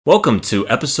Welcome to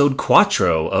episode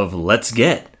Quattro of Let's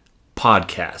Get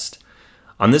podcast.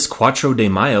 On this Quattro de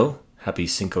Mayo, happy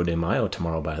Cinco de Mayo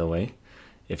tomorrow, by the way.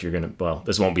 If you're going to, well,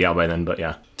 this won't be out by then, but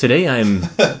yeah. Today I'm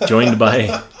joined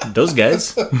by those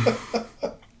guys. We're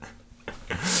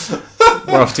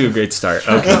off to a great start.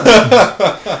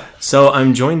 Okay. So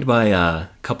I'm joined by a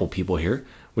couple people here.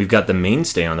 We've got the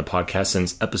mainstay on the podcast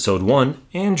since episode 1,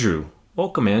 Andrew.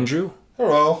 Welcome, Andrew.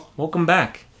 Hello. Welcome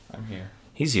back. I'm here.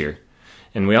 He's here.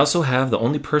 And we also have the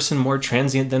only person more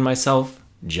transient than myself,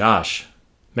 Josh.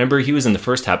 Remember, he was in the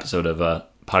first episode of a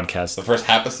podcast. The first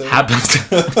episode?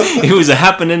 It was a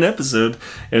happening episode.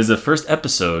 It was the first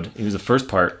episode. It was the first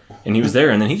part. And he was there,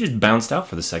 and then he just bounced out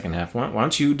for the second half. Why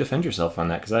don't you defend yourself on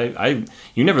that? Because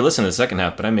you never listened to the second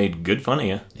half, but I made good fun of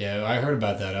you. Yeah, I heard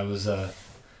about that. I was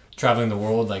traveling the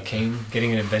world like Kane,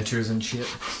 getting in adventures and shit.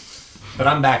 But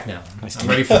I'm back now. I'm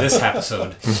ready for this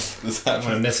episode. I don't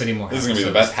want to miss any more. This is going to be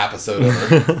the best episode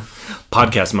ever.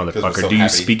 Podcast, motherfucker. So Do you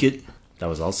happy. speak it? That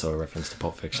was also a reference to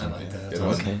Pulp Fiction. I like that. It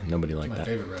was. Okay, nobody liked My that.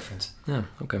 favorite reference. Yeah,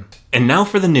 okay. And now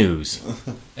for the news.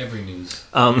 Every news.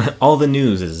 All the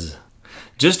news is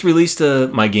just released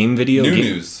my game video. New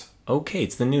news. Okay,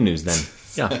 it's the new news then.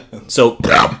 Yeah. So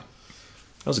that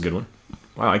was a good one.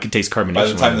 Wow, I could taste carbonation. By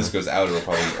the time this goes out, it'll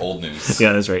probably be old news.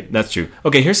 Yeah, that's right. That's true.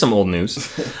 Okay, here's some old news.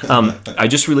 I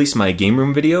just released my Game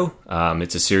Room video.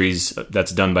 It's a series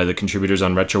that's done by the contributors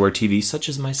on RetroWare TV, such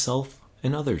as myself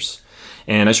and others.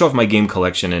 And I show off my game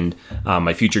collection and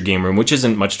my future Game Room, which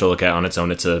isn't much to look at on its own.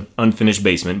 It's an unfinished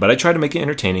basement, but I try to make it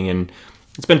entertaining, and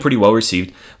it's been pretty well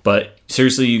received. But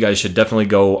seriously, you guys should definitely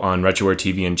go on RetroWare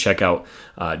TV and check out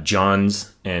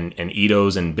John's and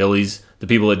Ito's and Billy's, the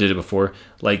people that did it before.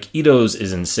 Like, Ito's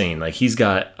is insane. Like, he's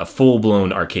got a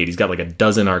full-blown arcade. He's got like a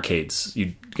dozen arcades.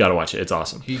 You gotta watch it. It's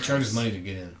awesome. He charges money to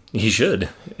get in. He should.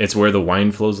 It's where the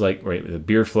wine flows like, right, the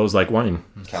beer flows like wine.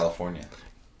 California.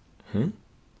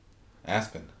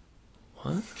 Aspen.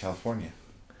 What? California.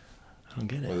 I don't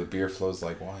get Where it. the beer flows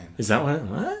like wine. Is that what?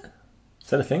 Is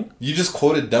that a thing? You just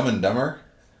quoted Dumb and Dumber,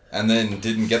 and then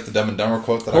didn't get the Dumb and Dumber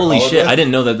quote that Holy I followed shit, with? I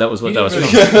didn't know that was what that was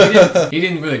Really, from. he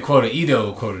didn't really quote it.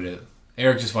 Ito quoted it.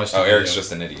 Eric just watched the Oh, video. Eric's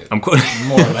just an idiot. I'm quoting.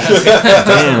 More or less.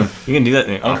 Damn, you can do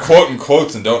that. I'm quoting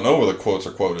quotes and don't know where the quotes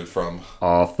are quoted from.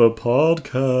 Off the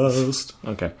podcast.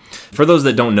 Okay. For those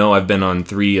that don't know, I've been on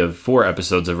 3 of 4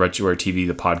 episodes of RetroWare TV,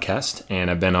 the podcast, and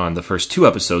I've been on the first 2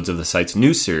 episodes of the site's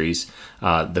new series,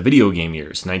 the video game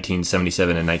years,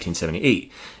 1977 and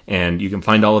 1978. And you can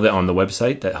find all of it on the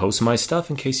website that hosts my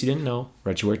stuff, in case you didn't know,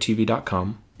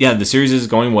 retrowaretv.com. Yeah, the series is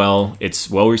going well. It's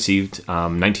well received.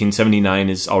 1979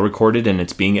 is all recorded and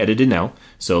it's being edited now,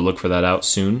 so look for that out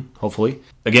soon, hopefully.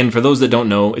 Again, for those that don't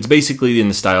know, it's basically in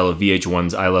the style of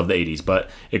VH1's I Love the 80s, but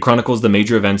it chronicles the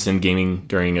major events in gaming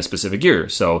during a specific year.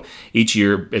 So each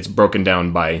year it's broken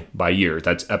down by year.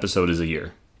 That's episode is a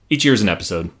year. Each year is an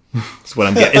episode. That's what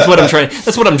I'm getting. It's what I'm trying.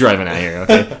 That's what I'm driving at here.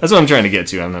 Okay, that's what I'm trying to get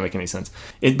to. I'm not making any sense.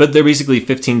 But they're basically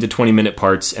 15 to 20 minute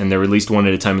parts, and they're released one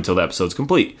at a time until the episode's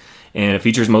complete. And it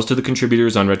features most of the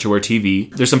contributors on RetroWare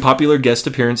TV. There's some popular guest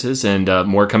appearances and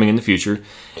more coming in the future.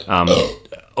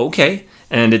 Okay,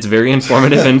 and it's very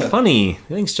informative and funny.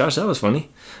 Thanks, Josh. That was funny.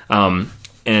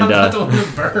 And I'm not the one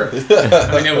who burped.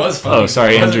 I mean, it was funny. Oh,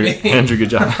 sorry, It wasn't Andrew. me. Andrew,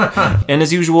 good job. And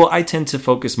as usual, I tend to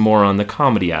focus more on the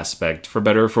comedy aspect, for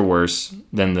better or for worse,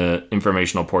 than the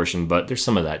informational portion, but there's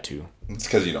some of that too. It's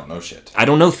because you don't know shit. I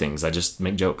don't know things. I just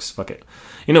make jokes. Fuck it.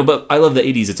 But I love the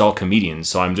 80s. It's all comedians,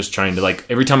 so I'm just trying to, like,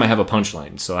 every time I have a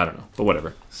punchline, so I don't know. But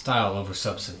whatever. Style over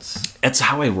substance. That's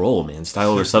how I roll, man. Style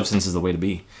over substance is the way to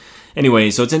be. Anyway,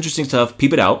 so it's interesting stuff.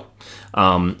 Peep it out.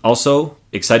 Also,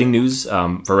 exciting news for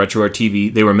RetroWare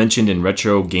TV. They were mentioned in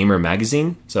Retro Gamer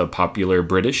magazine. It's a popular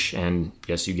British and,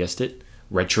 yes, you guessed it,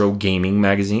 retro gaming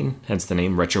magazine. Hence the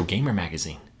name Retro Gamer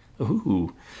magazine.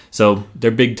 Ooh. So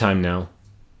they're big time now.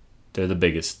 They're the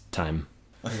biggest time.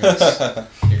 You're gonna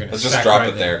Let's just sack drop right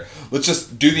it there. Let's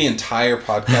just do the entire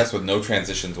podcast with no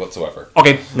transitions whatsoever.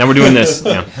 Okay, now we're doing this.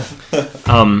 Yeah.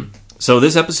 So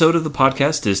this episode of the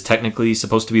podcast is technically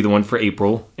supposed to be the one for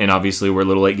April, and obviously we're a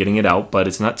little late getting it out, but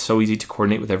it's not so easy to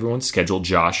coordinate with everyone's schedule.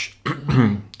 Josh.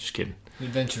 Just kidding. The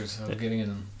adventures I was getting in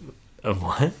them. Of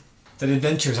what? The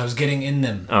adventures I was getting in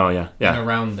them. Oh, yeah. And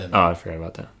around them. Oh, I forgot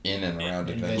about that. In and around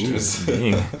Adventures.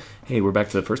 adventures. Dang. Hey, we're back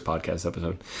to the first podcast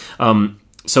episode.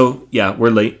 So, yeah, we're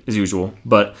late as usual,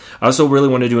 but I also really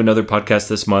want to do another podcast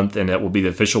this month, and that will be the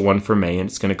official one for May, and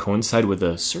it's going to coincide with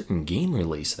a certain game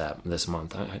release this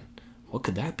month. What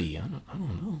could that be? I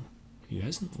don't know. You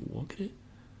guys look at it?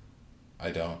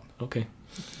 I don't. Okay,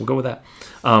 we'll go with that.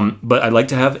 But I'd like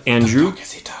to have Andrew. What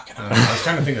is he talking about? I was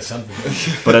trying to think of something.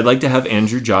 But I'd like to have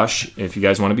Andrew, Josh, if you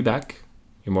guys want to be back.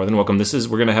 You're more than welcome.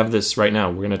 We're going to have this right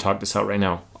now. We're going to talk this out right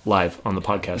now, live on the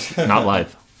podcast. Not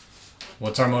live.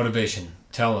 What's our motivation?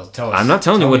 Tell us. I'm not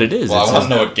telling you what it is. Well, I want to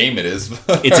know what game it is.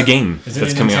 It's a game. Is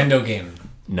it a Nintendo game?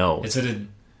 No. Is it a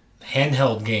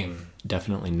handheld game?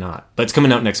 Definitely not. But it's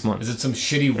coming out next month. Is it some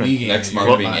shitty Wii game? Next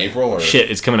month being April? Or? Shit,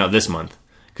 it's coming out this month.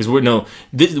 Because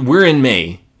we're in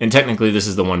May, and technically this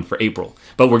is the one for April.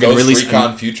 But we're going to release...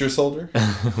 Recon Future Soldier?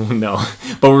 No.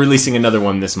 But we're releasing another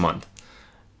one this month.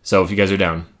 So if you guys are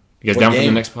down. You guys down for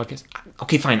the next podcast?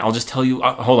 Okay, fine. I'll just tell you.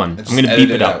 Hold on. I'm going to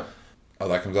beep it out. Oh,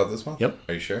 that comes out this month? Yep.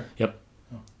 Are you sure? Yep.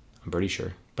 Oh. I'm pretty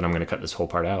sure. But I'm going to cut this whole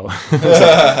part out. All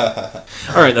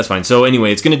right, that's fine. So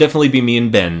anyway, it's going to definitely be me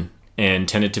and Ben. And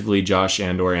tentatively Josh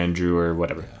and or Andrew or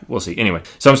whatever. We'll see. Anyway,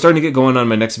 so I'm starting to get going on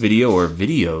my next video or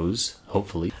videos,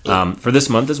 hopefully, for this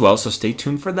month as well. So stay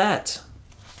tuned for that.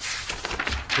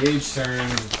 Page turn.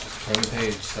 Turn the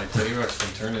page. Like Teddy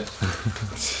Ruxpin. Turn it.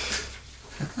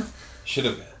 Should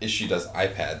have issued us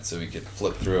iPads so we could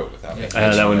flip through it without making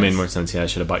that would have made more sense. Yeah, I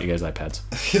should have bought you guys iPads.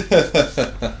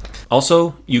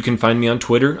 Also, you can find me on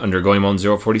Twitter under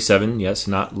Goemon047. Yes,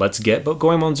 not Let's Get, but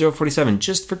Goemon047,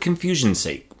 just for confusion's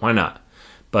sake. Why not?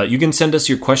 But you can send us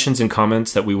your questions and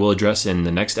comments that we will address in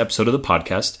the next episode of the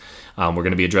podcast. We're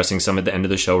going to be addressing some at the end of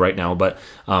the show right now, but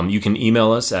you can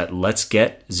email us at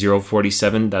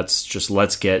letsget047. That's just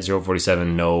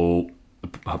letsget047, no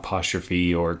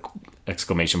apostrophe or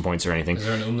exclamation points or anything. Is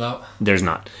there an umlaut? There's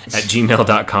not. At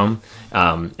gmail.com.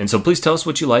 And so please tell us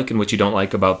what you like and what you don't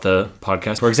like about the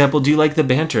podcast. For example, do you like the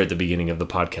banter at the beginning of the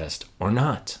podcast or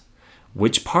not?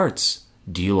 Which parts?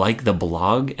 Do you like the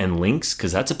blog and links?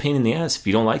 Because that's a pain in the ass. If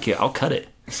you don't like it, I'll cut it.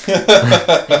 He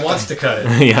wants to cut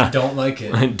it. Yeah. Don't like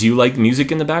it. Do you like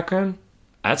music in the background?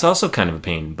 That's also kind of a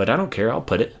pain, but I don't care. I'll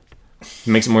put it. It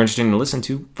makes it more interesting to listen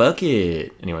to. Fuck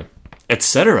it. Anyway,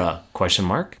 etc. Question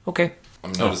mark. Okay.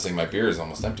 I'm noticing my beer is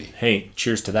almost empty. Hey,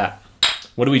 cheers to that.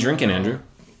 What are we drinking, Andrew?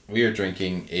 We are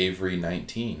drinking Avery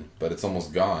 19, but it's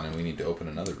almost gone, and we need to open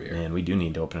another beer. Man, we do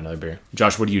need to open another beer.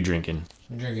 Josh, what are you drinking?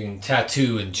 I'm drinking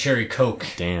Tattoo and Cherry Coke.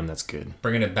 Damn, that's good.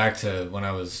 Bringing it back to when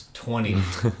I was 20. I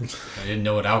didn't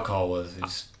know what alcohol was. I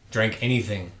just drank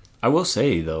anything. I will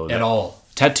say, though, at all.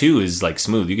 Tattoo is like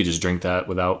smooth. You could just drink that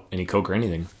without any Coke or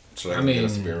anything. Should I get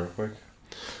us a beer real quick?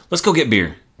 Let's go get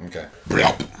beer. Okay.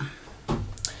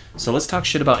 So let's talk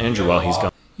shit about Andrew while he's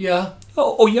gone. Yeah.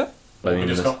 Oh yeah. Okay,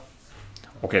 let's go.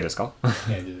 Okay, let's go.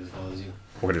 Can't do as well as you.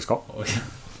 Okay, let's go. Oh, yeah.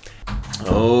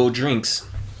 Oh, drinks.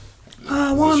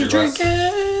 I want to drink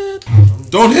it.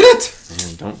 Don't hit it!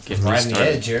 Man, don't get me Right on started.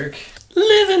 the edge, Eric.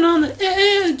 Living on the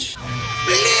edge.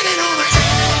 Living on the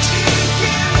edge.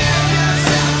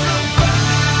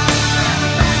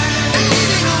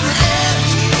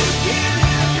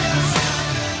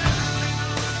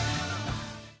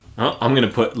 Oh, I'm going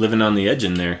to put Living on the Edge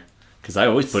in there, because I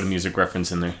always put a music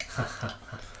reference in there.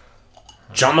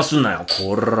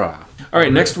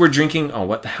 Alright, next we're drinking... Oh,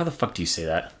 what? How the fuck do you say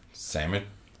that? Salmon?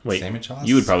 Wait, salmon sauce?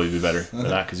 You would probably be better for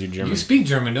that, because you're German. You speak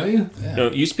German, don't you? Yeah. No,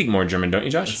 you speak more German, don't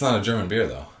you, Josh? It's not a German beer,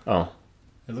 though. Oh.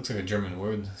 It looks like a German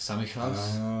word.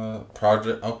 Samichlaus?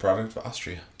 Product of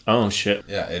Austria. Oh, shit.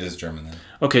 Yeah, it is German, then.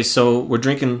 Okay, so we're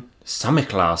drinking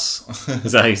Samichlaus.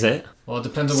 Is that how you say it? Well, it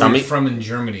depends on where you're from in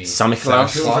Germany.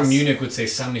 Samichlaus? People from Munich would say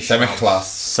Samichlaus.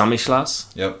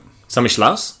 Samichlaus? Yep.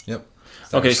 Samichlaus? Yep.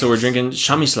 Okay, so we're drinking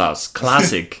Samichlaus.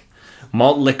 Classic.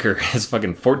 Malt liquor. It's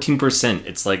fucking 14%.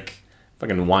 It's like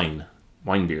fucking wine.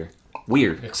 Wine beer.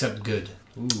 Weird. Except good.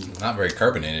 Ooh. Not very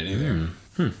carbonated either.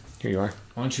 Here you are.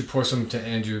 Why don't you pour some to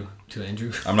Andrew?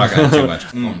 I'm not going to too much.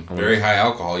 Very high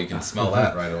alcohol. You can smell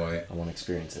that right away. I want to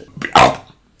experience it.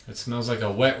 It smells like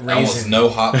a wet raisin. Almost no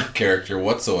hop character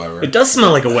whatsoever. It does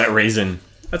smell like a wet raisin.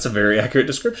 That's a very accurate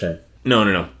description.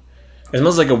 No. It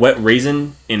smells like a wet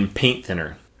raisin in paint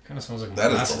thinner. Kind of smells like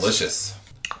that molasses. is delicious.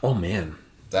 Oh, man.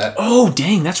 Oh,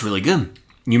 dang. That's really good.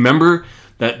 You remember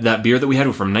that beer that we had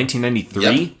from 1993?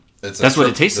 Yep. That's what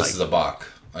it tastes like. This is a Bock.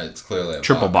 It's clearly a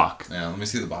Triple Bock. Yeah, let me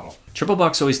see the bottle. Triple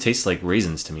Bocks always tastes like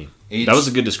raisins to me. That was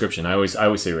a good description. I always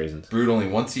say raisins. Brewed only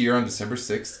once a year on December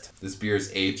 6th. This beer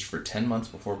is aged for 10 months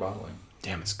before bottling.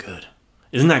 Damn, it's good.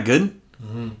 Isn't that good?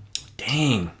 Mm-hmm.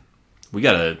 Dang. We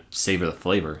gotta savor the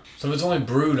flavor. So it's only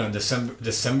brewed on December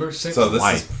 6th? So this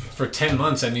is... For 10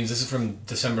 months, that means this is from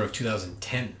December of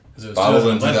 2010. It was bottled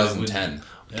in 2010. Yeah.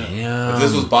 Damn. If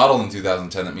this was bottled in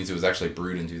 2010, that means it was actually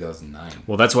brewed in 2009.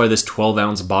 Well, that's why this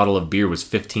 12-ounce bottle of beer was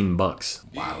 $15.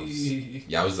 Wow.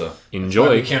 Yowza.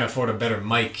 Enjoy. We can't afford a better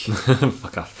mic.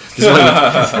 Fuck off.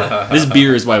 This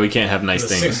beer is why we can't have nice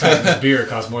things. 6 pack of beer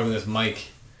costs more than this mic.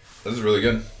 This is really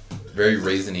good. Very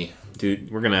raisiny.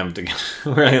 Dude, we're gonna have to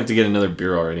get another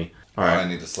beer already. All right. I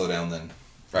need to slow down then.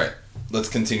 Right. Let's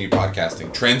continue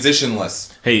podcasting.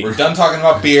 Transitionless. Hey. We're done talking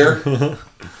about beer.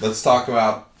 Let's talk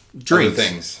about drinks. other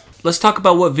things. Let's talk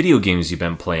about what video games you've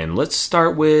been playing. Let's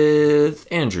start with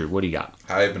Andrew. What do you got?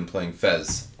 I have been playing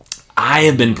Fez. I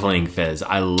have been playing Fez.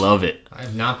 I love it. I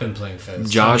have not been playing Fez.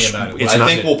 Josh, Tell me about it. it's I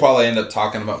think we'll probably end up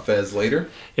talking about Fez later.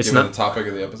 It's given not the topic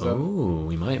of the episode. Oh,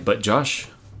 we might. But Josh,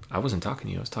 I wasn't talking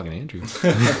to you. I was talking to Andrew.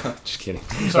 Just kidding.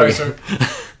 I'm sorry, sir.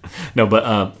 No, but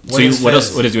what else?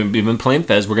 Fez? What is we've been playing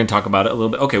Fez? We're going to talk about it a little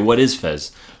bit. Okay, what is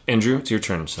Fez? Andrew, it's your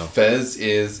turn. So Fez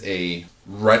is a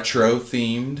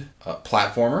retro-themed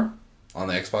platformer on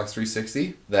the Xbox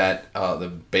 360 that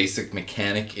the basic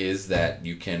mechanic is that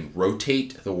you can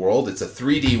rotate the world. It's a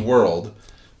 3D world,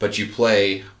 but you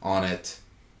play on it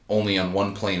only on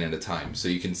one plane at a time. So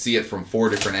you can see it from 4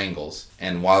 different angles.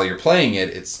 And while you're playing it,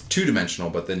 it's 2-dimensional,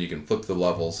 but then you can flip the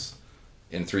levels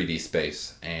in 3D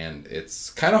space. And it's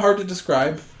kind of hard to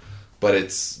describe, but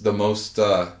it's the most...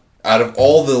 out of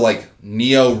all the like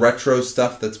neo-retro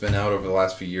stuff that's been out over the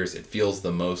last few years, it feels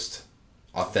the most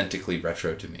authentically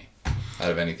retro to me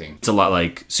out of anything. it's a lot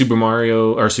like Super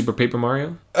Mario or Super Paper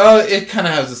Mario. It kind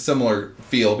of has a similar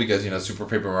feel because, Super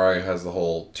Paper Mario has the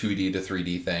whole 2D to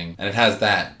 3D thing, and it has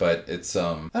that, but it's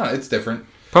I don't know, it's different.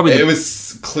 Probably It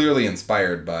was clearly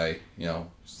inspired by,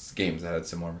 games that had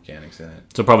similar mechanics in it.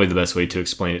 So probably the best way to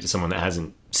explain it to someone that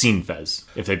hasn't seen Fez,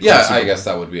 if they Yeah, I guess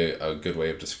that would be a good way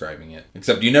of describing it.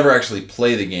 Except you never actually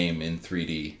play the game in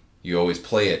 3D. You always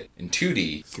play it in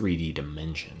 2D. 3D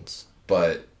dimensions.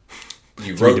 But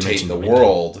you Three rotate dimension the window.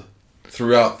 world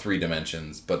throughout 3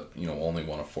 dimensions, but only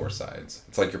one of 4 sides.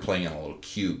 It's like you're playing on a little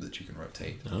cube that you can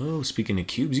rotate. Oh, speaking of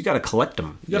cubes, you got to collect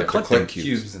them. You got You to have collect them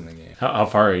cubes in the game. How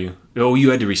far are you? Oh, you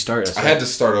had to restart. That's I had to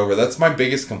start over. That's my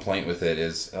biggest complaint with it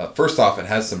is, first off, it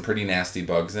has some pretty nasty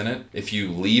bugs in it. If you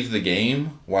leave the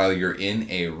game while you're in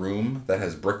a room that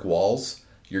has brick walls,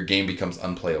 your game becomes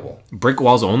unplayable. Brick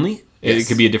walls only? Yes. It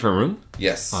could be a different room?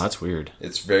 Yes. Oh, that's weird.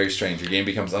 It's very strange. Your game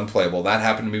becomes unplayable. That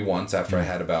happened to me once after I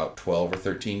had about 12 or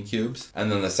 13 cubes.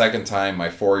 And then the second time, my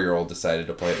 4-year-old decided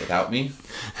to play it without me.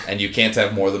 And you can't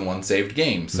have more than one saved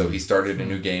game. So he started a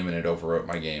new game and it overwrote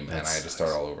my game. And I had to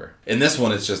start all over. In this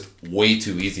one, it's just way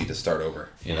too easy to start over.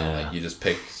 Yeah. You just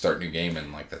pick start new game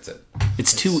and that's it.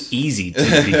 It's too easy to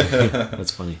be. That's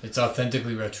funny. It's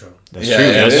authentically retro. That's Yeah, true.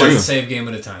 it That's is. One true. save game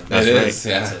at a time. That's It right. is,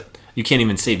 yeah. That's it. You can't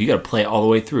even save. You got to play it all the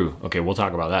way through. Okay, we'll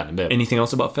talk about that in a bit. Anything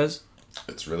else about Fez?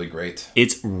 It's really great.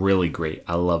 It's really great.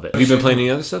 I love it. Have you been playing any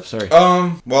other stuff? Sorry.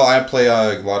 Well, I play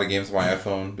a lot of games on my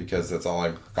iPhone because that's all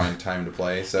I find time to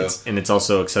play. So And it's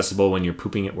also accessible when you're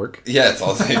pooping at work. yeah, it's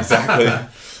also exactly.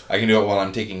 I can do it while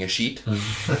I'm taking a sheet.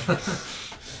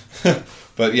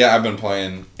 But yeah, I've been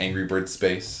playing Angry Birds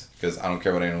Space because I don't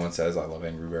care what anyone says. I love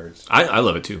Angry Birds. I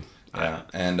love it too. Yeah,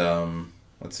 and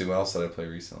let's see, what else did I play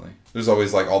recently? There's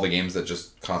always all the games that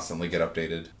just constantly get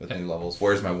updated with new levels.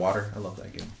 Where's My Water? I love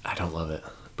that game. I don't love it,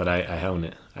 but I own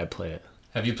it. I play it.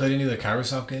 Have you played any of the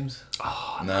Kairosoft games?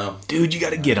 No. Dude, you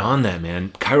got to get on that, man.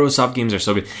 Kairosoft games are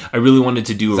so good. I really wanted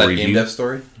to do Is a that review. Game Dev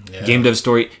Story? Yeah. Game Dev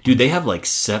Story. Dude, they have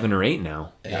 7 or 8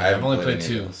 now. Yeah, I I've haven't only played any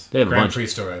of 2. those. They have a Grand bunch. Prix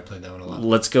Story, I played that one a lot.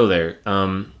 Let's go there.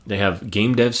 They have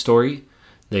Game Dev Story.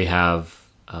 They have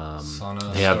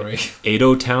Sauna they have Story.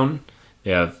 Edo Town.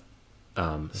 They have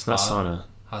it's not Spa. sauna.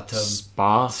 Hot Tub.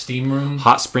 Spa. Steam Room.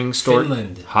 Hot Spring Story.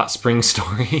 Finland. Hot Spring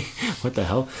Story. What the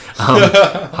hell?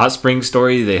 Hot Spring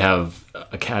Story. They have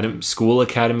School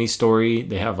Academy Story.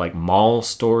 They have Mall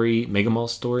Story, Mega Mall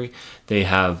Story. They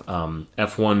have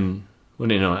F1. What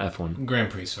do you know? F1.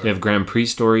 Grand Prix Story. They have Grand Prix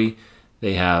Story.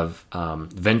 They have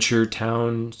Venture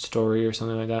Town Story or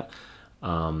something like that.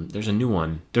 There's a new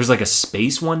one. There's a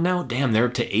space one now. Damn, they're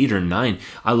up to 8 or 9.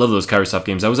 I love those Kairosoft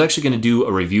games. I was actually going to do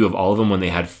a review of all of them when they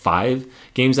had 5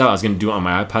 games out. I was going to do it on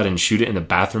my iPod and shoot it in the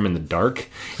bathroom in the dark.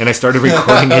 And I started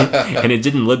recording it, and it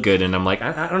didn't look good. And I'm like,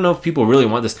 I don't know if people really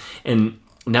want this. And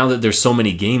now that there's so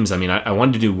many games, I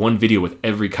wanted to do one video with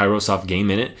every Kairosoft game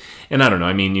in it. And I don't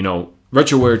know.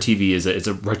 RetroWare TV is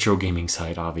a retro gaming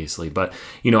site, obviously, but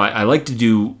I like to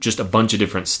do just a bunch of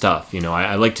different stuff.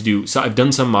 I like to do. So I've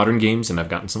done some modern games, and I've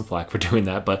gotten some flack for doing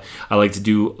that, but I like to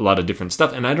do a lot of different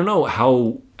stuff. And I don't know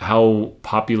how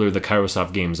popular the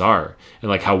Kairosoft games are,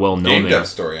 and how well known Game they Dev are.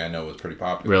 Story, I know, was pretty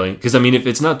popular. Really, because if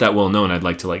it's not that well known, I'd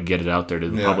like to get it out there to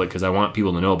the Yeah. public because I want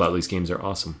people to know about these games. Are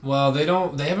awesome. Well, they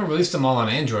haven't released them all on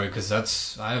Android because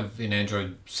I have an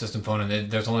Android system phone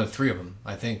and there's only 3 of them,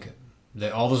 I think.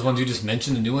 All those ones you just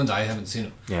mentioned, the new ones, I haven't seen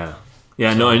them. Yeah.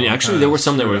 Yeah, So no, and I'm actually kinda there were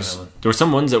some screwed on that one. there were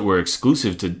some ones that were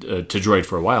exclusive to Droid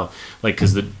for a while,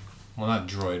 because Well, not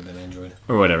Droid, but Android.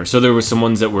 or whatever. So there were some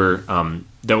ones that were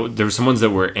there were some ones that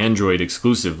were Android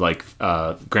exclusive, like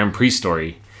Grand Prix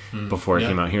Story before it Yeah.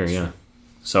 came out here. Yeah.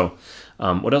 So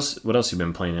What else? What else you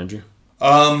been playing, Andrew?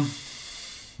 I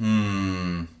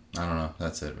don't know.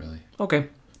 That's it, really. Okay.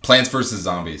 Plants vs.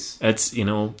 Zombies. That's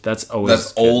always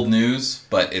That's old news,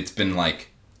 but it's been like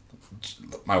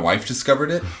my wife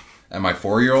discovered it and my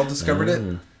 4-year-old discovered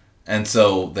it. And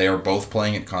so they are both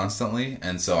playing it constantly,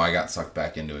 and so I got sucked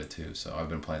back into it too. So I've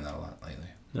been playing that a lot lately.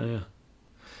 Oh yeah.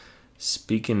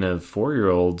 Speaking of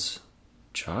 4-year-olds,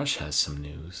 Josh has some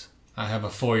news. I have a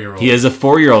 4-year-old. He has a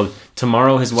 4-year-old.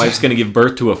 Tomorrow his wife's going to give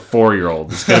birth to a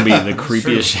 4-year-old. It's going to be the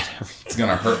creepiest shit ever. It's going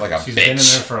to hurt like a bitch. She's been in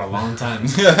there for a long time.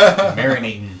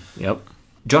 Marinating. Yep.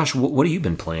 Josh, what have you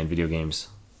been playing video games?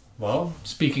 Well,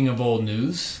 speaking of old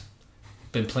news,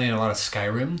 been playing a lot of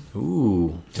Skyrim.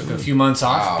 Ooh. Took a few months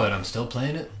off, but I'm still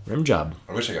playing it. Rim job.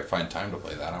 I wish I could find time to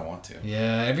play that. I want to.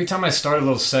 Yeah, every time I start a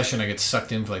little session, I get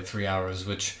sucked in for like 3 hours,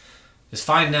 which is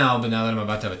fine now, but now that I'm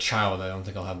about to have a child, I don't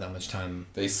think I'll have that much time.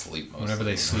 They sleep most Whenever of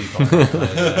they the sleep, I'll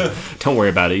play. Don't worry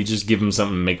about it. You just give them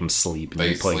something to make them sleep. And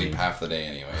They you play sleep games. half the day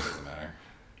anyway. It doesn't matter.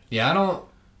 Yeah,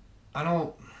 I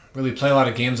don't really play a lot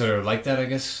of games that are like that, I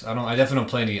guess. I definitely don't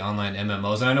play any online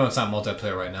MMOs, and I know it's not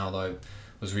multiplayer right now, although I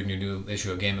was reading a new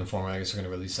issue of Game Informer. I guess they're going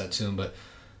to release that soon, but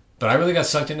I really got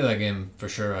sucked into that game for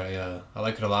sure. I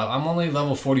like it a lot. I'm only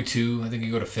level 42. I think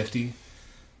you go to 50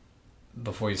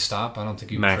 before you stop. I don't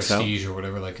think you max prestige out. Or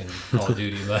whatever like in Call of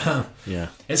Duty, but yeah,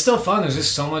 it's still fun. There's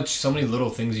just so many little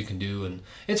things you can do, and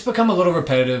it's become a little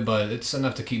repetitive, but it's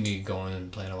enough to keep me going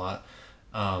and playing a lot.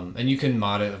 And you can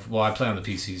mod it. Well, I play on the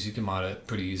PCs. You can mod it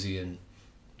pretty easy and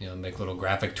make little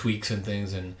graphic tweaks and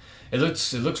things, and it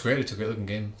looks great. It's a great looking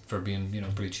game for being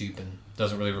pretty cheap and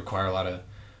doesn't really require a lot of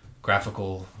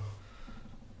graphical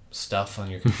stuff on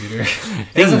your computer.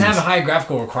 It doesn't have high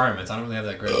graphical requirements. I don't really have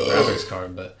that great graphics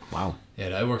card, but wow,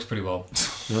 yeah, it works pretty well.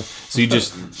 So you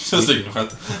just ignore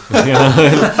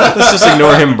that. let's just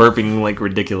ignore him burping like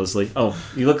ridiculously. Oh,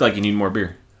 you look like you need more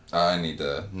beer. I need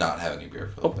to not have any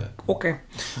beer for a little bit. Okay.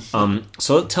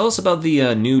 So tell us about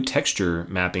the new texture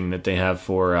mapping that they have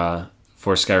for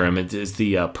Skyrim. It is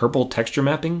the purple texture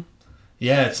mapping.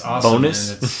 Yeah, it's awesome. Bonus.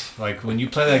 Man. It's like when you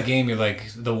play that game, you're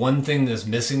like the one thing that's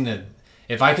missing. That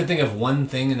if I could think of one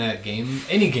thing in that game,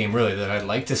 any game really, that I'd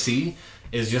like to see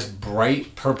is just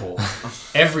bright purple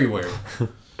everywhere.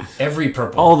 Every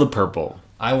purple. All the purple.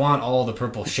 I want all the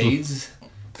purple shades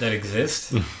that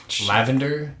exist.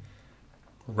 Lavender.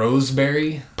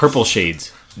 Roseberry, purple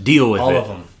shades. Deal with all it. of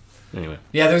them. Anyway,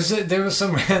 yeah, there was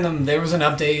some random. There was an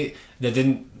update that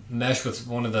didn't mesh with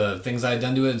one of the things I had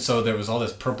done to it, and so there was all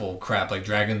this purple crap. Like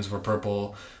dragons were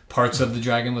purple, parts of the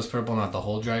dragon was purple, not the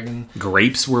whole dragon.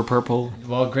 Grapes were purple.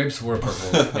 Well, grapes were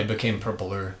purple. They became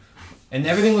purpler, and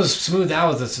everything was smoothed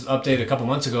out with this update a couple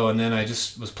months ago. And then I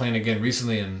just was playing again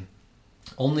recently, and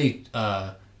only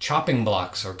chopping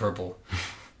blocks are purple.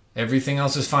 Everything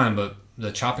else is fine, but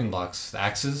the chopping blocks, the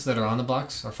axes that are on the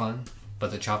blocks are fine,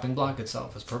 but the chopping block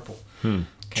itself is purple. Can't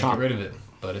get rid of it,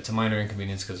 but it's a minor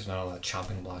inconvenience because there's not a lot of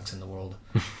chopping blocks in the world.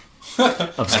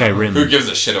 Of Skyrim. Who gives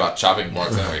a shit about chopping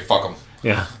blocks anyway? Fuck them.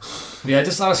 Yeah. Yeah,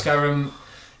 just a lot of Skyrim,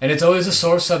 and it's always a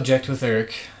sore subject with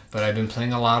Eric, but I've been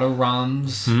playing a lot of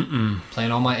ROMs,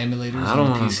 playing all my emulators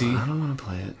on the PC. I don't want to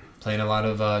play it. Playing a lot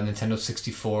of Nintendo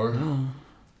 64. No.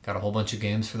 Got a whole bunch of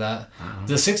games for that.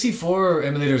 The 64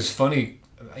 emulator is funny.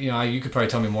 You could probably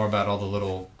tell me more about all the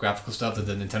little graphical stuff that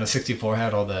the Nintendo 64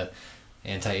 had, all the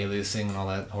anti-aliasing and all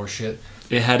that horse shit.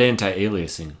 It had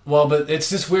anti-aliasing. Well, but it's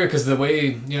just weird because the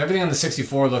way, everything on the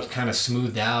 64 looked kind of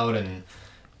smoothed out and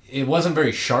it wasn't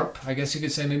very sharp, I guess you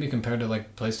could say, maybe compared to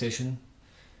like PlayStation.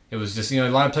 It was just, a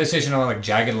lot of PlayStation had like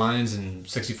jagged lines and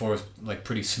 64 was like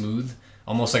pretty smooth.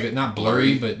 Almost like, not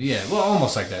blurry, but yeah, well,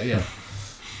 almost like that, yeah.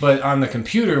 But on the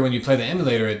computer, when you play the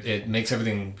emulator, it makes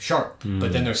everything sharp.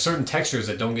 But then there's certain textures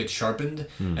that don't get sharpened,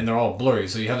 and they're all blurry.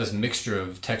 So you have this mixture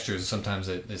of textures sometimes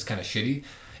that is kind of shitty.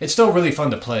 It's still really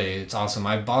fun to play. It's awesome.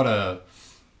 I bought a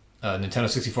Nintendo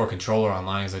 64 controller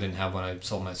online because I didn't have one. I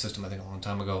sold my system, I think, a long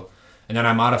time ago. And then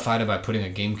I modified it by putting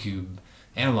a GameCube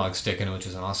analog stick in it, which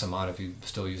is an awesome mod if you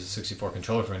still use a 64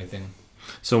 controller for anything.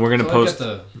 So we're going to post...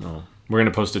 We're going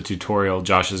to post a tutorial.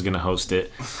 Josh is going to host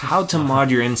it. How to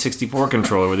mod your N64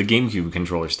 controller with a GameCube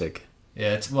controller stick.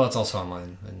 Yeah, it's also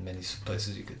online in many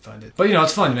places you could find it. But,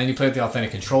 it's fun, man. You play with the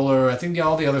authentic controller. I think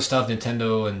all the other stuff,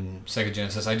 Nintendo and Sega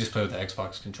Genesis, I just play with the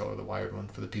Xbox controller, the wired one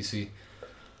for the PC.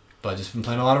 But just been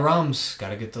playing a lot of ROMs.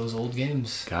 Got to get those old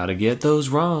games. Got to get those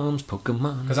ROMs,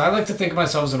 Pokemon. Because I like to think of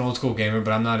myself as an old school gamer,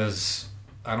 but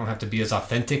I don't have to be as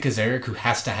authentic as Eric, who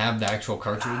has to have the actual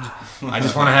cartridge. I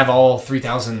just want to have all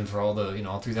 3,000 for all the,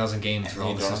 all 3,000 games for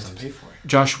all the systems.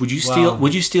 Josh, would you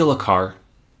steal a car?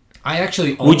 I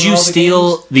actually own Would you all the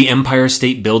steal games. the Empire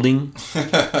State Building?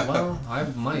 Well, I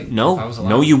might. if I No, was allowed.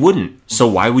 no, you wouldn't. So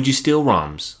why would you steal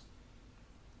ROMs?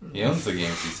 He owns the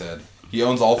games, he said. He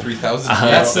owns all 3,000.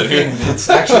 That's the thing. It's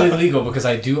actually legal because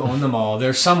I do own them all.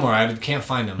 They're somewhere. I can't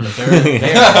find them, but they're there,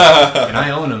 and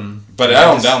I own them. But I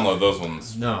don't download those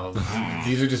ones. No,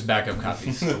 these are just backup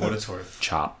copies for what it's worth.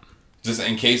 Chop. Just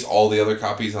in case all the other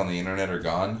copies on the internet are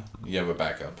gone, you have a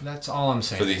backup. That's all I'm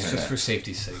saying. For the It's internet. just for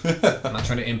safety's sake. I'm not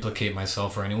trying to implicate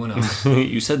myself or anyone else.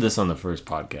 You said this on the first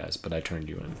podcast, but I turned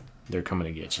you in. They're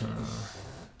coming to get you.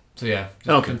 So yeah, just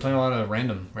Okay. been playing a lot of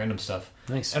random stuff.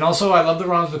 Nice. And also, I love the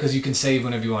ROMs because you can save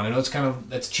whenever you want. I know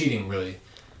that's cheating, really.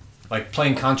 Like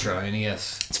playing Contra in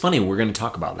NES. It's funny, we're going to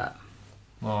talk about that.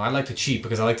 Well, I like to cheat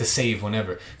because I like to save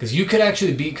whenever. Because you could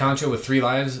actually beat Contra with 3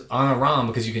 lives on a ROM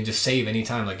because you can just save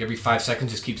anytime. Like every 5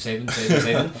 seconds, just keep saving.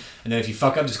 And then if you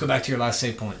fuck up, just go back to your last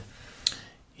save point.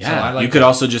 Yeah, So I like you could that.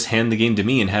 also just hand the game to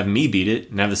me and have me beat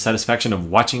it and have the satisfaction of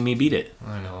watching me beat it.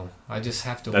 I know. I just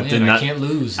have to That win. did I not- can't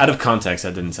lose. Out of context,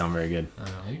 that didn't sound very good. I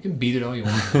know. You can beat it all you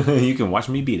want. You can watch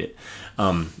me beat it.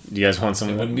 Do you guys want It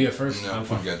some? wouldn't be a first. No,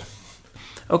 I'm good.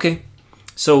 Okay,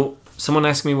 so someone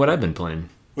asked me what I've been playing.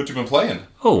 What you been playing?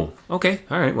 Oh, okay,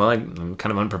 all right. Well, I'm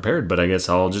kind of unprepared, but I guess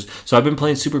I'll just. So I've been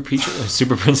playing Super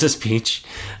Princess Peach.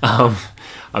 I've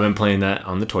been playing that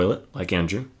on the toilet, like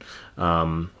Andrew.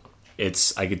 I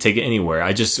could take it anywhere.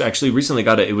 I just actually recently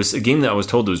got it. It was a game that I was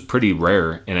told was pretty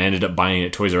rare, and I ended up buying it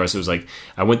at Toys R Us. It was like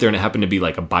I went there and it happened to be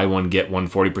like a buy one get one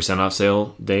 40% off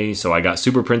sale day. So I got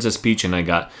Super Princess Peach and I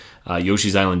got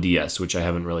Yoshi's Island DS, which I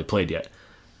haven't really played yet.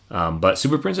 But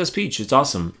Super Princess Peach, it's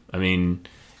awesome. I mean,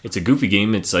 it's a goofy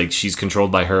game. It's like she's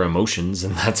controlled by her emotions,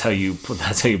 and that's how you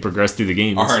progress through the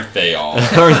game. Aren't they all?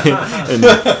 And,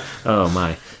 oh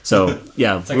my! So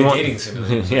yeah, It's like a dating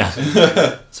simulator.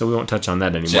 yeah. So we won't touch on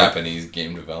that anymore. Japanese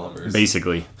game developers.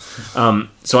 Basically.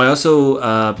 So I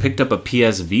also picked up a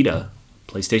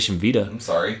PlayStation Vita. I'm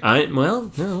sorry.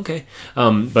 Okay.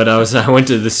 But I went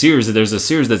to the Sears. There's a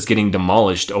Sears that's getting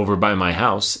demolished over by my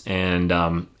house, and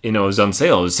it was on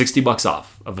sale. It was $60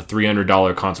 off of a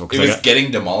 $300 console. It was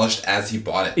getting demolished as he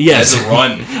bought it. Yes. He had to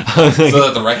run so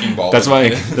that the wrecking ball. That's would why.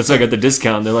 hit it. That's why I got the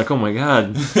discount. They're like, "Oh my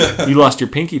god, you lost your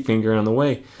pinky finger on the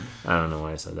way." I don't know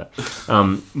why I said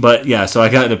that. But yeah, so I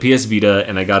got the PS Vita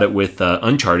and I got it with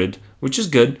Uncharted, which is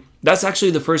good. That's actually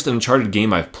the first Uncharted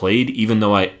game I've played, even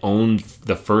though I owned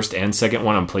the first and second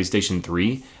one on PlayStation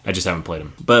 3. I just haven't played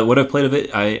them. But what I've played of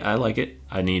it, I like it.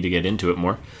 I need to get into it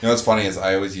more. You know what's funny is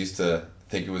I always used to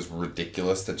think it was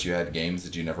ridiculous that you had games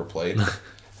that you never played.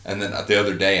 And then the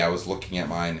other day I was looking at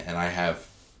mine and I have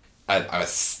a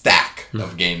stack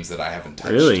of games that I haven't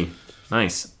touched. Really?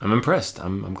 Nice. I'm impressed.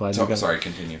 I'm glad you got Sorry,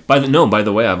 continue. By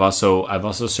the way, I've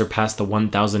also surpassed the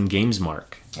 1,000 games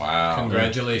mark. Wow.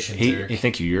 Congratulations, Hey, Eric.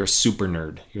 thank you. You're a super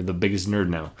nerd. You're the biggest nerd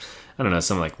now. I don't know,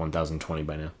 something like 1,020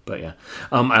 by now. But yeah.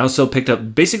 I also picked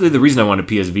up... Basically, the reason I wanted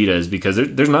PS Vita is because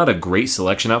there's not a great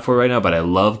selection out for it right now, but I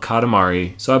love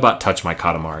Katamari, so I bought Touch My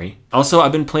Katamari. Also,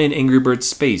 I've been playing Angry Birds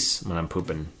Space when I'm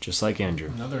pooping, just like Andrew.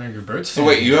 Another Angry Birds So fan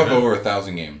wait, you here, have huh? over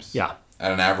 1,000 games? Yeah.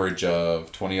 At an average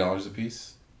of $20 a piece?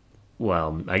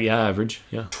 Well, average,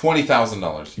 yeah.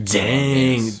 $20,000.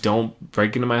 Dang, don't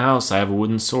break into my house. I have a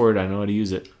wooden sword. I know how to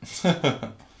use it. And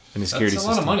a security That's a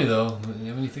lot system. of money, though,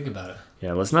 when you think about it.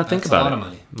 Yeah, let's not think That's about a lot it. of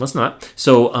money. Let's not.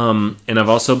 So, and I've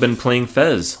also been playing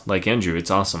Fez, like Andrew. It's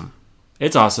awesome.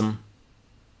 It's awesome.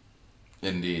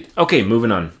 Indeed. Okay,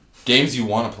 moving on. Games you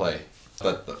want to play.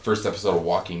 But the first episode of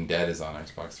Walking Dead is on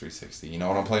Xbox 360. You know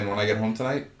what I'm playing when I get home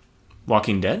tonight?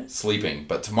 Walking Dead? Sleeping.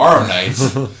 But tomorrow night,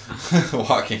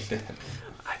 Walking Dead.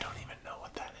 I don't even know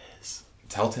what that is.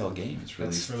 Telltale Games That's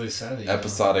released really sad. that you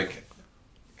episodic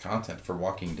content for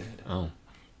Walking Dead. Oh. don't.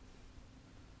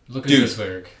 Look at Dude. this,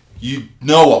 Eric. You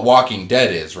know what Walking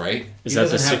Dead is, right? Is He that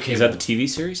doesn't have is that the TV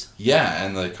series? Yeah,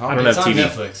 and the comic. don't It's have on TV.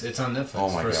 Netflix. It's on Netflix Oh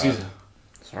my for a God. season.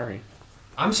 Sorry.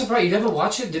 I'm surprised you haven't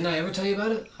watched it. Didn't I ever tell you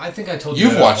about it? I think I told you.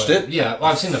 You've that, watched but- it? Yeah, well,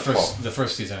 I've seen the Oh.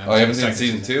 first season. Oh, you haven't the seen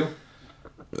second season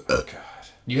 2? God.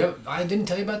 You have? I didn't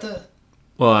tell you about that.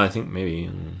 Well, I think maybe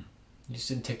You just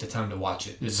didn't take the time to watch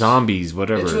it. zombies,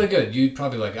 whatever. It's really good. You'd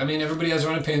probably like. I mean, everybody has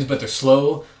their own opinions, but they're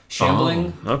slow,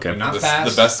 shambling. Oh, okay. They're not The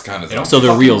fast. best kind of They don't So they're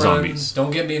fucking real run. zombies.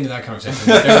 Don't get me into that conversation.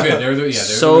 But they're good. They're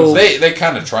So- They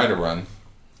kind of try to run.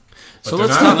 But So they're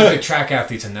let's not talk. Olympic track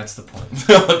athletes, and that's the point.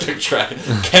 They're trying.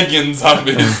 Kenyan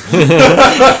zombies.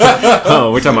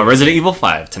 Oh, we're talking about Resident Evil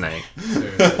 5 tonight.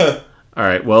 They're- All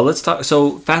right. Well, let's talk.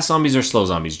 So, fast zombies or slow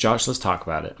zombies? Josh, let's talk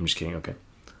about it. I'm just kidding. Okay.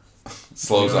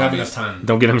 Slow we don't have enough zombies. time.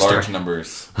 Don't get him Large started.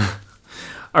 numbers.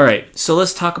 All right. So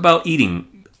let's talk about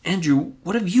eating. Andrew,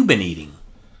 what have you been eating?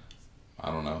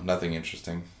 I don't know. Nothing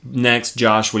interesting. Next,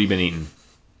 Josh, what have you been eating?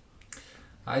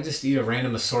 I just eat a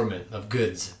random assortment of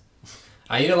goods.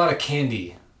 I eat a lot of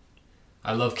candy.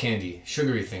 I love candy.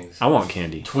 Sugary things. I want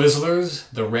candy. Twizzlers,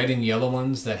 the red and yellow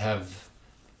ones that have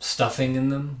stuffing in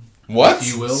them. What?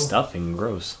 If you will. Stuffing,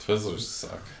 gross. Twizzlers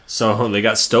suck. So they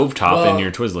got stovetop in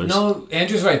your Twizzlers. No,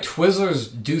 Andrew's right. Twizzlers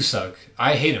do suck.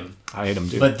 I hate them. I hate them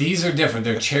too. But these are different.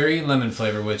 They're cherry lemon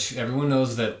flavor, which everyone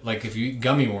knows that, like, if you eat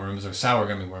gummy worms or sour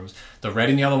gummy worms, the red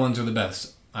and yellow ones are the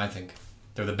best, I think.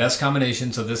 They're the best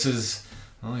combination, so this is...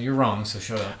 Well, you're wrong, so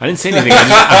shut up. I didn't say anything.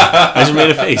 I just made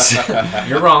a face.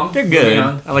 You're wrong. They're good.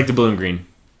 I like the blue and green.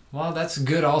 Well, that's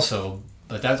good also,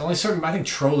 but that's only certain... I think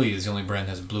Trolley is the only brand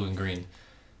that has blue and green.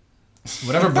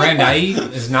 Whatever brand I eat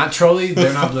is not Trolley,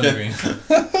 they're not blue and green.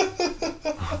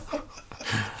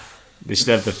 They should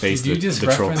have the face. Did you just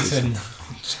reference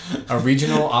a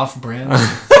regional off-brand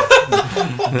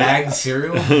bagged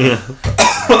cereal?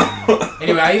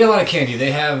 Anyway, I eat a lot of candy.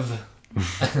 They have...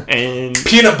 And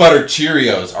peanut butter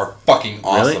Cheerios are fucking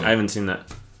awesome. Really? I haven't seen that.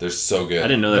 They're so good. I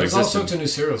didn't know that There's all existed. sorts of new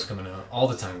cereals coming out all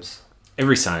the times.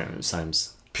 Every times.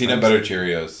 Peanut butter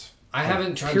Cheerios. I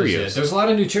haven't tried those yet. There's a lot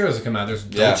of new Cheerios that come out. There's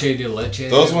Dulce de Leche.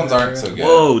 Those ones aren't so good.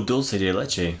 Whoa, Dulce de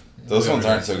Leche. Those ones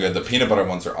aren't so good. The peanut butter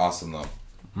ones are awesome though.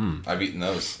 I've eaten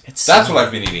those. It's That's so- what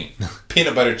I've been eating.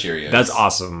 Peanut butter Cheerios. That's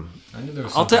awesome. I knew there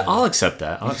was I'll something. accept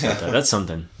that. I'll accept that. That's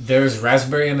something. There's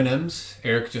raspberry M&Ms.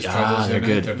 Eric just tried those. They're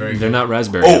good. They're very They're good. not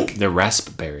raspberry. Oh! They're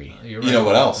raspberry. You're You right. know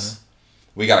what else?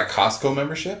 We got a Costco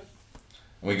membership.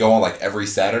 And we go on like every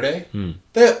Saturday.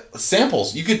 The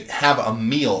samples. You could have a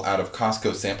meal out of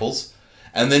Costco samples.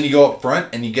 And then you go up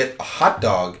front and you get a hot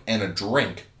dog and a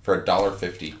drink for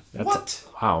 $1.50. What?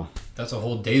 Wow. That's a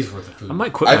whole day's worth of food. I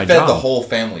might quit I my fed job. the whole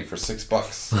family for $6.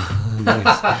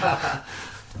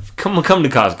 Come to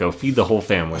Costco. Feed the whole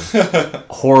family.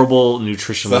 Horrible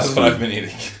nutritionless That's what I've food. been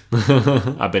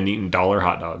eating. I've been eating dollar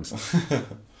hot dogs.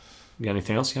 You got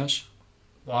anything else, Yash?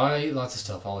 Well, I eat lots of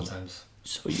stuff all the times.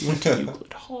 So you went to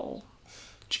Euclid Hall.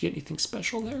 Did you get anything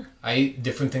special there? I eat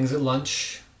different things at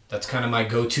lunch. That's kind of my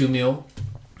go-to meal.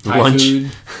 Thai Lunch?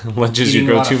 food. Lunch is your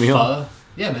Eating a lot go-to of meal? pho.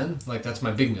 Yeah, man. Like, that's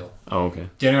my big meal. Oh, okay.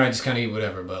 Dinner, I just kind of eat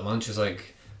whatever. But lunch is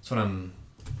like... That's when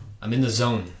I'm in the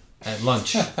zone at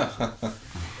lunch.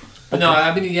 But no,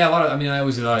 I've been... Yeah, a lot of... I mean, I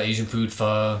always eat a lot of Asian food,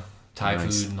 pho, Thai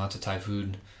food, lots of Thai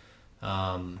food.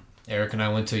 Eric and I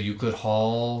went to Euclid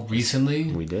Hall recently.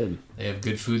 We did. They have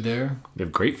good food there. They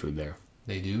have great food there.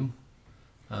 They do.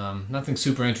 Nothing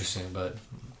super interesting, but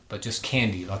just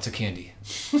candy. Lots of candy.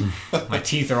 My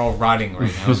teeth are all rotting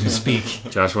right now as we speak.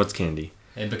 Josh, what's candy?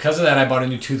 And because of that, I bought a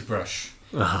new toothbrush.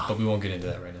 But we won't get into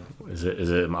that right now. Is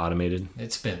it automated?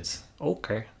 It spins.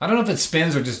 Okay. I don't know if it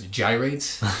spins or just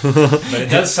gyrates, but it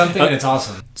does something and it's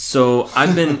awesome. So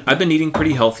I've been eating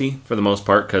pretty healthy for the most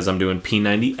part because I'm doing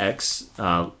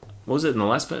P90X. What was it in the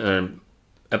last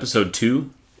episode 2?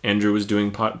 Andrew was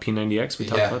doing P90X. We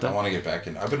talked about that. I want to get back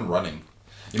in. I've been running.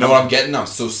 You know what I'm getting? I'm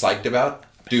so psyched about?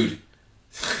 Dude,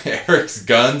 Eric's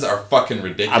guns are fucking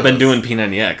ridiculous. I've been doing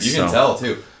P90X. You can tell,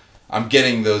 too. I'm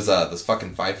getting those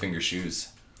fucking 5-finger shoes.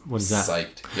 What is that?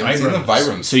 Psyched. You haven't seen the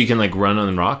Vibrams? So you can like run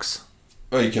on rocks?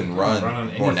 Well, you can run on more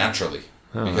anything. naturally.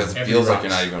 Oh. Because it Every feels like rock.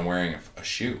 you're not even wearing a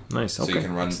shoe. Nice, So okay. you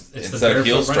can run the instead of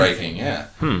heel barefoot running striking. thing. Yeah.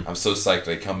 I'm so psyched.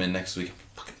 They come in next week. I'm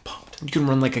fucking pumped. You can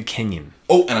run like a Kenyan.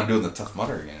 Oh, and I'm doing the Tough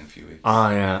Mudder again in a few weeks. Oh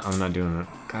yeah, I'm not doing it.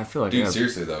 God, I feel like Dude, I-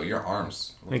 seriously though, your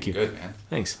arms look Thank you. good, man.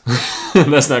 Thanks.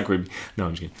 That's not creepy. No,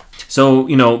 I'm just kidding.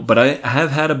 So, but I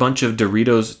have had a bunch of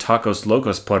Doritos Tacos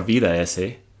Locos por vida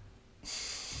ese.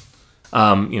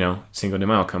 Cinco de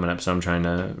Mayo coming up, so I'm trying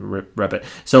to rep it.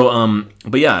 So,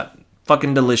 but yeah,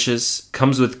 fucking delicious.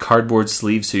 Comes with cardboard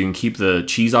sleeves so you can keep the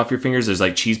cheese off your fingers. There's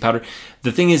like cheese powder.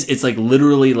 The thing is, it's like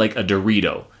literally like a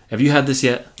Dorito. Have you had this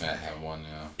yet? I have one,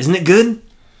 yeah. Isn't it good?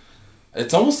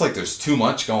 It's almost like there's too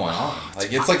much going on.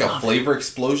 Like it's like a flavor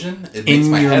explosion. It makes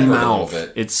In my your head hurt a mouth. little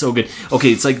bit. It's so good.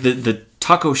 Okay, it's like the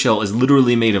taco shell is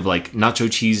literally made of like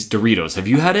nacho cheese Doritos. Have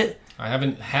you had it? I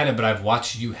haven't had it, but I've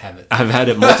watched you have it. I've had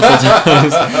it multiple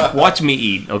times. Watch me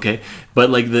eat, okay? But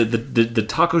like the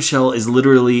taco shell is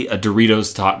literally a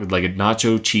Doritos taco, like a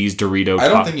nacho cheese Dorito. I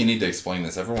don't think you need to explain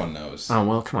this. Everyone knows. Oh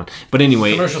well, come on. But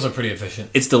anyway, Commercials are pretty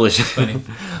efficient. it's delicious.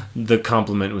 The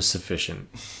compliment was sufficient.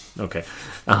 Okay.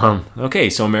 Okay,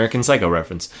 so American Psycho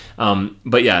reference.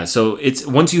 But yeah, so it's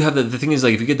once you have the thing is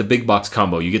like if you get the big box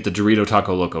combo, you get the Dorito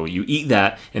Taco Loco, you eat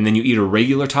that, and then you eat a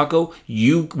regular taco,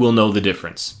 you will know the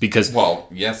difference because Well,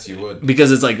 yes, you would.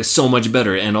 it's like so much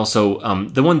better. And also,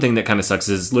 the one thing that kind of sucks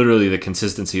is literally the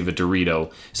consistency of a Dorito.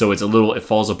 So it's it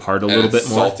falls apart a And little it's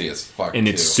bit more. salty as fuck. And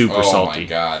it's too. super salty. Oh my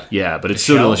god. Yeah, but it's The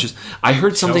still shell? delicious. I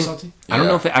heard Shell something. salty? I don't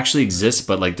know if it actually exists,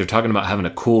 but like they're talking about having a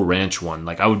Cool Ranch one.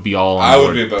 Like I would be all on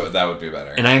board. That would be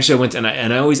better. And I actually went and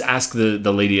I always ask the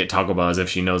lady at Taco Bell as if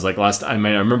she knows. Like last time,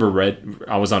 I remember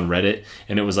I was on Reddit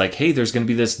and it was like, hey, there's going to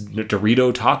be this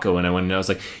Dorito taco. And I went and I was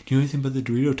like, do you know anything about the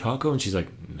Dorito taco? And she's like,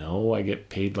 no, I get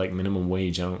paid like minimum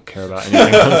wage. I don't care about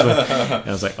anything else. And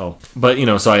I was like, oh. But,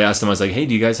 so I asked them, I was like, hey,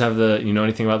 do you guys have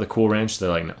anything about the Cool Ranch? They're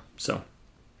like, no. So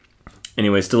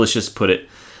anyways, Delicious put it.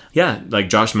 Yeah, like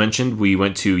Josh mentioned, we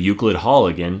went to Euclid Hall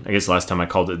again. I guess last time I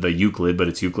called it the Euclid, but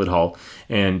it's Euclid Hall.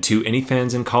 And to any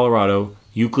fans in Colorado,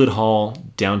 Euclid Hall,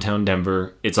 downtown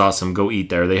Denver, it's awesome. Go eat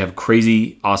there. They have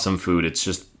crazy, awesome food. It's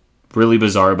just really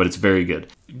bizarre, but it's very good.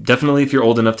 Definitely if you're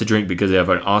old enough to drink because they have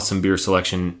an awesome beer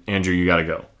selection, Andrew, you got to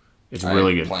go. It's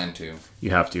really good. I plan to.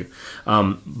 You have to.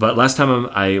 But last time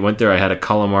I went there, I had a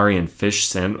calamari and fish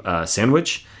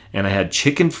sandwich. And I had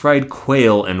chicken fried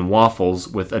quail and waffles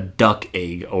with a duck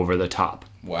egg over the top.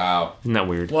 Wow. Isn't that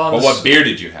weird? Well, what beer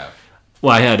did you have?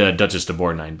 Well, I had a Duchess de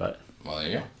Bourgogne 9, but... Well, there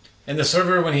you go. And the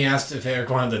server, when he asked if Eric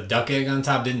wanted the duck egg on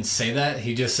top, didn't say that.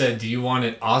 He just said, do you want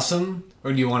it awesome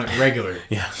or do you want it regular?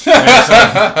 Yeah.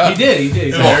 He did.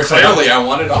 He said, clearly, I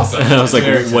want it awesome. I was like,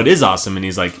 what is awesome? And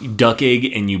he's like, duck egg,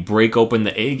 and you break open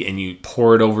the egg, and you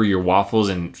pour it over your waffles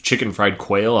and chicken fried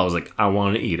quail. I was like, I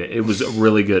want to eat it. It was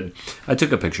really good. I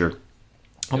took a picture.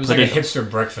 It was like a hipster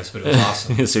breakfast, but it was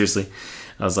awesome. Seriously.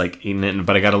 I was like eating it,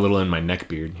 but I got a little in my neck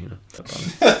beard.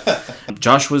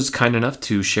 Josh was kind enough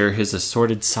to share his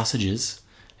assorted sausages,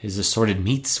 his assorted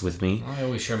meats with me. I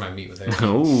always share my meat with Eric.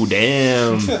 Oh,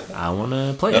 damn. I want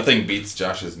to play Nothing beats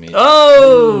Josh's meat.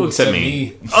 Oh, except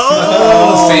me.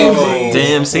 Oh, same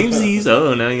damn, samesies.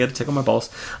 Oh, now you got to tickle my balls.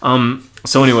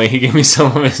 So anyway, he gave me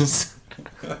some of his...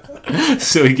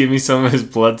 So he gave me some of his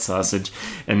blood sausage,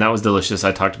 and that was delicious.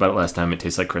 I talked about it last time. It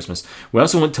tastes like Christmas. We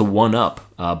also went to One Up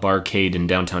Barcade in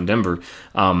downtown Denver.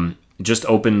 Just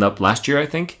opened up last year, I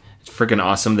think. It's freaking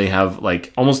awesome. They have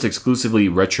like almost exclusively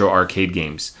retro arcade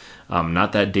games.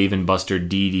 Not that Dave and Buster's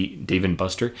DDR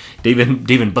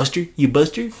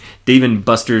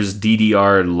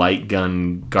light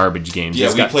gun garbage games.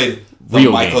 Yeah, we played the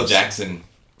Michael Jackson.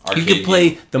 You could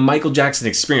play the Michael Jackson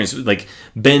experience. Like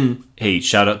Ben, hey,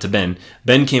 shout out to Ben.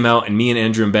 Ben came out, and me and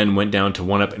Andrew and Ben went down to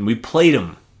One Up, and we played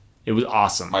him. It was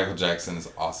awesome. Michael Jackson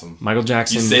is awesome. Michael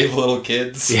Jackson. You save little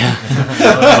kids. Yeah.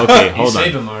 Okay, hold on. You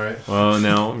save them, all right. Well,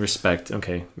 no, respect.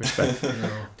 Okay, respect.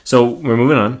 No. So we're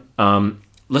moving on.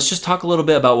 Let's just talk a little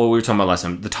bit about what we were talking about last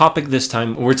time. The topic this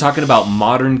time, we're talking about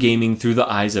modern gaming through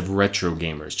the eyes of retro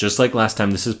gamers. Just like last time,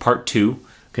 this is part 2.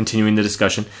 Continuing the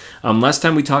discussion. Last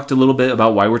time we talked a little bit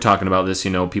about why we're talking about this.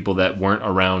 People that weren't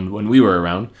around when we were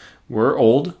around. We're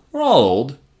old. We're all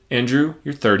old. Andrew,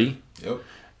 you're 30. Yep.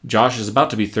 Josh is about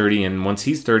to be 30, and once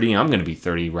he's 30, I'm going to be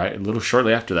 30, right? A little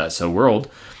shortly after that, so we're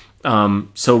old.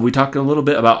 So we talked a little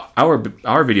bit about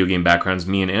our video game backgrounds,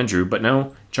 me and Andrew, but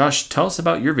now, Josh, tell us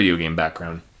about your video game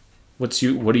background. What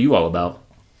are you all about?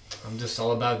 I'm just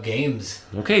all about games.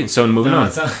 Okay, so moving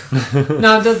on.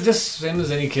 Just same as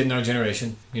any kid in our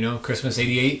generation. Christmas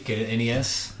 '88, get an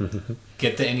NES.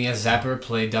 Get the NES Zapper,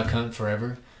 play Duck Hunt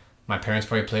forever. My parents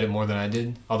probably played it more than I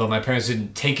did. Although my parents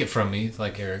didn't take it from me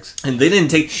like Eric's. And they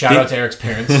didn't take... Shout out to Eric's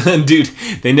parents. Dude,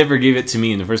 they never gave it to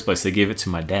me in the first place. They gave it to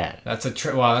my dad. That's a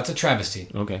travesty.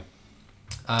 Okay.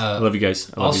 I love you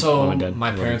guys.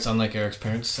 My parents, unlike Eric's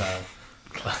parents,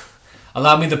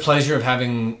 allowed me the pleasure of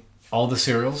having all the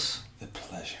cereals. The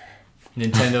pleasure.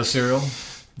 Nintendo cereal.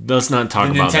 Let's not talk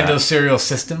about that. The Nintendo cereal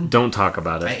system. Don't talk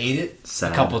about it. I ate it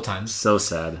sad. A couple of times. So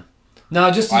sad. No,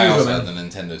 just I also had the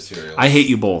Nintendo cereal. I hate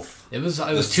you both. It was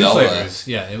two flavors.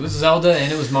 Yeah, it was Zelda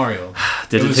and it was Mario.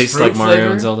 Did it taste like Mario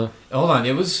flavor. And Zelda? Hold on,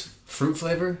 it was fruit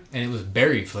flavor and it was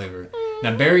berry flavor.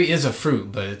 Now berry is a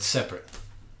fruit, but it's separate.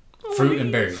 Fruit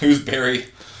and berry. Who's Barry?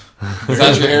 Is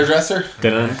that your hairdresser?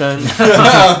 Dun, dun.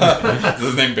 Is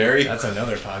his name Barry? That's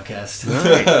another podcast.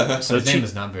 Right. So his name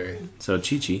is not Barry. So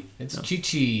Chi-Chi. It's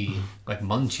Chi-Chi. Like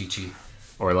Mon-Chi-Chi.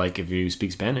 Or like if you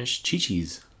speak Spanish,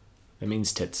 Chi-Chis. That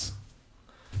means tits.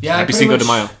 Yeah, Happy Cinco de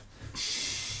Mayo.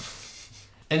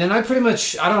 And then I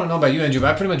don't know about you, Andrew,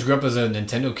 but I pretty much grew up as a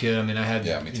Nintendo kid. I mean, I had,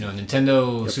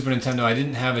 Nintendo, Super Nintendo. I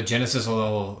didn't have a Genesis,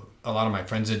 although a lot of my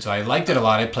friends did. So I liked it a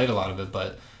lot. I played a lot of it,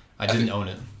 but I didn't own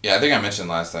it. Yeah, I think I mentioned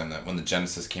last time that when the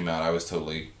Genesis came out, I was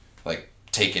totally,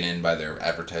 taken in by their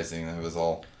advertising. It was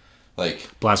all,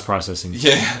 blast processing.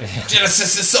 Yeah.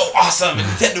 Genesis is so awesome, and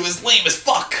Nintendo is lame as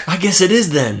fuck. I guess it is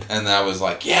then. And I was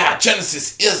like, yeah,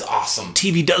 Genesis is awesome.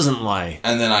 TV doesn't lie.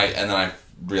 And then I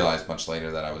realized much later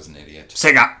that I was an idiot.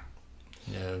 Sega.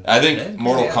 Yeah. I think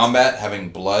Mortal Kombat having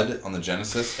blood on the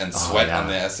Genesis and sweat on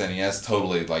the SNES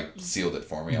totally sealed it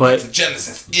for me. But the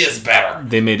Genesis is better.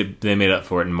 They made up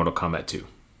for it in Mortal Kombat 2.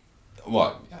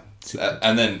 Well, yeah.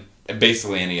 And then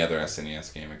basically any other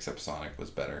SNES game except Sonic was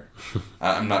better.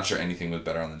 I'm not sure anything was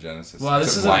better on the Genesis. Well,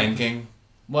 this is Lion King.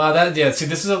 Well,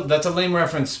 that's a lame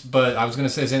reference, but I was gonna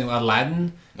say something about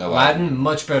Aladdin. Aladdin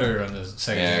much better on the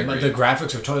Sega. Yeah, the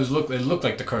graphics are totally it looked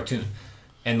like the cartoon.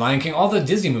 And Lion King, all the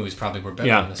Disney movies probably were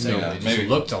better on the Sega. Yeah, they just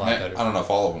looked a lot better. I don't know if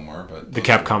all of them were, but the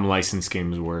Capcom licensed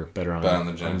games were better on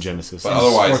the Genesis. But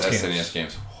otherwise, SNES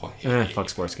games. Fuck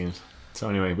sports games. So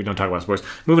anyway, we don't talk about sports.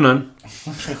 Moving on.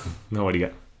 No, what do you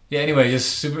got? Yeah, anyway,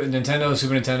 just Super Nintendo,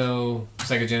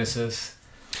 Sega Genesis.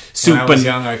 When I was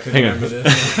young, I couldn't remember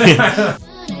this.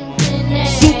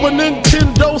 Super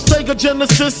Nintendo, Sega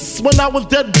Genesis. When I was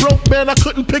dead broke, man, I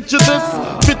couldn't picture this.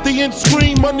 50-inch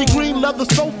screen, money green, leather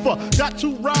sofa. Got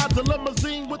 2 rides, a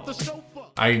limousine with the chauffeur.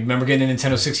 I remember getting a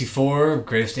Nintendo 64,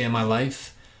 greatest day of my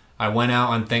life. I went out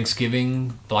on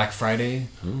Thanksgiving, Black Friday,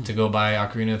 to go buy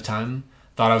Ocarina of Time.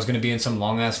 Thought I was going to be in some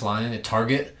long-ass line at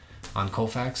Target on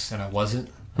Colfax, and I wasn't.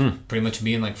 Pretty much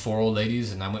me and like 4 old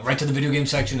ladies, and I went right to the video game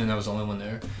section, and I was the only one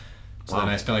there. So then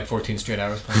I spent like 14 straight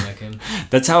hours playing that game.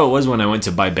 That's how it was when I went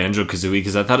to buy Banjo-Kazooie,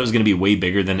 because I thought it was going to be way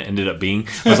bigger than it ended up being.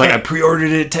 I was like, I pre-ordered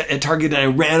it at Target, and I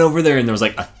ran over there, and there was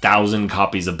like 1,000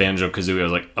 copies of Banjo-Kazooie. I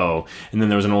was like, oh. And then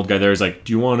there was an old guy there who's like,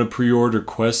 do you want to pre-order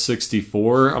Quest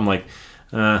 64? I'm like,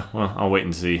 well, I'll wait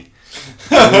and see.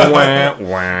 Wah,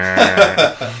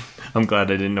 wah. I'm glad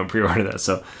I didn't know pre-order that.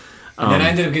 So, and then I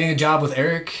ended up getting a job with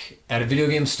Eric at a video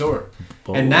game store.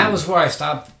 And that was where I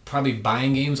stopped probably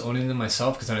buying games, owning them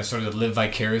myself, because then I started to live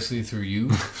vicariously through you.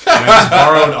 And I just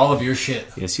borrowed all of your shit.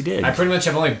 Yes, you did. I pretty much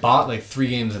have only bought like 3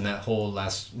 games in that whole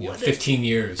last 15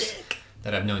 years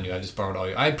that I've known you. I just borrowed all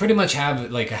your... I pretty much have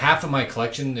like half of my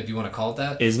collection, if you want to call it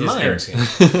that, is mine. Eric's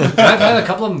games. And I've had a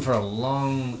couple of them for a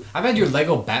long... I've had your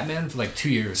Lego Batman for like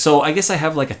 2 years. So I guess I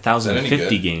have like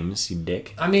 1,050 games, you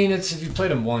dick. I mean, it's if you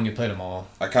played them one, you played them all.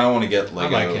 I kind of want to get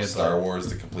Lego Star Wars,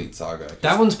 the complete saga.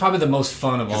 That one's probably the most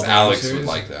fun of all the Alex series. would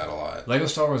like that a lot. Lego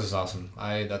Star Wars is awesome.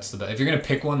 That's the best. If you're going to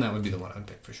pick one, that would be the one I'd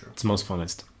pick for sure. It's the most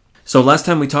funnest. So last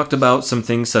time we talked about some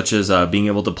things such as being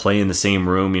able to play in the same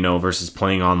room, versus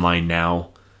playing online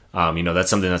now. That's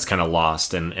something that's kind of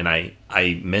lost, and I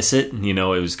miss it.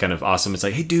 It was kind of awesome. It's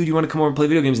like, hey, dude, you want to come over and play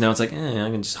video games now? It's like, I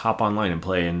can just hop online and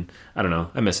play, and I don't know.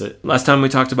 I miss it. Last time we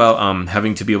talked about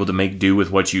having to be able to make do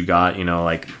with what you got.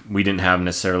 Like we didn't have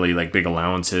necessarily like big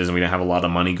allowances, and we didn't have a lot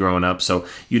of money growing up, so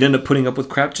you'd end up putting up with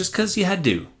crap just because you had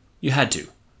to. You had to.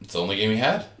 It's the only game you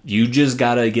had. You just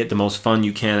gotta get the most fun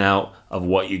you can out of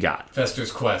what you got.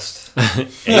 Fester's Quest.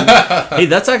 hey,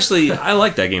 that's actually, I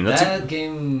like that game. That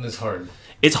game is hard.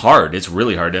 It's hard. It's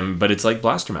really hard, but it's like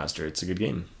Blaster Master. It's a good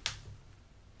game.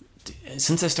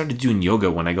 Since I started doing yoga,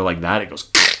 when I go like that, it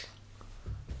goes... It's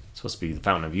supposed to be the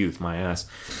fountain of youth, my ass.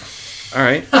 All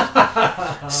right.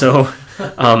 So,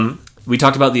 we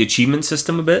talked about the achievement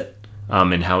system a bit,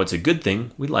 and how it's a good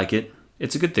thing. We like it.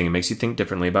 It's a good thing. It makes you think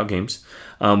differently about games.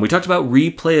 We talked about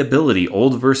replayability,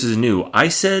 old versus new. I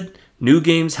said new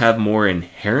games have more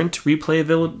inherent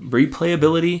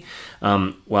replayability.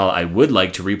 While I would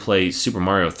like to replay Super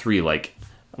Mario 3 like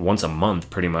once a month,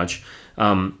 pretty much.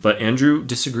 But Andrew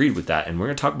disagreed with that, and we're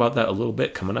going to talk about that a little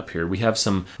bit coming up here. We have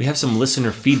some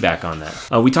listener feedback on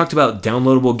that. We talked about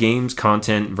downloadable games,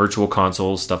 content, virtual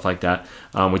consoles, stuff like that.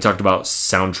 We talked about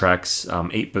soundtracks,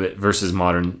 8-bit versus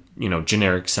modern,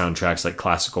 generic soundtracks like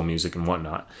classical music and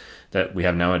whatnot that we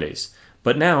have nowadays.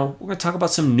 But now we're going to talk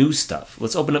about some new stuff.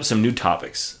 Let's open up some new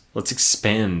topics. Let's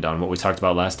expand on what we talked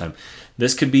about last time.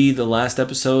 This could be the last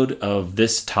episode of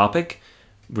this topic.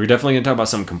 We're definitely going to talk about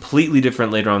something completely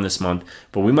different later on this month,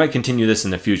 but we might continue this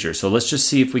in the future. So let's just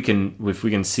see if we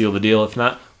can seal the deal. If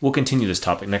not, we'll continue this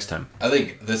topic next time. I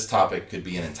think this topic could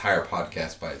be an entire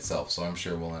podcast by itself, so I'm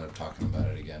sure we'll end up talking about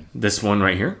it again. This one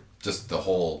right here? Just the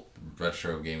whole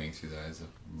retro gaming through the eyes of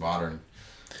modern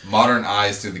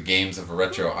eyes through the games of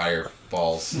retro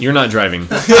eyeballs. You're not driving.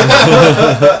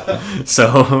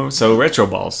 so retro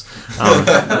balls.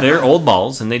 They're old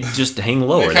balls, and they just hang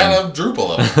lower. They kind of droop a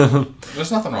little.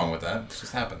 There's nothing wrong with that. It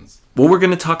just happens. What we're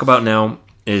going to talk about now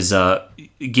is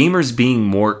gamers being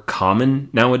more common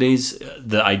nowadays.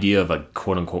 The idea of a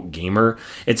quote-unquote gamer.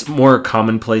 It's more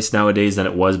commonplace nowadays than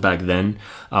it was back then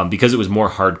because it was more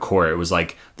hardcore. It was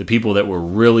like the people that were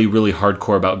really, really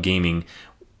hardcore about gaming.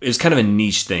 It was kind of a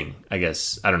niche thing, I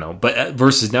guess. I don't know. But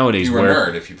versus nowadays, you were a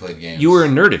nerd if you played games. You were a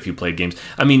nerd if you played games.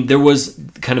 I mean, there was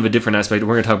kind of a different aspect.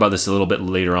 We're going to talk about this a little bit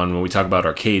later on when we talk about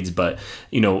arcades. But,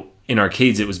 in in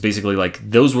arcades, it was basically like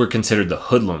those were considered the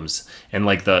hoodlums and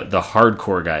like the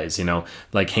hardcore guys, you know,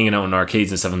 like hanging out in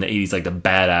arcades and stuff in the 80s, like the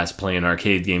badass playing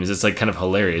arcade games. It's like kind of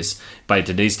hilarious by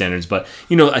today's standards. But,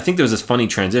 you know, I think there was this funny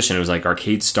transition. It was like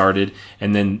arcades started,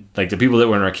 and then like the people that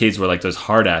were in arcades were like those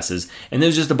hard asses, and there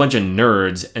was just a bunch of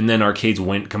nerds, and then arcades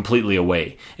went completely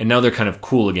away. And now they're kind of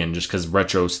cool again just because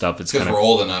retro stuff. It's because kind of, we're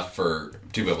old enough to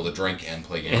be able to drink and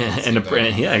play games.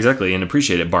 yeah, exactly, and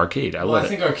appreciate it. Barcade, I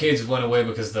think arcades went away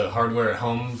because the hardware at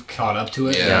home caught up to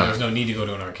it. Yeah. There's no need to go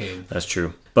to an arcade. That's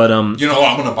true. But you know what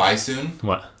I'm gonna buy soon?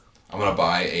 What? I'm gonna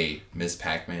buy a Ms.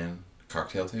 Pac-Man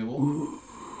cocktail table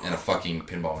and a fucking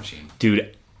pinball machine.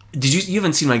 Dude, you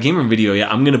haven't seen my game room video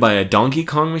yet. I'm gonna buy a Donkey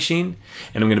Kong machine,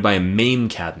 and I'm gonna buy a MAME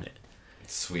cabinet.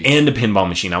 Sweet. And a pinball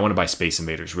machine. I want to buy Space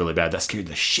Invaders really bad. That scared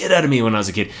the shit out of me when I was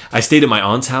a kid. I stayed at my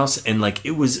aunt's house, and like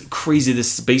it was crazy. This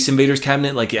Space Invaders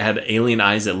cabinet, like it had alien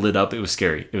eyes that lit up. It was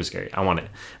scary. It was scary. I want it,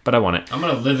 but I want it. I'm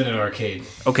gonna live in an arcade.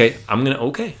 Okay,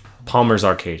 Palmer's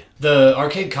Arcade. The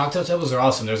arcade cocktail tables are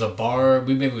awesome. There's a bar,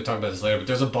 maybe we'll talk about this later, but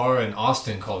there's a bar in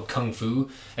Austin called Kung Fu,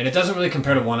 and it doesn't really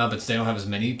compare to 1UP. They don't have as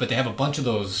many, but they have a bunch of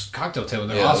those cocktail tables.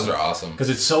 They're awesome. Those are awesome.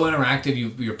 Because it's so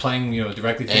interactive. You're playing, directly face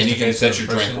to face. And you can set your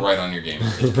person. drink right on your game.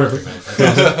 It's perfect, man.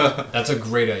 That's a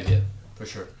great idea, for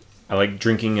sure. I like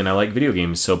drinking and I like video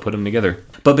games, so put them together.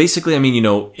 But basically, I mean,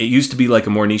 it used to be like a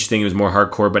more niche thing. It was more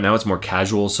hardcore, but now it's more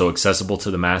casual, so accessible to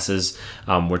the masses.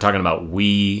 We're talking about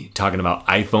Wii, talking about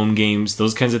iPhone games,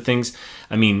 those kinds of things.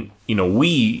 I mean,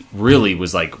 Wii really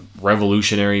was like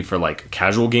revolutionary for like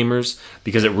casual gamers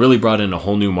because it really brought in a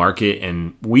whole new market,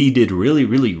 and Wii did really,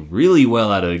 really, really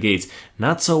well out of the gates.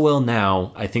 Not so well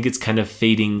now. I think it's kind of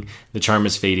fading. The charm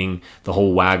is fading. The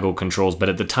whole waggle controls, but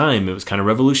at the time, it was kind of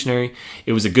revolutionary.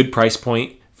 It was a good price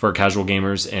point for casual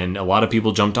gamers, and a lot of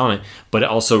people jumped on it. But it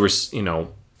also,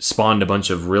 spawned a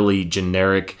bunch of really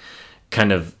generic,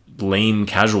 kind of lame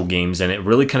casual games, and it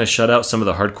really kind of shut out some of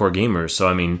the hardcore gamers. So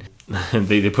I mean,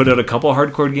 they put out a couple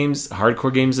hardcore games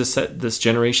this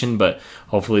generation, but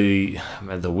hopefully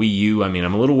the Wii U. I mean,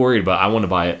 I'm a little worried, but I want to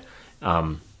buy it.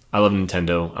 I love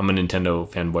Nintendo. I'm a Nintendo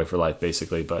fanboy for life,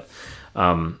 basically. But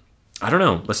I don't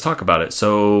know. Let's talk about it.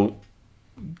 So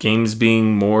games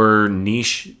being more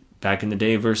niche back in the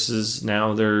day versus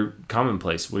now they're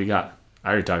commonplace. What do you got? I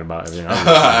already talked about everything.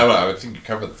 I think you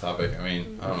covered the topic. I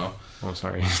mean, I don't know. Oh,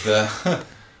 sorry.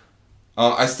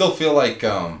 I still feel like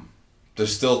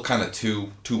there's still kind of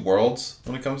two worlds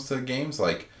when it comes to games.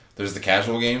 Like, there's the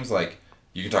casual games. Like,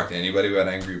 you can talk to anybody about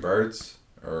Angry Birds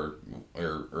or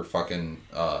fucking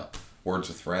Words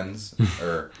with Friends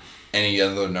or any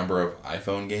other number of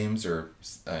iPhone games or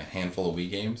a handful of Wii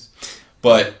games.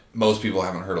 But most people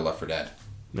haven't heard of Left 4 Dead.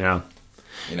 Yeah.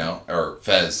 Or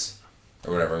Fez.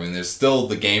 Or whatever. I mean, there's still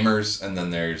the gamers, and then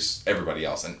there's everybody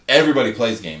else. And everybody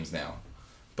plays games now.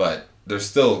 But there's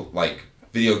still, like,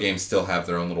 video games still have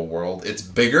their own little world. It's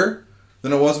bigger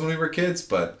than it was when we were kids,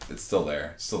 but it's still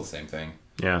there. It's still the same thing.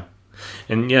 Yeah.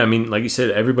 And, yeah, I mean, like you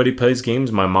said, everybody plays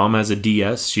games. My mom has a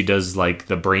DS. She does, like,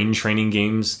 the brain training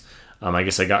games. I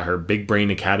guess I got her Big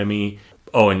Brain Academy.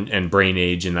 Oh, and Brain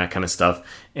Age and that kind of stuff.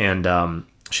 And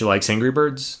she likes Angry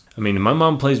Birds. I mean, my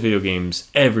mom plays video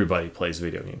games. Everybody plays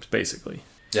video games, basically.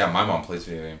 Yeah, my mom plays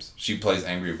video games. She plays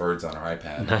Angry Birds on her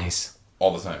iPad. Nice.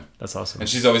 All the time. That's awesome. And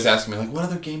she's always asking me, like, what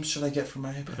other games should I get for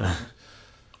my iPad?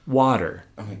 Water.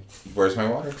 I'm like, where's my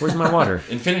water? Where's my water?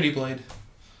 Infinity Blade.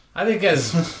 I think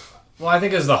as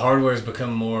the hardware has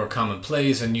become more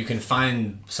commonplace and you can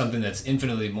find something that's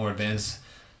infinitely more advanced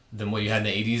than what you had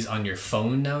in the 80s on your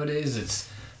phone nowadays, it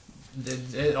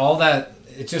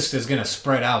just is going to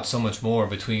spread out so much more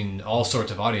between all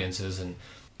sorts of audiences. And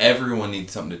everyone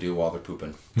needs something to do while they're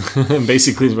pooping.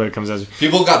 Basically is what it comes down to.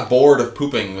 People got bored of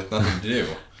pooping with nothing to do.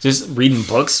 Just reading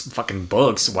books, fucking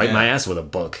books. Wipe my ass with a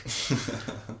book.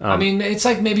 I mean, it's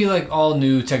like maybe like all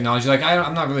new technology. Like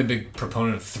I'm not really a big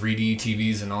proponent of 3D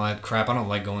TVs and all that crap. I don't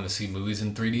like going to see movies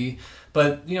in 3D.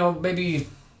 But maybe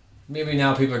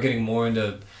now people are getting more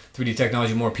into 3D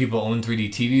technology. More people own 3D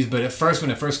TVs. But at first, when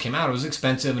it first came out, it was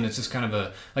expensive, and it's just kind of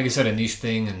like I said, a niche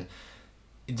thing. And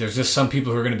there's just some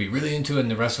people who are going to be really into it, and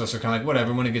the rest of us are kind of like,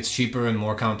 whatever. When it gets cheaper and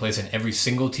more commonplace, and every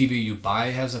single TV you buy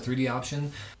has a 3D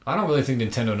option, I don't really think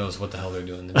Nintendo knows what the hell they're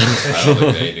doing. I don't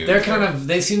think they do.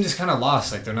 They seem just kind of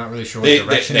lost. Like they're not really sure what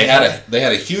direction they had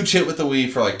a huge hit with the Wii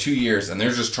for like 2 years, and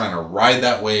they're just trying to ride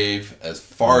that wave as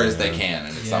far as they can,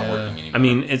 and it's not working anymore. I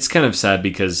mean, it's kind of sad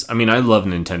because, I love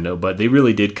Nintendo, but they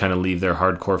really did kind of leave their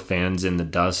hardcore fans in the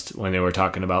dust when they were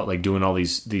talking about like doing all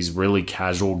these really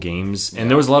casual games, and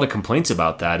there was a lot of complaints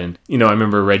about that. And, you know, I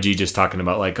remember Reggie just talking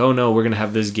about like, oh no, we're going to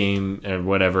have this game or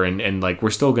whatever. And like,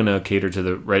 we're still going to cater to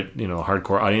the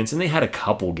hardcore audience. And they had a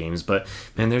couple games, but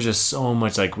man, there's just so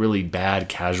much like really bad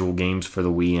casual games for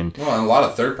the Wii. And a lot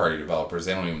of third-party developers,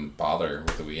 they don't even bother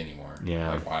with the Wii anymore.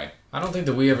 Yeah. Like, why? I don't think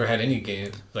the Wii ever had any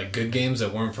good games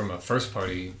that weren't from a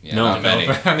first-party. Yeah, no, not many.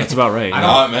 I mean, that's about right.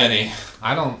 Not many.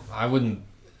 I wouldn't.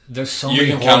 There's so You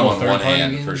many can count them horrible on one third-party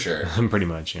hand games. for sure. Pretty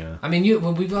much, yeah. I mean,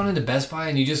 when we've gone into Best Buy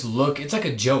and you just look, it's like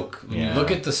a joke. When you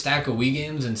look at the stack of Wii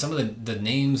games and some of the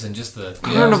names and just the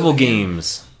Carnival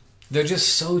games. They're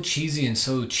just so cheesy and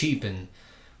so cheap, and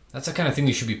that's the kind of thing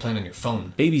you should be playing on your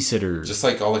phone. Babysitters. Just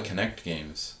like all the Kinect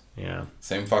games. Yeah.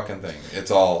 Same fucking thing.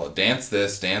 It's all dance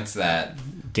this, dance that.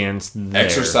 Dance there.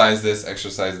 Exercise this,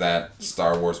 exercise that.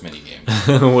 Star Wars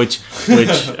minigame. which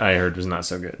I heard was not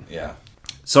so good. Yeah.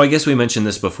 So I guess we mentioned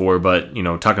this before, but, you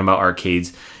know, talking about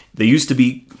arcades, they used to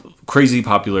be crazy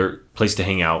popular place to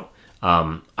hang out.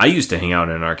 I used to hang out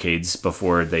in arcades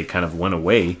before they kind of went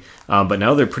away, but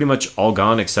now they're pretty much all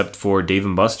gone except for Dave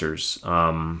 & Buster's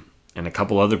and a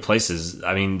couple other places.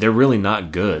 I mean, they're really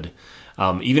not good.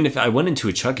 Even if I went into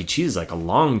a Chuck E. Cheese like a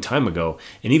long time ago,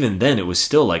 and even then it was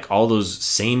still like all those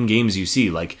same games you see,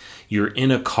 like you're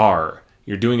in a car,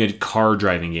 you're doing a car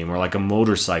driving game or like a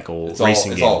motorcycle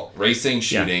racing game. It's all racing,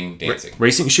 shooting, dancing.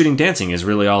 Racing, shooting, dancing is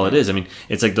really all it is. I mean,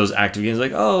 it's like those active games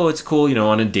like, oh, it's cool, you know,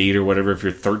 on a date or whatever. If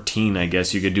you're 13, I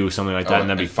guess you could do something like that and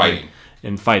that'd be fighting.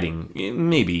 And fighting.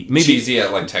 Maybe. Cheesy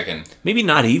at like Tekken. Maybe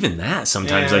not even that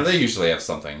sometimes. Yeah, like, they usually have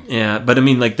something. Yeah, but I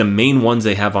mean, like the main ones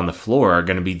they have on the floor are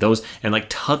going to be those, and like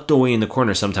tucked away in the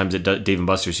corner sometimes at Dave &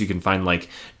 Buster's you can find like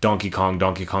Donkey Kong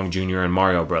Jr. and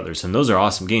Mario Brothers, and those are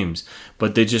awesome games.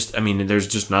 But they just, I mean, there's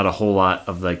just not a whole lot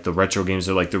of like the retro games.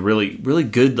 They're like the really, really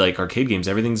good like arcade games.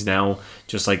 Everything's now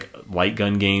just like light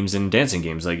gun games and dancing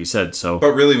games, like you said. So,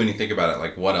 but really, when you think about it,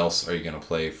 like what else are you going to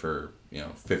play for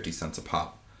 50 cents a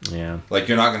pop? Yeah. Like,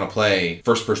 you're not going to play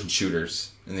first-person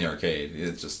shooters in the arcade.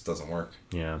 It just doesn't work.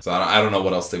 Yeah. So, I don't know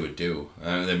what else they would do.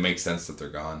 I mean, it makes sense that they're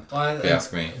gone, if you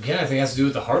ask me. Again, I think it has to do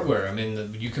with the hardware. I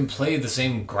mean, you can play the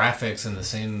same graphics and the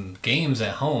same games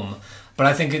at home, but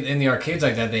I think in the arcades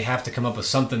like that, they have to come up with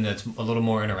something that's a little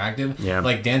more interactive. Yeah.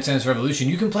 Like Dance Dance Revolution.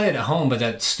 You can play it at home, but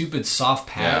that stupid soft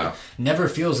pad never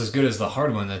feels as good as the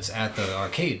hard one that's at the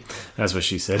arcade. That's what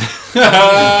she said.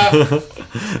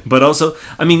 But also,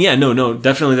 I mean, yeah, no,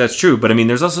 definitely that's true. But I mean,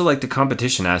 there's also like the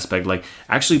competition aspect, like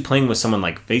actually playing with someone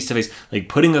like face to face, like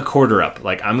putting a quarter up.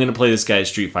 Like, I'm gonna play this guy at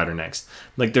Street Fighter next.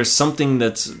 Like, there's something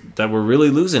that we're really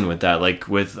losing with that, like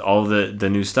with all the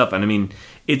new stuff. And I mean,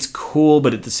 it's cool,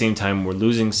 but at the same time, we're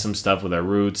losing some stuff with our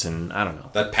roots, and I don't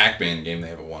know. That Pac-Man game they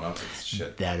have a one-up. It's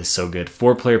shit. That is so good.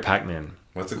 4-player Pac-Man.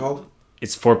 What's it called?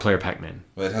 It's 4-player Pac-Man.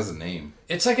 Well, it has a name.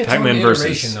 It's like its Pac-Man own versus.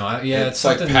 iteration, though. Yeah, it's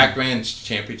like Pac-Man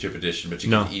Championship Edition, but you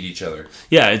can eat each other.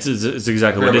 Yeah, it's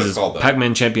exactly what it is. It's called,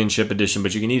 Pac-Man Championship Edition,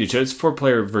 but you can eat each other. It's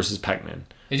 4-player versus Pac-Man.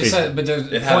 It just but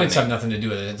the points have nothing to do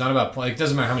with it. It's not about it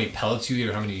doesn't matter how many pellets you eat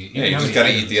or how many. Yeah, you just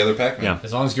gotta eat the other Pac-Man. Yeah.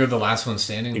 As long as you're the last one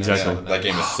standing. Exactly. That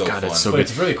game is so fun. It's so but good.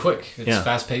 it's really quick. It's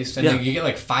fast paced, and you get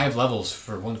like 5 levels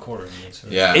for 1 quarter. It's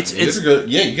good.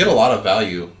 Yeah, you get a lot of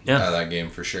value out of that game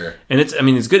for sure. And it's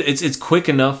good. It's quick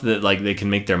enough that like they can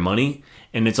make their money.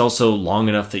 And it's also long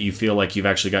enough that you feel like you've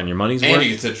actually gotten your money's worth. And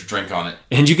you can set your drink on it.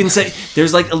 And you can say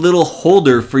there's like a little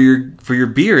holder for your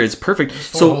beer. It's perfect. There's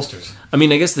 4 holsters. I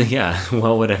mean, I guess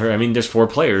well, whatever. I mean, there's 4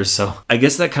 players, so I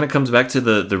guess that kind of comes back to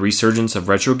the resurgence of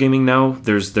retro gaming now.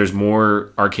 There's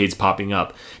more arcades popping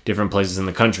up, different places in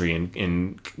the country,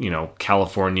 in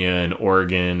California and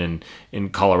Oregon and in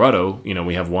Colorado.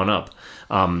 We have 1UP.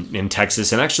 In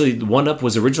Texas, and actually 1UP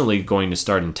was originally going to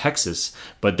start in Texas,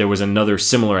 but there was another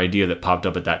similar idea that popped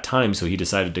up at that time, so he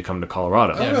decided to come to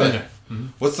Colorado. Oh, really? Mm-hmm.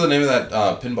 What's the name of that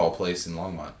pinball place in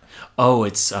Longmont? Oh,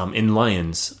 it's in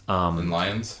Lyons. In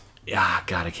Lyons? Yeah,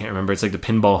 God, I can't remember. It's like the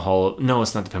Pinball Hall. No,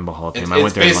 it's not the Pinball Hall of Fame. I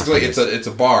went there. Basically, it's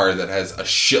a bar that has a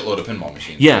shitload of pinball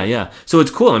machines. Yeah. So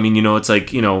it's cool. I mean, it's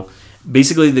like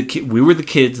basically we were the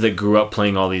kids that grew up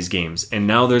playing all these games, and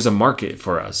now there's a market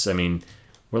for us. I mean,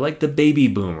 we're like the baby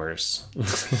boomers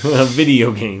of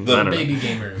video games. The baby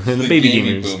gamers. The baby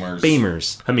gamers. Boomers.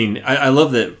 Bamers. I mean, I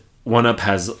love that 1UP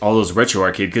has all those retro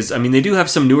arcade, because, I mean, they do have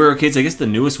some newer arcades. I guess the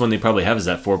newest one they probably have is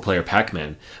that 4-player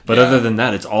Pac-Man. But other than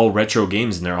that, it's all retro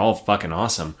games, and they're all fucking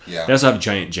awesome. Yeah. They also have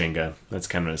Giant Jenga. That's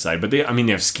kind of an aside. But they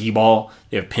have skee-ball.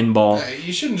 They have pinball.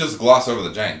 You shouldn't just gloss over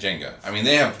the Giant Jenga. I mean,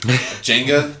 they have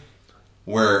Jenga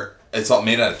where it's all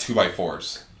made out of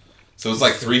 2x4s. So it's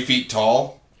like 3 feet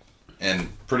tall. and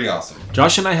pretty awesome.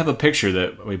 Josh and I have a picture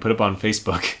that we put up on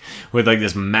Facebook with like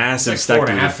this massive It's like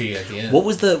stack. 4.5 feet at the end. What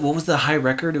was the high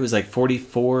record? It was like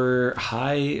 44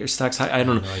 high or stacks high. I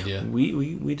don't know. No idea.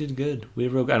 We did good. We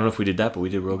did real good. I don't know if we did that, but we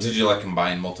did real good. Did you like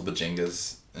combine multiple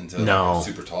Jengas into No. like a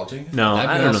super tall Jenga? No, That'd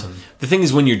be I don't awesome. know. The thing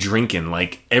is, when you're drinking,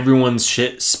 like everyone's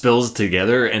shit spills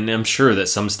together, and I'm sure that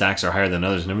some stacks are higher than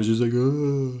others, and everyone's just like,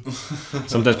 oh.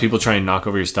 Sometimes people try and knock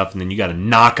over your stuff, and then you got to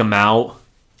knock them out.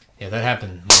 Yeah, that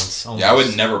happened once. Almost. Yeah, I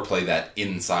would never play that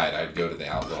inside. I'd go to the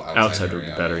outside Would be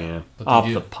better, yeah. But Off they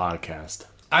do. the podcast.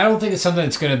 I don't think it's something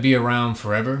that's going to be around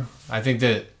forever. I think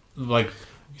that, like,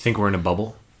 You think we're in a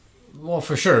bubble? well,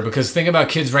 for sure. Because think about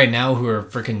kids right now who are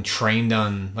freaking trained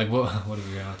on, like, what are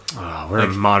we on? Oh, we're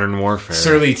in modern warfare.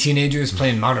 Surly teenagers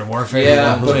playing Modern Warfare.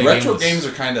 Yeah, They but play retro games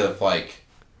are kind of like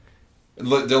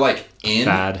they're like in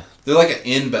Fad. They're like an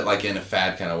in, but like in a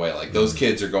fad kind of way. Like those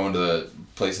kids are going to the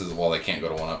places they can't go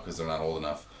to 1UP because they're not old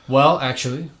enough. Well,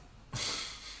 actually,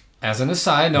 as an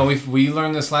aside, no, we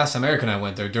learned this last time Eric and I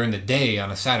went there during the day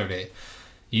on a Saturday.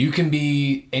 You can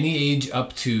be any age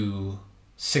up to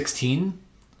 16,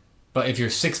 but if you're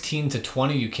 16 to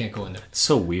 20, you can't go in there. It's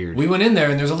so weird. We went in there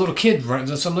and there's a little kid,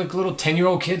 there's some like little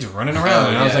 10-year-old kids running around,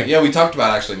 and I was like, yeah, we talked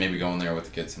about actually maybe going there with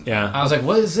the kids. Yeah. I was like,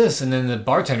 what is this? And then the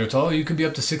bartender told, you can be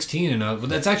up to 16, and well,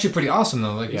 that's actually pretty awesome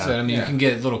though. Like you Yeah. said, I mean, Yeah. you can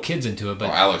get little kids into it, but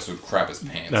Alex would crap his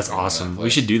pants. That's going to awesome. that We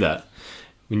place. should do that.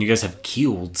 When you guys have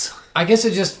kields. I guess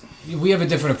it just, we have a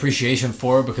different appreciation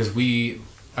for it because we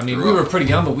were pretty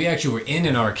young, but we actually were in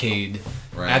an arcade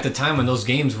at the time when those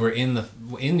games were in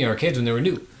the arcades when they were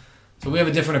new. So we have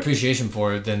a different appreciation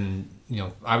for it than,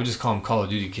 I would just call them Call of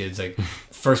Duty kids. Like,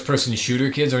 first-person shooter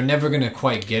kids are never going to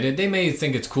quite get it. They may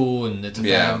think it's cool and it's a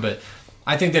fad, but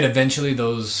I think that eventually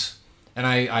those, and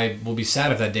I will be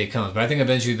sad if that day comes, but I think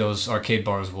eventually those arcade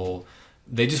bars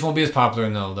they just won't be as popular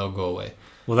and they'll go away.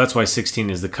 Well, that's why 16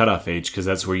 is the cutoff age, because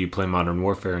that's where you play Modern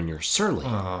Warfare and you're surly.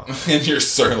 And you're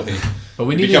surly. But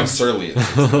we You need become to surly.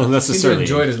 That's you the need to surly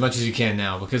enjoy age. it as much as you can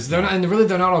now because they're not, and really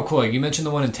they're not all cool. Like you mentioned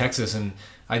the one in Texas, and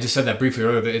I just said that briefly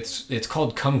earlier. But it's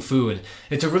called Kung Fu, and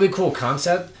it's a really cool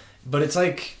concept. But it's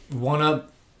like 1UP,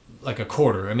 like a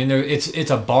quarter. I mean,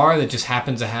 it's a bar that just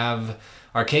happens to have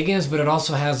arcade games, but it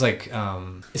also has like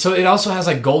it also has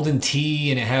like Golden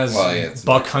Tee, and it has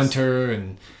Buck Hunter,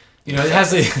 and it has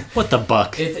the What the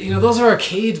buck? those are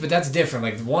arcades, but that's different.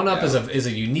 Like 1UP is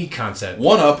a unique concept.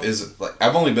 1UP is like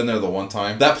I've only been there the one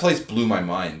time. That place blew my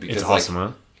mind because It's awesome,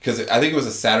 huh? Because I think it was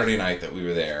a Saturday night that we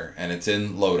were there, and it's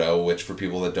in Lodo, which for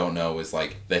people that don't know is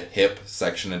like the hip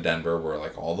section of Denver where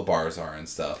like all the bars are and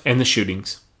stuff, And the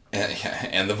shootings,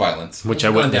 and the violence. which I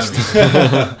witnessed.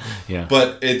 Yeah.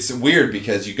 But it's weird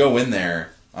because you go in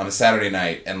there on a Saturday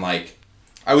night, and like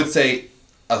I would say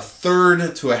a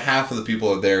third to a half of the people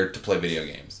are there to play video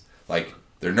games. Like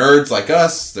they're nerds like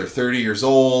us. They're 30 years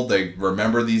old. They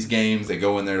remember these games. They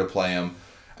go in there to play them.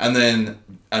 And then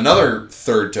another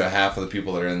third to a half of the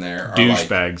people that are in there are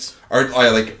Douchebags. are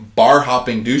like bar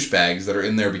hopping douchebags that are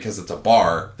in there because it's a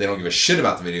bar. They don't give a shit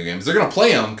about the video games. They're gonna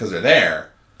play them because they're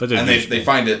there, But they're and they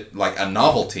find it like a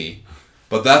novelty.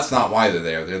 But that's not why they're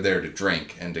there. They're there to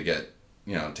drink and to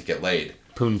get laid.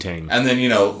 Poontang. And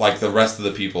then, like the rest of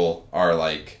the people are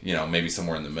like, maybe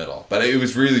somewhere in the middle. But it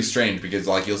was really strange because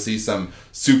like you'll see some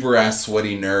super ass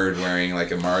sweaty nerd wearing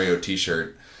like a Mario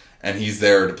t-shirt and he's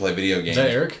there to play video games. Is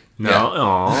that Eric? No. Yeah.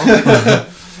 Aw.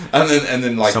 And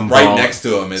then like Some right brawl- next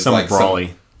to him is some like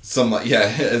brawly. some like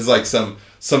it's like some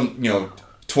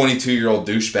 22-year-old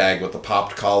douchebag with a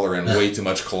popped collar and way too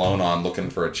much cologne on looking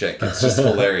for a chick. It's just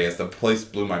hilarious. The place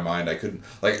blew my mind. I couldn't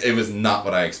it was not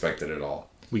what I expected at all.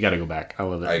 We got to go back. I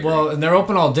love it. I agree. Well, and they're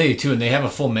open all day too, and they have a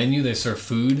full menu. They serve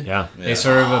food. Yeah. They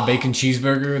serve a bacon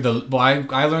cheeseburger.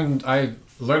 I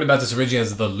learned about this originally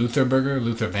as the Luther burger.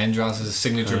 Luther Vandross'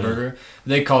 signature burger.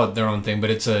 They call it their own thing, but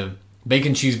it's a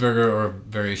bacon cheeseburger or a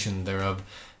variation thereof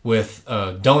with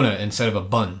a donut instead of a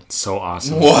bun. So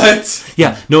awesome. What?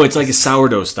 Yeah. No, it's like a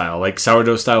sourdough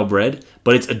style bread,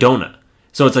 but it's a donut.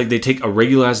 So it's like they take a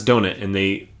regular ass donut and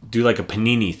they do like a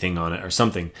panini thing on it or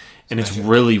something. And it's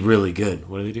really, really good.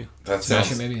 What do they do? That Smash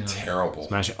sounds it maybe? terrible.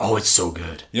 Smash it. Oh, it's so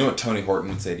good. You know what Tony Horton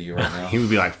would say to you right now? He would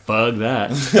be like, fuck that.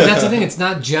 But that's the thing. It's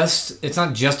not just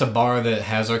a bar that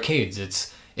has arcades.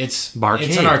 It's Barcade.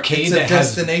 It's an arcade It's a that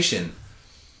has. destination.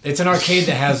 It's an arcade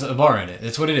that has a bar in it.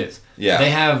 That's what it is. Yeah.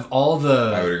 They have all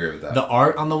the. I would agree with that. The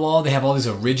art on the wall. They have all these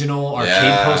original arcade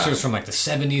Yeah. posters from like the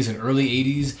 70s and early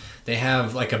 80s. They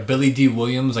have like a Billy D.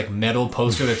 Williams like metal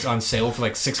poster that's on sale for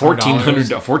like $600.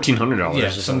 $1,400. Yeah,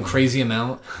 or some something. crazy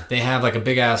amount. They have like a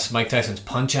big ass Mike Tyson's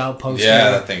Punch Out poster.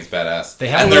 Yeah, that thing's badass. They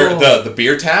have and a little- the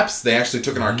beer taps. They actually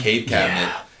took an arcade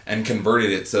cabinet and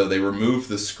converted it so they removed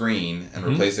the screen and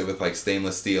replaced it with like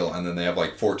stainless steel, and then they have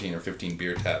like 14 or 15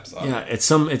 beer taps on it. Yeah, it's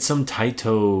some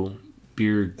Taito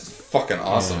beer. It's fucking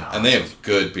awesome. Yeah. And they have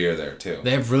good beer there too.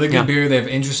 They have really good beer. They have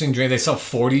interesting drink. They sell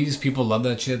 40s. People love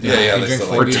that shit. They drink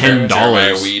sell for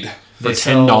 $10. Weed. For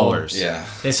 $10. Yeah.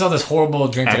 They sell this horrible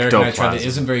drink that Eric and I tried that Ectoplasm.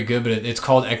 isn't very good, but it's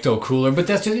called Ecto Cooler. But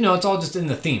that's just, it's all just in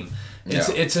the theme.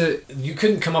 You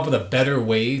couldn't come up with a better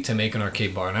way to make an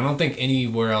arcade bar, and I don't think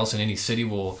anywhere else in any city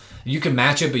will. You can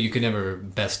match it, but you could never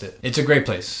best it. It's a great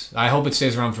place. I hope it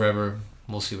stays around forever.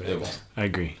 We'll see what happens. I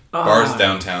agree. Bars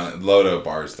downtown, Lodo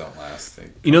bars don't last.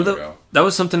 That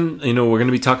was something we're going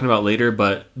to be talking about later,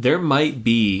 but there might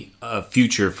be a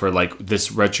future for like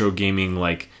this retro gaming,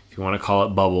 like if you want to call it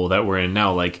bubble that we're in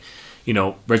now. Like,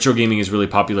 retro gaming is really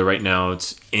popular right now.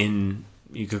 It's in,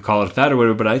 you could call it a fad or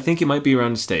whatever, but I think it might be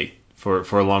around to stay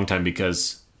for a long time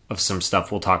because of some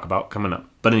stuff we'll talk about coming up.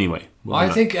 But anyway. Well, I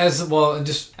think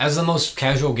just as the most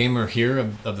casual gamer here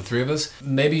of the three of us,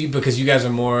 maybe because you guys are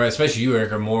more, especially you,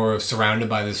 Eric, are more surrounded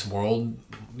by this world,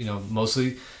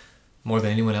 mostly more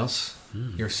than anyone else.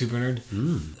 You're a super nerd.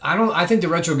 I think the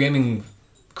retro gaming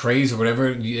craze or whatever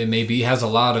it may be has a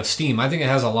lot of steam. I think it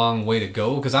has a long way to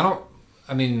go because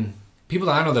people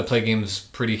that I know that play games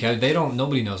pretty casual,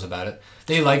 nobody knows about it.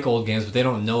 They like old games, but they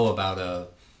don't know about a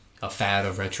fad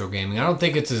of retro gaming. I don't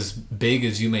think it's as big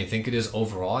as you may think it is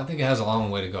overall. I think it has a long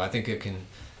way to go. I think it can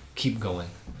keep going.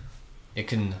 It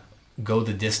can go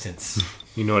the distance.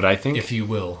 You know what I think? If you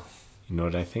will. You know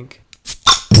what I think?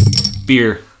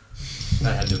 Beer.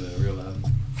 I had to do it real loud.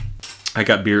 I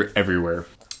got beer everywhere.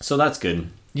 So that's good.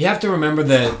 You have to remember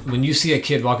that when you see a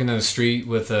kid walking down the street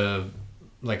with a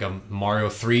Mario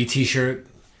 3 t-shirt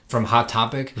from Hot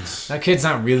Topic, that kid's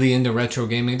not really into retro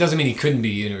gaming. It doesn't mean he couldn't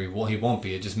be, he won't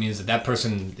be. It just means that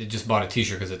person just bought a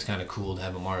t-shirt because it's kind of cool to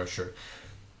have a Mario shirt.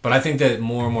 But I think that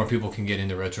more and more people can get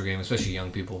into retro gaming, especially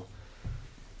young people.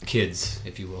 Kids,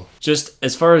 if you will. Just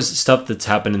as far as stuff that's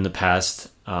happened in the past,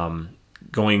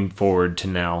 going forward to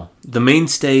now, the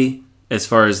mainstay as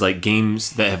far as like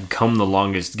games that have come the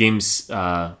longest, game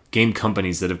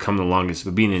companies that have come the longest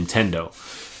would be Nintendo.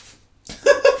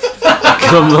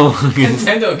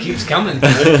 Nintendo keeps coming.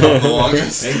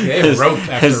 They rope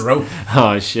after rope.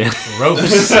 Oh shit!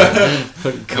 Ropes.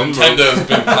 Nintendo's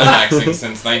been climaxing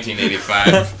since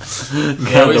 1985.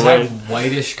 They always have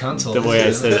whitish consoles. The way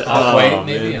I said it, off-white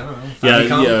maybe. I don't know.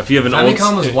 Famicom? Yeah. If you have an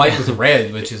Famicom was white with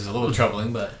red, which is a little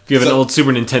troubling. But if you have an old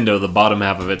Super Nintendo, the bottom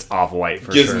half of it's off-white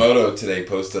for sure. Gizmodo today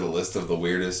posted a list of the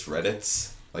weirdest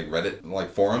Reddit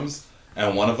forums.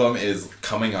 And one of them is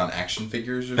coming on action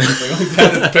figures or something like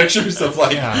that. It's pictures of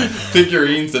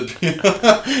figurines that.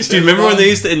 Do you remember when they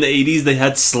used to, in the 80s, they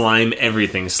had slime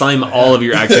everything, slime all of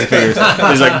your action figures.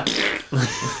 There's like,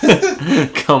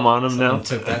 come on them now.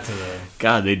 Took that to the.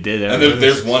 God, they did. And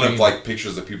there's one of like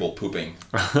pictures of people pooping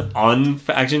on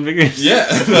action figures. Yeah,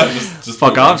 just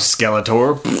fuck off,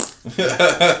 Skeletor.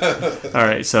 All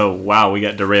right, so wow, we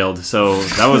got derailed. So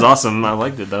that was awesome. I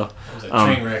liked it though. It was a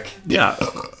train wreck. Yeah.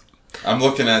 I'm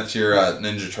looking at your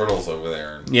Ninja Turtles over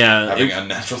there and having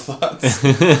unnatural thoughts.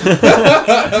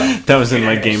 That was in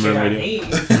my game room video.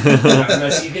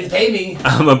 Unless you can pay me.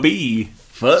 I'm a bee.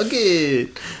 Fuck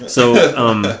it. So,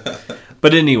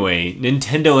 but anyway,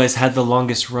 Nintendo has had the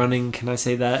longest running. Can I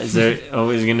say that? Is there? Oh,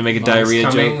 is it going to make a diarrhea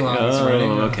joke?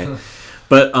 Okay.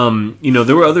 But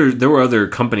there were other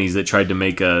companies that tried to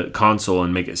make a console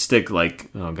and make it stick. Like,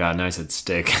 oh god, now I said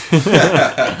stick.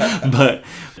 But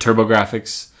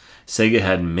TurboGrafx. Sega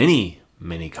had many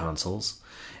consoles,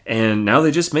 and now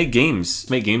they just make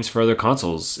games for other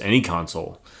consoles, any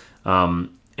console. But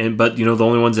the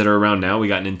only ones that are around now, we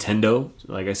got Nintendo.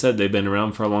 Like I said, they've been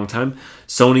around for a long time.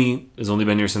 Sony has only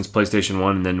been here since PlayStation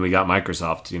 1, and then we got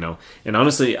Microsoft, And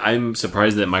honestly, I'm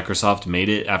surprised that Microsoft made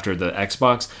it after the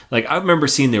Xbox. Like, I remember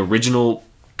seeing the original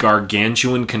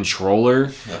gargantuan controller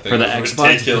for the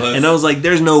Xbox, ridiculous. And I was like,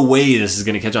 there's no way this is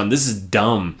going to catch on. This is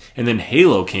dumb. And then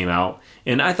Halo came out,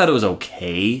 and I thought it was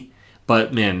okay,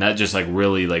 but man, that just like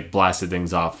really like blasted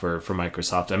things off for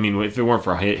Microsoft. I mean, if it weren't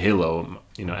for Halo,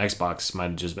 Xbox might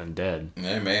have just been dead.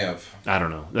 They may have. I don't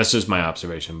know. That's just my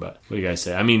observation, but what do you guys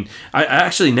say? I mean, I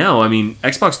actually now,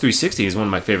 Xbox 360 is one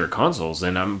of my favorite consoles,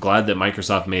 and I'm glad that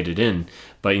Microsoft made it in.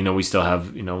 But we still have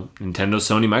Nintendo,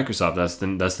 Sony, Microsoft.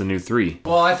 That's the new three.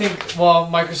 Well, I think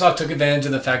Microsoft took advantage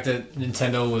of the fact that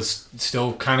Nintendo was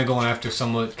still kind of going after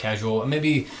somewhat casual,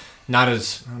 maybe not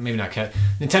as maybe not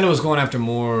Nintendo was going after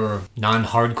more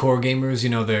non-hardcore gamers. You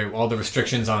know, all the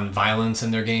restrictions on violence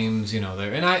in their games. You know,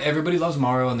 everybody loves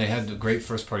Mario, and they had great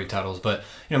first-party titles. But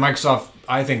you know, Microsoft,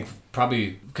 I think,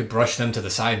 probably could brush them to the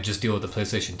side and just deal with the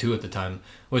PlayStation 2 at the time,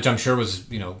 which I'm sure was,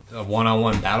 you know, a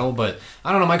one-on-one battle. But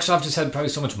I don't know, Microsoft just had probably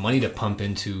so much money to pump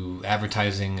into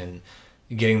advertising and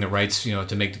getting the rights, you know,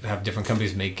 to have different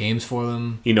companies make games for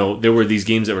them. You know, there were these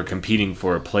games that were competing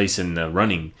for a place in the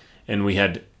running, and we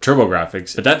had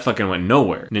TurboGrafx, but that fucking went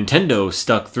nowhere. Nintendo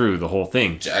stuck through the whole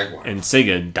thing. Jaguar. And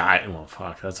Sega died. Well,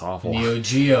 fuck, that's awful. Neo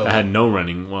Geo. That had no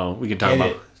running. Well, we can talk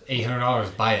about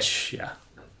 $800, buy it. Yeah.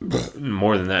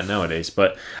 More than that nowadays.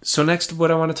 But so next,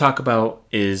 what I want to talk about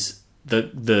is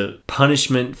the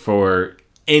punishment for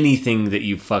anything that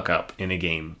you fuck up in a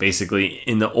game. Basically,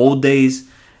 in the old days,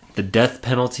 the death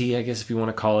penalty, I guess if you want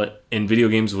to call it, in video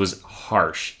games was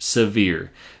harsh,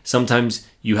 severe. Sometimes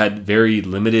you had very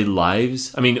limited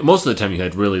lives. I mean, most of the time you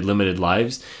had really limited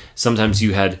lives. Sometimes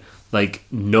you had like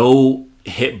no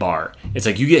hit bar. It's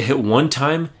like you get hit one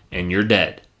time and you're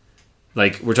dead.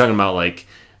 Like we're talking about like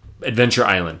Adventure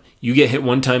Island. You get hit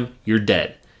one time, you're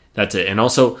dead. That's it. And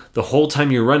also, the whole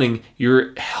time you're running,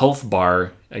 your health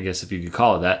bar, I guess if you could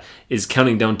call it that, is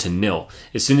counting down to 0.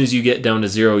 As soon as you get down to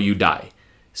 0, you die.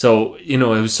 So, you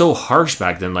know, it was so harsh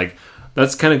back then. Like,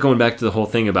 that's kind of going back to the whole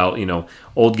thing about, you know,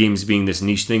 old games being this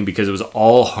niche thing because it was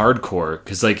all hardcore.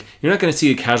 Because, like, you're not going to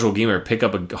see a casual gamer pick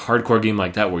up a hardcore game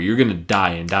like that where you're going to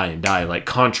die and die and die, like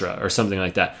Contra or something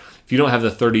like that. If you don't have the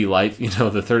 30 life, you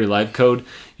know, the 30 life code,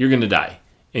 you're going to die.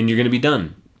 And you're going to be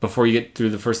done before you get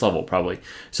through the first level, probably.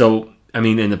 So, I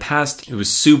mean, in the past, it was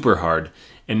super hard.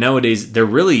 And nowadays, their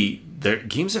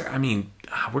games are, I mean,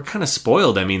 we're kind of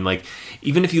spoiled. I mean, like,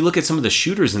 even if you look at some of the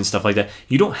shooters and stuff like that,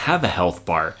 you don't have a health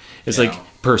bar. It's like,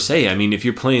 per se, I mean, if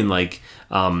you're playing, like,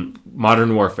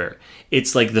 Modern Warfare,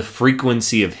 it's like the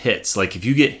frequency of hits. Like, if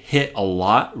you get hit a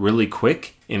lot really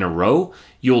quick in a row,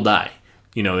 you'll die.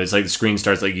 You know, it's like the screen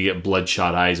starts like you get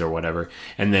bloodshot eyes or whatever,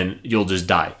 and then you'll just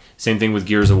die. Same thing with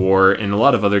Gears of War and a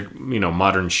lot of other, you know,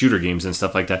 modern shooter games and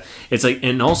stuff like that. It's like,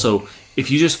 and also,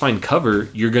 if you just find cover,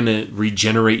 you're going to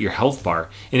regenerate your health bar.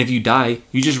 And if you die,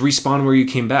 you just respawn where you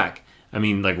came back. I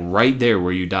mean, like right there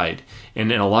where you died.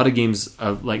 And a lot of games,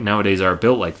 like nowadays, are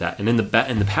built like that. And in the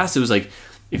past, it was like,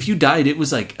 if you died, it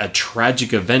was like a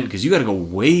tragic event because you got to go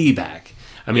way back.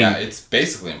 I mean, yeah, it's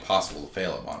basically impossible to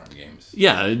fail at modern games.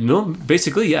 Yeah, no,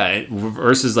 basically, yeah.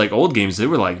 Versus like old games, they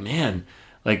were like, man,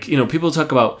 like, you know, people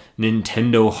talk about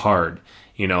Nintendo hard.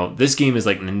 You know, this game is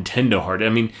like Nintendo hard. I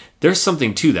mean, there's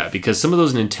something to that because some of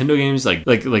those Nintendo games, like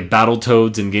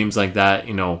Battletoads and games like that,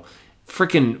 you know,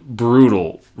 freaking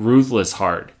brutal, ruthless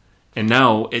hard. And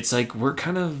now it's like we're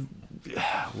kind of you know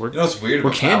what's weird?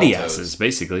 We're candy asses,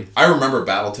 basically. I remember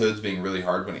Battletoads being really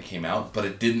hard when it came out, but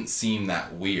it didn't seem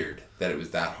that weird that it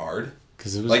was that hard.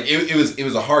 Because it was like it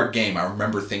was a hard game. I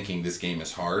remember thinking this game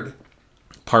is hard.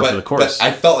 Par for the course. But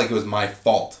I felt like it was my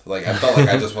fault. Like I felt like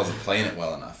I just wasn't playing it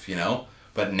well enough, you know?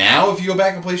 But now if you go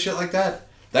back and play shit like that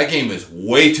game is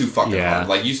way too fucking hard.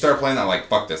 Like you start playing that, I'm like,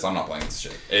 fuck this, I'm not playing this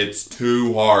shit. It's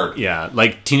too hard. Yeah,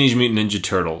 like Teenage Mutant Ninja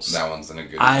Turtles. That one's in a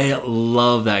good game. I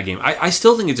love that game. I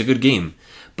still think it's a good game,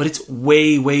 but it's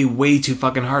way, way, way too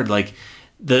fucking hard. Like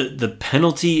the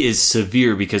penalty is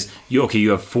severe because you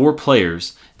have 4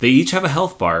 players. They each have a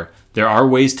health bar. There are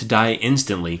ways to die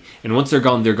instantly, and once they're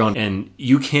gone, they're gone. And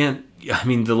you can't. I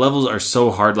mean, the levels are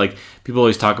so hard. Like people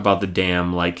always talk about the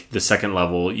dam, like the second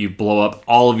level, you blow up,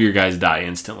 all of your guys die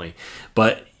instantly.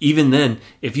 But even then,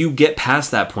 if you get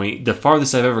past that point, the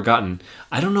farthest I've ever gotten,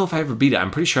 I don't know if I ever beat it.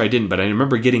 I'm pretty sure I didn't, but I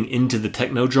remember getting into the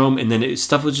Technodrome, and then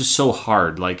stuff was just so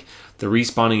hard. Like the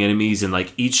respawning enemies, and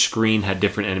like each screen had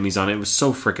different enemies on it. It was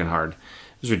so freaking hard.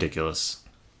 It was ridiculous.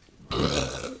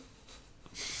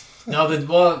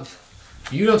 No,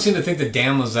 you don't seem to think the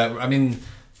dam was that. I mean,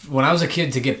 when I was a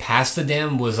kid, to get past the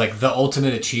dam was like the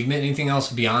ultimate achievement. Anything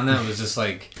else beyond that was just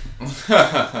like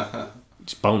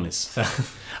just bonus.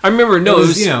 I remember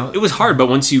it was hard, but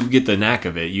once you get the knack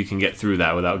of it, you can get through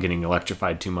that without getting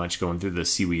electrified too much going through the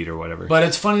seaweed or whatever. But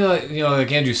it's funny,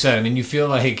 like Andrew said. I mean, you feel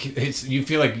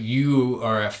like you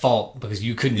are at fault because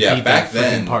you couldn't beat that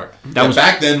freaking part.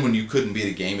 Back then, when you couldn't beat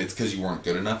a game, it's because you weren't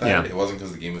good enough at it. It wasn't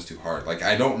because the game was too hard. Like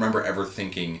I don't remember ever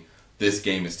thinking this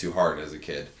game is too hard as a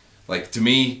kid. Like to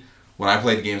me, when I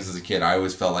played games as a kid, I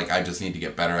always felt like I just need to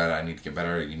get better at it. I need to get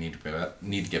better. You need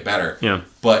to get better. Yeah.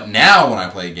 But now when I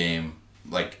play a game,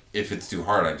 like if it's too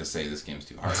hard, I just say this game's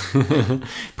too hard.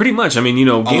 Pretty much. I mean,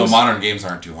 although modern games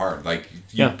aren't too hard. Like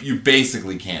you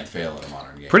basically can't fail at a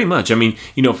modern game. game. Pretty much. I mean,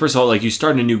 first of all, like you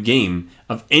start a new game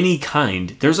of any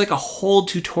kind, there's like a whole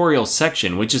tutorial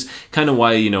section, which is kind of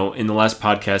why, in the last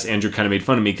podcast, Andrew kind of made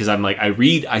fun of me because I'm like,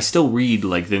 I still read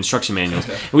like the instruction manuals,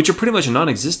 which are pretty much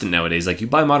non-existent nowadays. Like you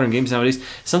buy modern games nowadays,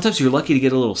 sometimes you're lucky to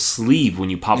get a little sleeve when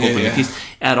you pop open the case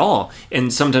at all.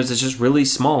 And sometimes it's just really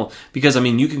small because, I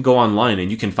mean, you can go online and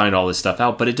you can find all this stuff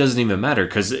out, but it doesn't even matter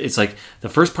because it's like the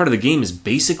first part of the game is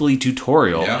basically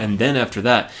tutorial. Yeah. And then after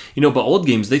that, but old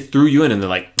games, they threw you in and they're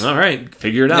like, all right,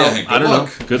 figure it out. I don't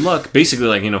know. Good luck. Basically,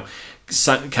 like,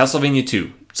 Castlevania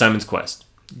 2, Simon's Quest.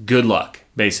 Good luck,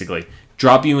 basically.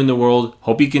 Drop you in the world.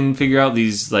 Hope you can figure out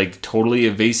these, like, totally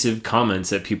evasive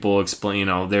comments that people explain.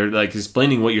 They're, like,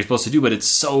 explaining what you're supposed to do, but it's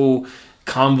so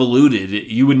convoluted.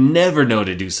 You would never know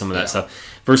to do some of that stuff.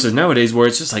 Versus nowadays where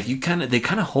it's just like they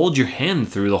kind of hold your hand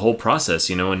through the whole process,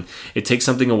 and it takes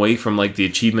something away from like the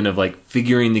achievement of like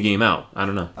figuring the game out. I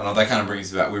don't know. That kind of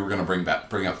brings me back. We were going to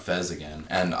bring up Fez again,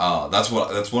 and that's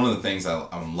one of the things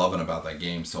I'm loving about that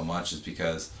game so much is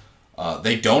because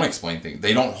they don't explain things.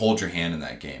 They don't hold your hand in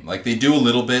that game. Like they do a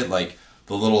little bit, like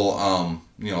the little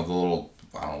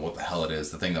I don't know what the hell it is.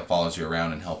 The thing that follows you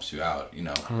around and helps you out. I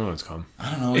don't know what it's called.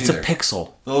 I don't know. It's either. a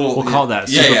pixel. We'll call that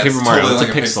Super Paper Mario.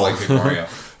 Totally it's a pixel. Like Paper Mario.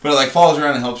 But it like follows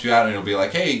around and helps you out, and it'll be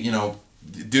like, hey,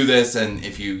 do this, and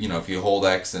if you hold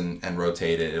X and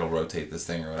rotate it, it'll rotate this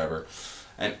thing or whatever,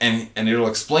 and it'll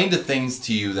explain the things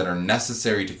to you that are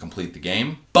necessary to complete the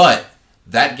game. But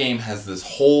that game has this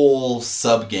whole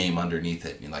sub game underneath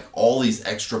it. Like all these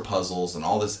extra puzzles and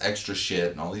all this extra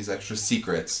shit and all these extra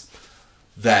secrets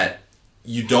that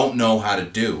you don't know how to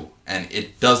do, and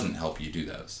it doesn't help you do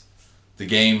those. The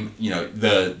game,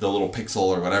 the little pixel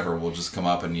or whatever will just come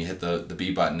up and you hit the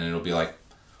B button and it'll be like,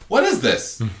 what is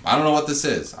this? I don't know what this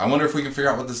is. I wonder if we can figure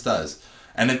out what this does.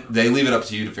 And they leave it up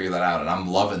to you to figure that out, and I'm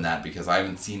loving that because I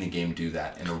haven't seen a game do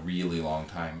that in a really long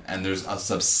time. And there's a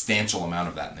substantial amount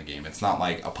of that in the game. It's not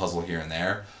like a puzzle here and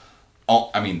there.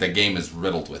 The game is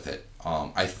riddled with it.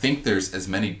 I think there's as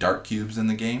many dark cubes in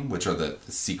the game, which are the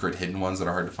secret hidden ones that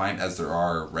are hard to find, as there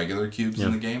are regular cubes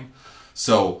in the game.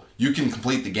 So you can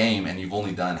complete the game and you've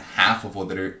only done half of what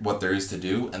there is to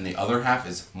do, and the other half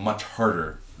is much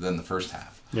harder than the first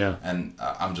half. Yeah. And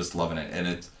I'm just loving it. And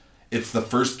it's the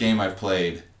first game I've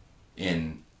played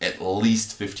in at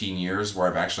least 15 years where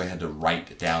I've actually had to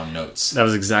write down notes. That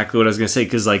was exactly what I was going to say,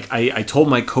 because like I told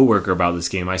my coworker about this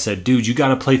game. I said, dude, you got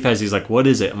to play Fez. He's like, what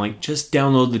is it? I'm like, just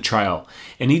download the trial.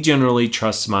 And he generally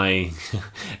trusts my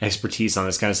expertise on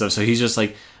this kind of stuff. So he's just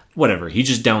like, whatever. He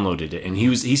just downloaded it. And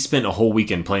he spent a whole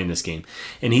weekend playing this game.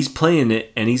 And he's playing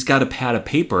it, and he's got a pad of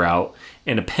paper out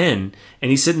and a pen,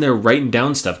 and he's sitting there writing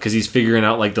down stuff because he's figuring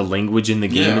out like the language in the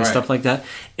game and stuff like that.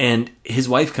 And his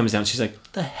wife comes down, she's like,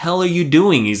 what the hell are you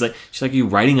doing? She's like, you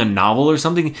writing a novel or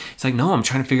something? He's like, no, I'm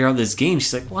trying to figure out this game.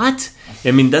 She's like, what?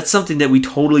 I mean, that's something that we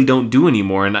totally don't do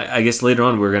anymore. And I guess later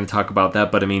on we're going to talk about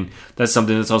that, but I mean, that's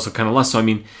something that's also kind of lost. So I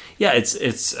mean, yeah,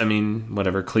 it's I mean,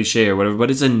 whatever, cliche or whatever, but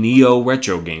it's a neo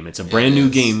retro game. It's a brand new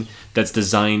game that's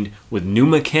designed with new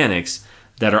mechanics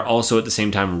that are also at the same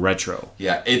time retro.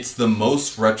 Yeah, it's the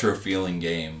most retro feeling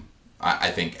game I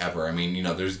think ever. I mean,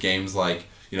 there's games like,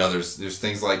 there's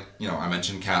things like, I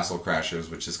mentioned Castle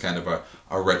Crashers, which is kind of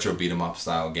a retro beat 'em up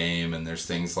style game, and there's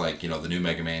things like, the new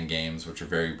Mega Man games, which are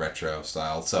very retro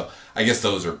style. So I guess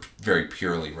those are very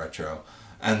purely retro.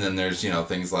 And then there's,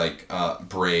 things like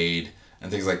Braid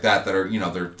and things like that are,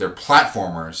 they're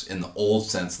platformers in the old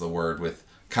sense of the word with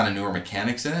kind of newer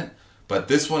mechanics in it. But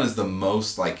this one is the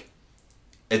most like,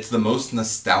 it's the most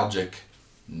nostalgic,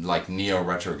 like,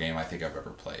 neo-retro game I think I've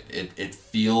ever played. It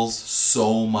feels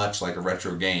so much like a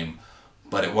retro game,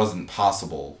 but it wasn't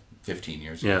possible 15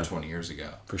 years ago, 20 years ago.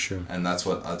 For sure. And that's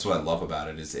what I love about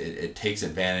it, is it takes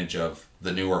advantage of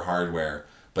the newer hardware,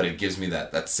 but it gives me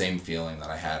that same feeling that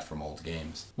I had from old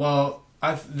games. Well,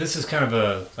 this is kind of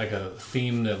a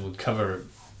theme that would cover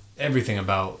everything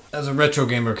about as a retro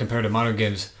gamer compared to modern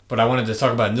games. But I wanted to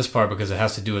talk about in this part because it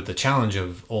has to do with the challenge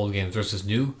of old games versus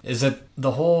new. Is that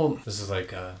the whole... This is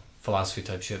like philosophy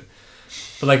type shit.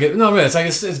 But like, no, really,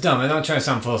 it's dumb. I'm not trying to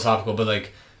sound philosophical, but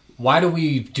like, why do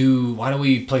we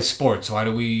play sports? Why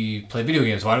do we play video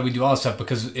games? Why do we do all this stuff?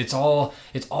 Because it's all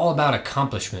about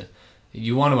accomplishment.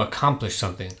 You want to accomplish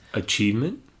something.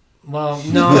 Achievement? Well,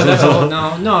 no, that's all.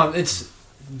 No, it's...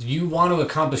 You want to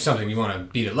accomplish something. You want to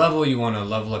beat a level. You want to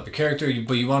level up your character.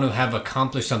 But you want to have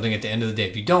accomplished something at the end of the day.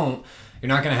 If you don't, you're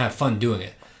not going to have fun doing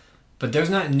it. But there's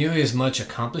not nearly as much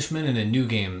accomplishment in a new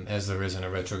game as there is in a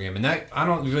retro game. And that, I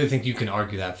don't really think you can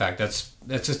argue that fact. That's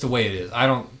just the way it is. I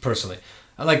don't personally.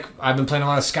 I've been playing a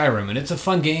lot of Skyrim, and it's a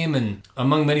fun game. And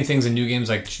among many things in new games,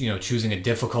 like choosing a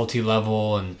difficulty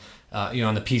level and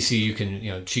On the PC, you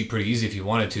can cheat pretty easy if you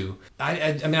wanted to.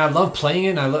 I mean, I love playing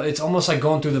it. And it's almost like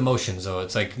going through the motions, though.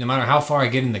 It's like no matter how far I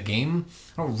get in the game,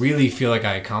 I don't really feel like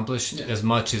I accomplished as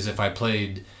much as if I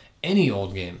played any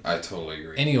old game. I totally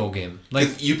agree. Any old game,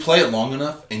 like you play it long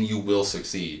enough, and you will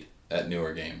succeed at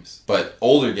newer games. But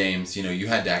older games, you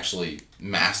had to actually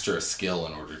master a skill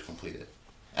in order to complete it.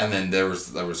 And then there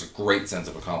was a great sense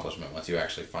of accomplishment once you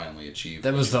actually finally achieved.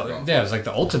 That was it was like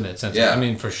the ultimate sense. I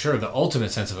mean, for sure, the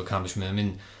ultimate sense of accomplishment. I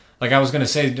mean, like I was gonna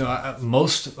say, I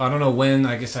don't know when.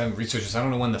 I guess I haven't researched this. I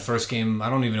don't know when the first game. I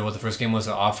don't even know what the first game was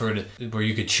that offered where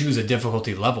you could choose a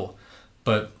difficulty level.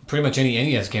 But pretty much any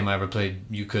NES game I ever played,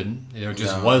 you couldn't. There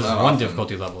just was one often.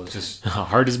 Difficulty level. It's just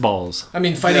hard as balls. I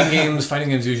mean, fighting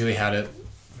games usually had it.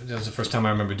 That was the first time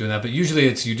I remember doing that. But usually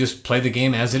it's you just play the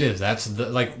game as it is. That's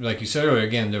like you said earlier,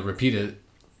 again, to repeat it,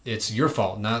 it's your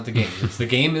fault, not the game. It's the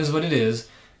game is what it is,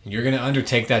 and you're going to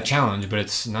undertake that challenge, but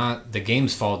it's not the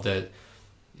game's fault that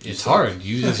it's hard.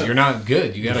 You're not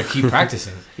good. You got to keep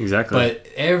practicing. Exactly. But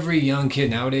every young kid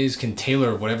nowadays can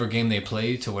tailor whatever game they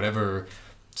play to whatever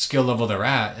skill level they're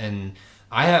at, and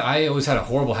I always had a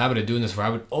horrible habit of doing this where I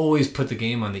would always put the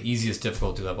game on the easiest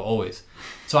difficulty level, always.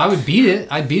 So I would beat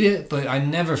it, but I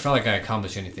never felt like I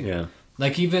accomplished anything. Yeah.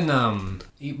 Like even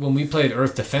when we played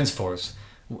Earth Defense Force,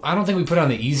 I don't think we put it on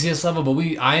the easiest level, but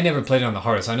I never played it on the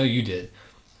hardest. I know you did.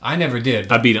 I never did.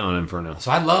 I beat it on Inferno.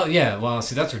 So well,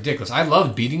 see, that's ridiculous. I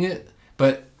loved beating it,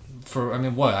 but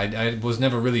I was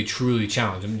never really truly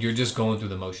challenged. I mean, you're just going through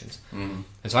the motions. Mm-hmm.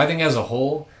 And so I think as a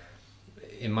whole,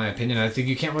 in my opinion, I think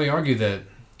you can't really argue that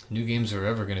new games are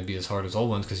ever going to be as hard as old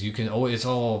ones because it's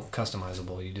all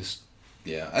customizable. You just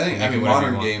I think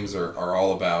modern games are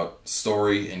all about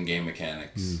story and game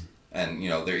mechanics, and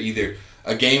they're either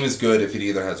a game is good if it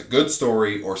either has a good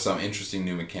story or some interesting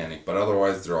new mechanic, but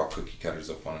otherwise they're all cookie cutters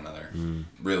of one another.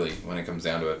 Really, when it comes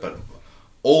down to it. But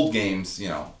old games,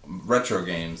 retro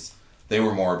games, they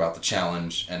were more about the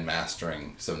challenge and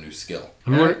mastering some new skill. I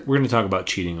mean, we're going to talk about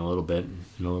cheating a little bit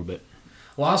in a little bit.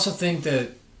 Well, I also think that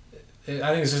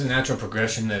this is a natural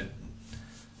progression that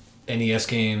NES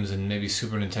games and maybe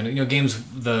Super Nintendo, games,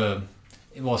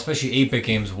 especially 8-bit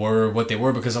games were what they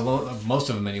were because most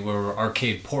of them anyway were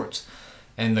arcade ports.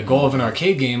 And the goal of an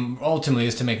arcade game ultimately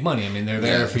is to make money. I mean, they're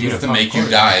there for you to make you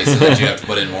die so that you have to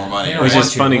put in more money. Which is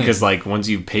just funny because once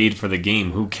you've paid for the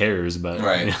game, who cares? But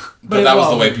right. But that was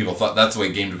the way people thought. That's the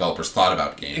way game developers thought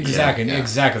about games. Exactly.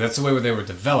 That's the way they were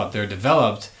developed. They're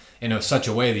developed in such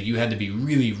a way that you had to be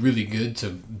really, really good to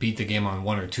beat the game on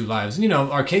 1 or 2 lives. And,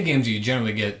 arcade games, you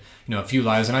generally get, a few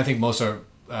lives. And I think most are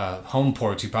home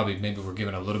ports, you probably maybe were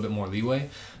given a little bit more leeway.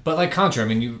 But like Contra, I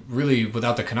mean, you really,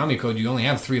 without the Konami code, you only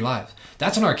have 3 lives.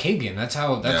 That's an arcade game. That's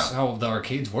how the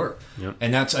arcades work. Yep.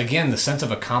 And that's, again, the sense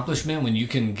of accomplishment when you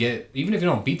can get, even if you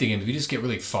don't beat the game, if you just get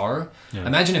really far. Yeah.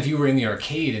 Imagine if you were in the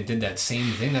arcade and did that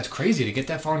same thing. That's crazy to get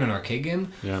that far in an arcade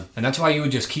game. Yeah. And that's why you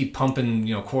would just keep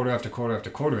pumping, quarter after quarter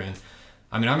after quarter in.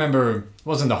 I mean, I remember, it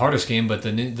wasn't the hardest game, but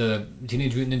the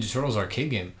Teenage Mutant Ninja Turtles arcade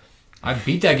game. I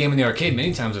beat that game in the arcade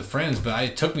many times with friends, but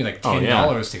it took me like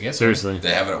 $10 to get there. Seriously.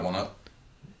 They have it at 1UP.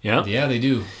 Yeah? Yeah, they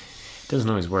do. It doesn't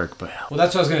always work, but... Well,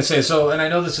 that's what I was going to say. So, and I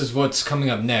know this is what's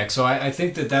coming up next. So I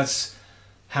think that's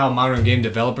how modern game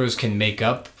developers can make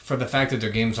up for the fact that their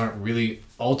games aren't really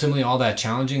ultimately all that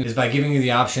challenging, is by giving you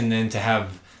the option then to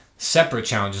have separate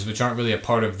challenges, which aren't really a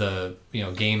part of the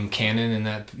game canon in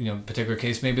that particular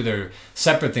case. Maybe they're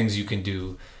separate things you can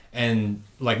do. And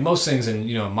like most things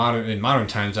in modern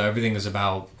times, everything is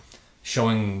about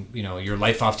showing your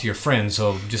life off to your friends.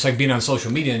 So just like being on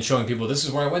social media and showing people, this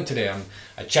is where I went today.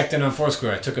 I checked in on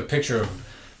Foursquare. I took a picture of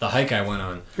the hike I went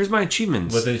on. Here's my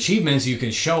achievements. With the achievements, you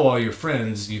can show all your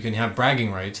friends. You can have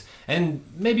bragging rights. And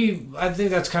maybe I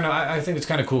think it's kind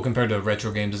of cool compared to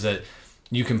retro games is that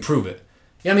you can prove it.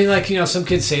 Yeah, I mean, like some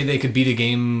kids say they could beat a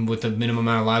game with the minimum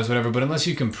amount of lives, whatever. But unless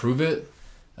you can prove it.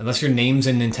 Unless your name's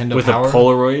in Nintendo with Power. With a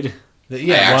Polaroid?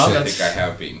 I think I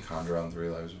have beaten Contra on 3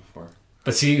 lives before.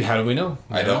 But see, how do we know?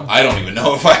 I don't even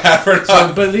know if I have or not.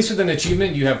 So, but at least with an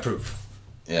achievement, you have proof.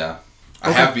 Yeah.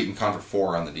 I have beaten Contra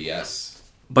 4 on the DS.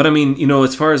 But I mean,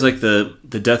 as far as like the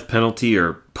death penalty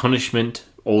or punishment,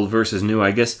 old versus new,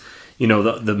 I guess,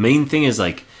 the main thing is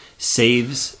like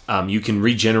saves. You can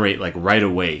regenerate like right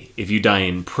away if you die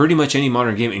in pretty much any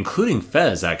modern game, including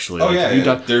Fez. Actually,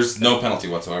 there's no penalty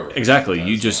whatsoever. Exactly,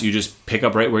 you just pick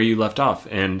up right where you left off,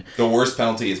 and the worst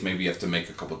penalty is maybe you have to make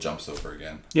a couple jumps over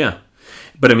again. Yeah,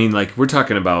 but I mean, like we're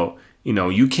talking about,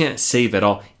 you can't save at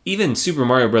all. Even Super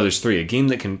Mario Brothers 3, a game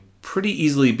that can pretty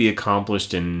easily be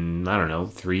accomplished in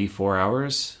 3-4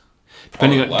 hours.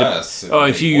 Depending on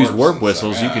if you use warp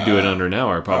whistles, you could do it under an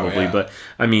hour probably. But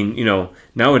I mean,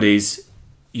 nowadays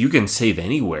you can save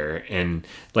anywhere. And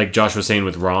like Josh was saying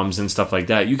with ROMs and stuff like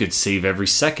that, you could save every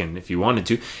second if you wanted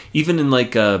to. Even in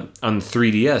like on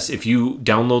 3DS, if you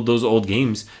download those old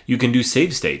games, you can do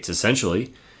save states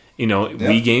essentially.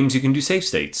 Wii games, you can do save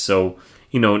states. So,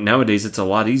 nowadays it's a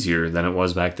lot easier than it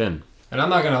was back then. And I'm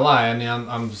not going to lie, I mean,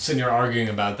 I'm sitting here arguing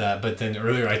about that, but then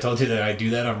earlier I told you that I do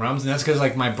that on ROMs, and that's because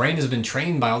like my brain has been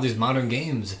trained by all these modern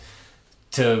games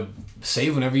to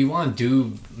save whenever you want,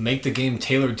 make the game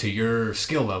tailored to your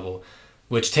skill level,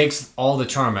 which takes all the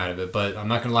charm out of it. But I'm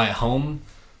not going to lie, at home,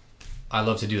 I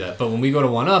love to do that. But when we go to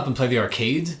 1UP and play the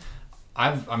arcades,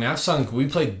 we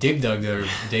played Dig Dug the other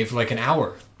day for like an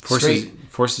hour.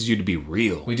 Forces you to be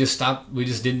real. We just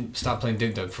didn't stop playing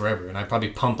Dig Dug forever, and I probably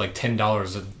pumped like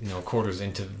 $10 of quarters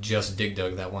into just Dig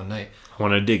Dug that one night. I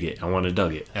want to dig it. I want to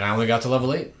dug it. And I only got to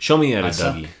level 8. Show me how to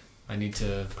Dougie. I need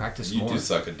to practice more. You do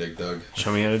suck at Dig Dug.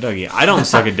 Show me how to Dougie. I don't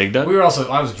suck at Dig Dug.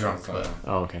 I was drunk, but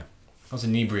oh, okay. I was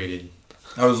inebriated.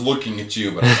 I was looking at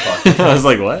you, but I was talking. I was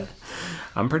like, what?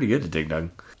 I'm pretty good at Dig Dug.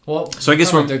 Well, so I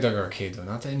guess we're Dig Dug Arcade though,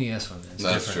 not the NES one. It's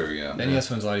That's different. true, yeah. The NES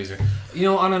one's a lot easier.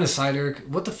 On an aside, Eric,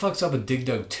 what the fuck's up with Dig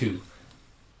Dug 2?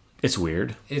 It's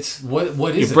weird. It's what is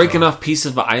it? You're breaking off piece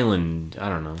of island. I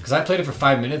don't know. Because I played it for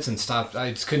 5 minutes and stopped.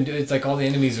 I just couldn't do it. It's like all the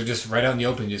enemies are just right out in the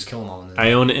open. You just kill them all.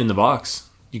 I own it in the box.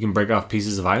 You can break off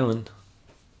pieces of island.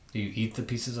 Do you eat the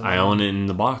pieces of island? I own it in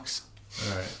the box.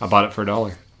 All right. I bought it for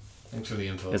 $1. Thanks for the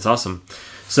info. It's awesome.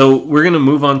 So we're going to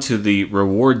move on to the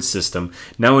reward system.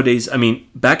 Nowadays,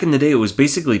 back in the day, it was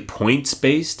basically points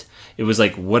based. It was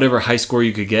like whatever high score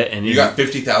you could get. And you got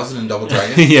 50,000 in Double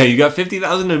Dragon? Yeah, you got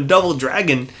 50,000 in Double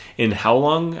Dragon. In how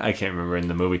long? I can't remember in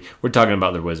the movie. We're talking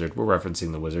about the Wizard. We're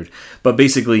referencing the Wizard. But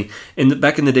basically,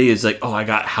 back in the day, it's like, I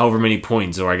got however many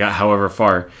points or I got however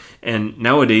far. And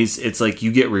nowadays, it's like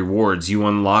you get rewards. You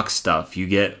unlock stuff. You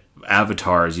get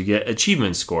avatars. You get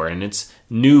achievement score. And it's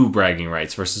new bragging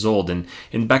rights versus old. And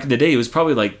back in the day, it was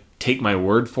probably like, take my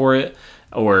word for it.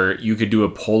 Or you could do a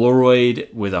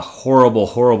Polaroid with a horrible,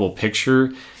 horrible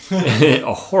picture.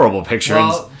 A horrible picture.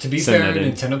 Well, to be fair,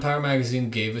 Nintendo Power Magazine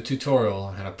gave a tutorial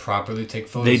on how to properly take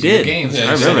photos of your games.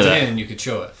 I remember that. And you could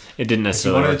show it. It didn't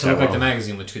necessarily you wanted it to look like well. the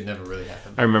magazine, which could never really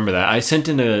happen. I remember that. I sent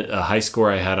in a high score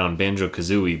I had on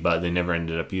Banjo-Kazooie, but they never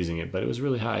ended up using it. But it was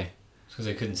really high. Because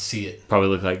they couldn't see it. Probably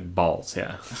looked like balls,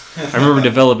 yeah. I remember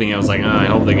developing it. I was like, I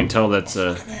hope they can tell that's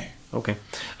a... Okay.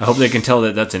 I hope they can tell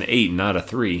that that's an 8, not a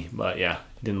 3. But yeah,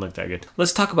 it didn't look that good.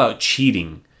 Let's talk about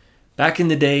cheating. Back in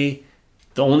the day,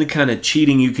 the only kind of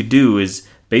cheating you could do is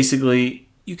basically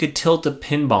you could tilt a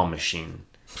pinball machine.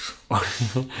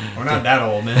 We're not that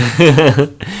old, man.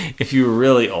 If you were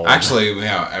really old. Actually,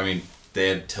 yeah, they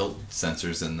had tilt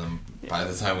sensors in them by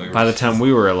the time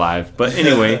we were alive. But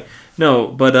anyway, no,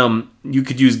 but you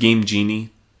could use Game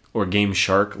Genie or Game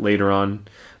Shark later on.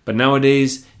 But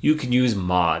nowadays, you can use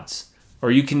mods.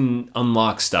 Or you can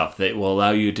unlock stuff that will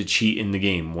allow you to cheat in the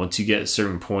game. Once you get a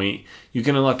certain point, you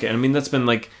can unlock it. That's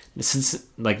been since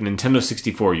Nintendo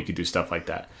 64, you could do stuff like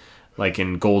that. Like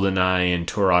in GoldenEye and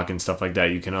Turok and stuff like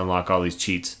that, you can unlock all these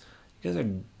cheats. You guys are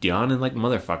yawning like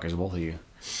motherfuckers, both of you.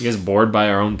 You guys bored by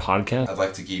our own podcast?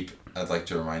 I'd like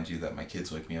to remind you that my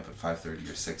kids wake me up at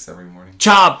 5:30 or 6 every morning.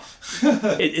 Chop!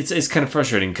 It's kind of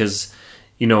frustrating because...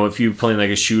 if you're playing like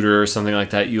a shooter or something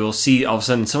like that, you'll see all of a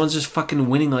sudden someone's just fucking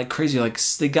winning like crazy. Like,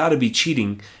 they gotta be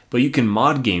cheating. But you can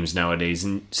mod games nowadays,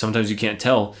 and sometimes you can't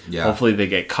tell. Yeah. Hopefully they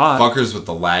get caught. Fuckers with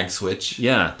the lag switch.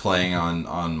 Yeah. Playing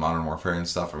on Modern Warfare and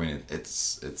stuff.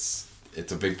 It's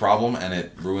a big problem, and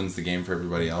it ruins the game for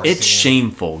everybody else. It's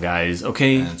shameful, guys,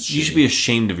 okay? You should be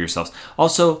ashamed of yourselves.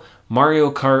 Also,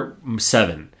 Mario Kart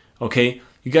 7, okay?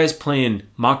 You guys playing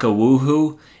Maka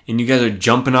Woohoo, and you guys are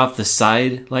jumping off the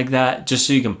side like that just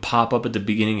so you can pop up at the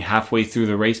beginning halfway through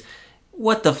the race.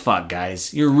 What the fuck,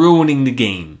 guys? You're ruining the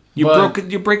game.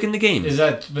 You're breaking the game.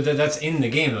 That's in the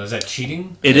game though. Is that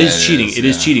cheating? It is cheating. It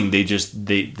is cheating.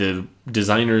 The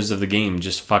designers of the game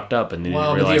just fucked up and they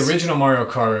didn't realize. The original Mario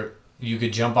Kart, you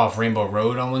could jump off Rainbow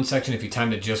Road on one section if you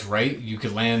timed it just right. You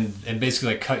could land and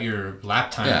basically cut your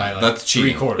lap time by that's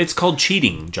cheating. 3/4. It's called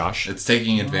cheating, Josh. It's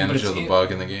taking advantage of the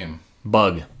bug in the game.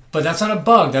 Bug. But that's not a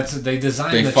bug. They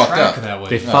designed the track that way.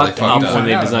 They fucked up when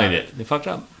they designed it. They fucked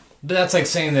up. But that's like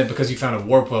saying that because you found a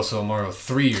warp wheel, so Mario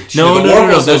 3 you're cheating.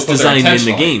 No, that's designed in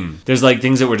the game. There's like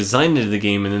things that were designed into the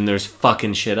game, and then there's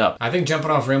fucking shit up. I think jumping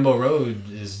off Rainbow Road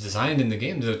is designed in the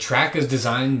game. The track is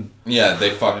designed. Yeah, they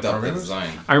fucked up the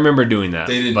design. I remember doing that.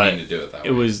 They didn't mean to do it that way.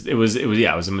 It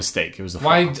was a mistake. It was a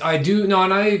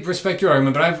and I respect your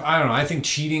argument, but I don't know. I think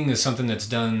cheating is something that's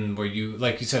done where you,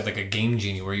 like you said, like a Game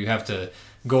Genie, where you have to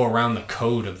go around the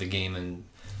code of the game and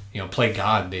play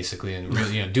God basically, and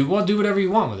really, do whatever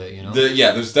you want with it.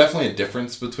 There's definitely a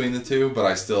difference between the two, but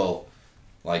I still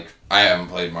I haven't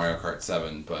played Mario Kart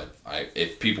 7, but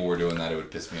if people were doing that, it would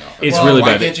piss me off. It's really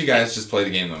why bad. Can't you guys just play the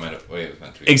game the way it was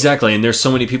meant to be? Exactly, and there's so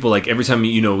many people, like, every time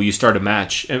you start a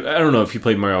match, and I don't know if you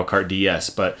played Mario Kart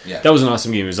DS, but that was an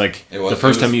awesome game. It was like the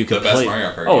first time you could play.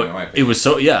 Mario Kart game, in my opinion. It was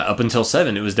so, up until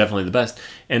 7, it was definitely the best.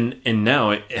 And now,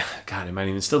 it might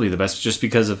even still be the best just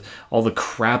because of all the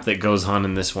crap that goes on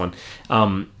in this one.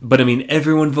 But I mean,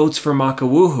 everyone votes for Maka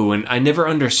Woohoo, and I never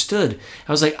understood.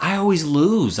 I was like, I always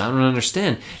lose. I don't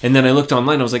understand. And then I looked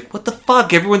online, I was like, what the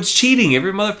fuck? Everyone's cheating.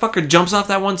 Every motherfucker jumps off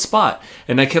that one spot.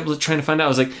 And I kept trying to find out. I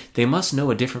was like, they must know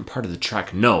a different part of the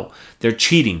track. No, they're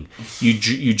cheating.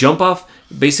 You jump off.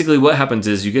 Basically, what happens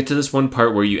is you get to this one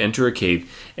part where you enter a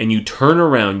cave, and you turn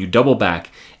around, you double back,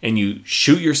 and you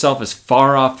shoot yourself as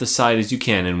far off the side as you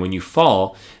can. And when you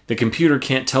fall, the computer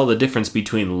can't tell the difference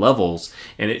between levels,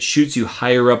 and it shoots you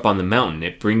higher up on the mountain.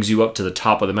 It brings you up to the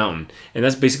top of the mountain, and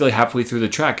that's basically halfway through the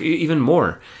track, even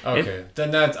more. Okay,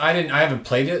 then I haven't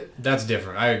played it. That's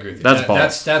different. I agree with you.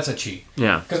 That's a cheat.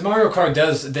 Yeah, because Mario Kart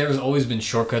there's always been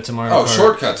shortcuts in Mario Kart. Oh,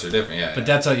 shortcuts are different. Yeah, but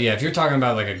that's if you're talking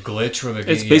about like a glitch where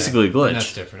it's basically a glitch.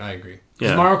 That's different. I agree.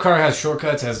 Because Mario Kart has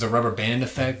shortcuts, has the rubber band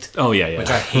effect. Oh yeah,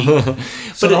 which I hate.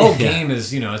 So the whole game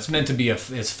is, it's meant to be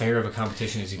as fair of a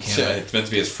competition as you can. Yeah, it's meant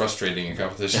to be as frustrating a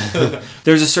competition.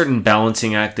 There's a certain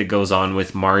balancing act that goes on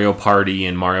with Mario Party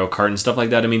and Mario Kart and stuff like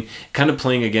that. I mean, kind of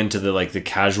playing again to the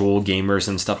casual gamers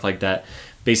and stuff like that.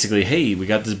 Basically, hey, we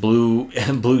got this blue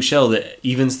shell that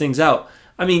evens things out.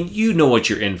 I mean, you know what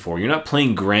you're in for. You're not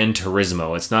playing Gran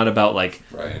Turismo. It's not about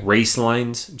race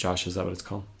lines. Josh, is that what it's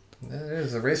called? It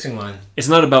is a racing line. It's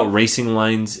not about racing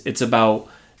lines. It's about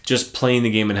just playing the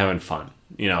game and having fun.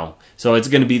 So it's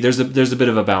going to be there's a bit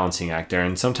of a balancing act there,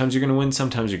 and sometimes you're going to win,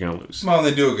 sometimes you're going to lose. Well,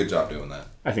 they do a good job doing that.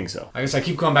 I think so. I guess I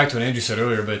keep going back to what Andrew said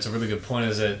earlier, but it's a really good point.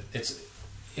 Is that it's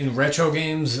in retro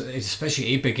games,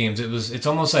 especially 8-bit games, it's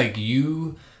almost like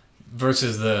you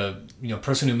versus the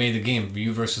person who made the game,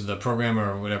 you versus the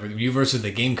programmer or whatever, you versus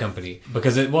the game company,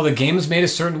 because the game is made a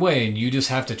certain way, and you just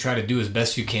have to try to do as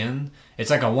best you can. It's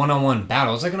like a one-on-one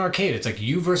battle. It's like an arcade. It's like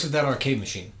you versus that arcade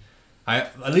machine.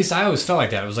 At least I always felt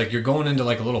like that. It was like you're going into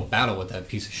like a little battle with that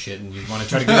piece of shit, and you want to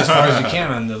try to get as far as you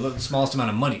can on the smallest amount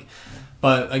of money.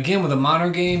 But again, with a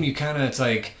modern game, you kind of, it's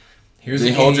like, here's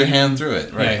you hold your hand through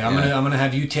it, right? Yeah, I'm gonna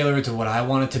have you tailor it to what I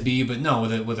want it to be. But no,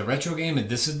 with a retro game, and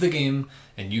this is the game,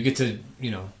 and you get to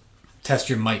test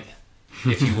your might,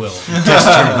 if you will.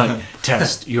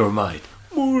 Test your might.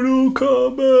 Mortal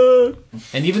Kombat.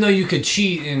 And even though you could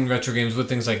cheat in retro games with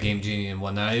things like Game Genie and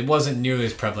whatnot, it wasn't nearly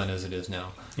as prevalent as it is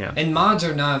now. Yeah. And mods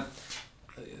are not,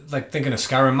 like thinking of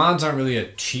Skyrim, mods aren't really a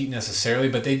cheat necessarily,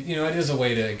 but they, it is a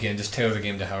way to, again, just tailor the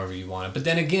game to however you want it. But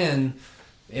then again,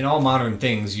 in all modern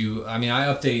things, I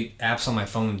update apps on my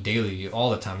phone daily, all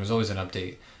the time. There's always an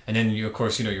update. And then, of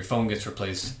course, your phone gets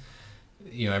replaced,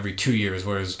 every 2 years,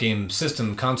 whereas game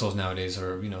system consoles nowadays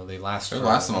are, they last. They're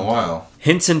lasting a while.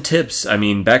 Hints and tips. I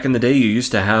mean, back in the day, you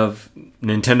used to have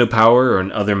Nintendo Power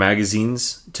or other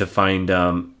magazines to find,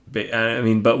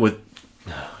 but with,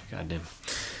 goddamn.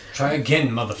 Try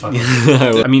again,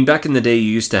 motherfucker. I mean, back in the day,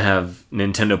 you used to have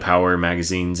Nintendo Power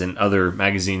magazines and other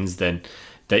magazines that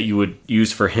you would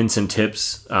use for hints and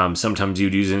tips. Sometimes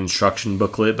you'd use an instruction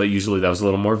booklet, but usually that was a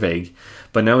little more vague.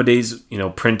 But nowadays,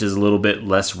 print is a little bit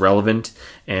less relevant,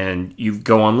 and you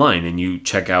go online and you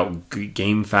check out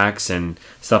game facts and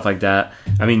stuff like that.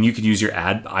 I mean, you could use your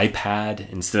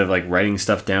iPad instead of writing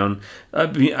stuff down.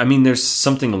 I mean, there's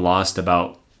something lost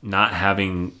about not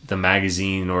having the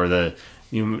magazine or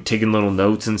taking little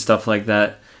notes and stuff like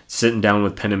that. Sitting down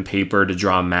with pen and paper to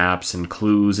draw maps and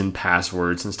clues and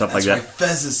passwords and stuff like that. That's why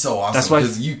Fez is so awesome.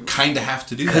 Because you kind of have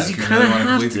to do that if you really want to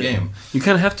complete the game. You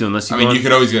kind of have to, unless you. You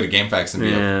could always go to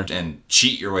GameFAQs and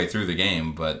cheat your way through the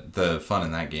game, but the fun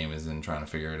in that game is in trying to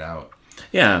figure it out.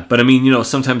 Yeah, but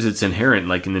sometimes it's inherent.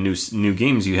 Like in the new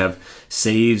games, you have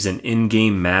saves and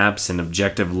in-game maps and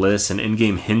objective lists and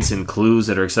in-game hints and clues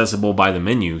that are accessible by the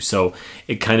menu. So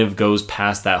it kind of goes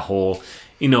past that whole,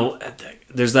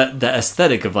 there's that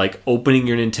aesthetic of opening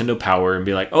your Nintendo Power and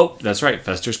be like, oh, that's right,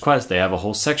 Fester's Quest. They have a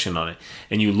whole section on it,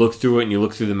 and you look through it and you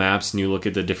look through the maps and you look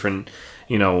at the different,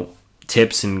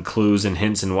 tips and clues and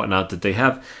hints and whatnot that they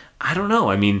have. I don't know.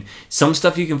 I mean, some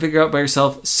stuff you can figure out by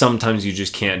yourself. Sometimes you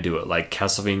just can't do it. Like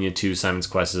Castlevania 2 Simon's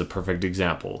Quest is a perfect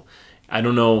example. I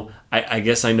don't know. I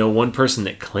guess I know one person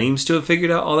that claims to have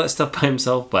figured out all that stuff by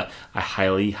himself, but I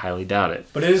highly, highly doubt it.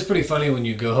 But it is pretty funny when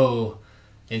you go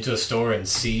into a store and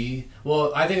see.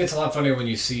 Well, I think it's a lot funnier when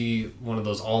you see one of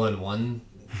those all-in-one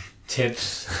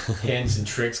tips, hints, and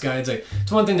tricks guides. Like,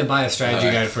 it's one thing to buy a strategy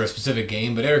guide for a specific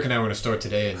game, but Eric and I were in a store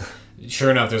today, and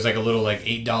sure enough, there's like a little like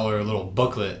 $8 little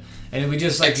booklet, and we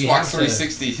just like Xbox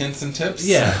 360 hints and tips.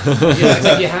 Yeah, it's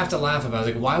like you have to laugh about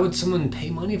it. Like, why would someone pay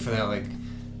money for that? Like,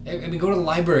 I mean, go to the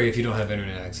library if you don't have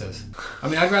internet access. I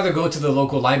mean, I'd rather go to the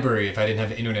local library if I didn't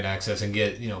have internet access and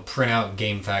get print out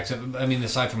game facts. I mean,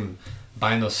 aside from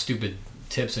buying those stupid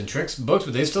tips and tricks books,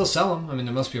 but they still sell them. I mean,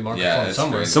 there must be a market for them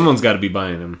somewhere. Someone's got to be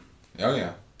buying them. Oh,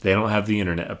 yeah. They don't have the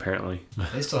internet, apparently.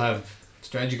 They still have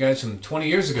strategy guides from 20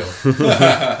 years ago.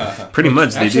 Pretty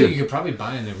much, they do. You could probably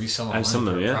buy them and resell them some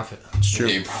of them, for a profit. It's true.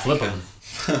 Yeah, Flip them.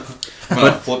 I'm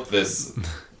going to flip this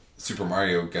Super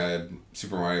Mario guide.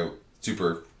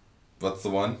 What's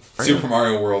the one? Super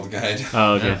Mario World guide.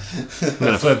 Oh, okay. I'm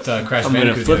going to flip Crash I'm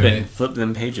going to Bandicoot. flip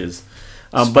them pages.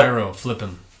 Spyro, flip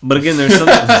him. But again, there's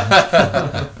something...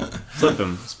 Flip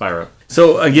him, Spyro.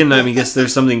 So again, I mean, I guess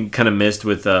there's something kind of missed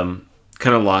with, kind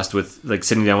of lost with, like,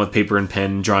 sitting down with paper and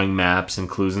pen, drawing maps and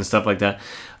clues and stuff like that.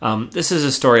 This is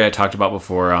a story I talked about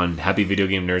before on Happy Video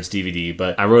Game Nerds DVD,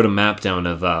 but I wrote a map down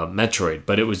of Metroid,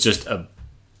 but it was just a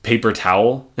paper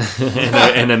towel,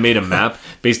 and I made a map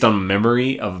based on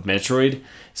memory of Metroid.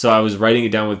 So I was writing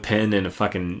it down with pen and a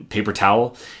fucking paper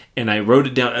towel, and I wrote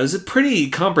it down. It was a pretty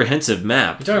comprehensive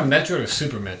map. You're talking Metroid or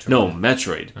Super Metroid? No,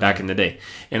 Metroid, back in the day.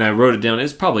 And I wrote it down. It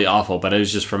was probably awful, but it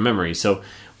was just from memory. So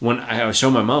when I was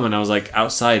showing my mom, and I was like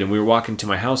outside, and we were walking to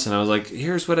my house, and I was like,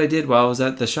 here's what I did while I was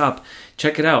at the shop.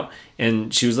 Check it out.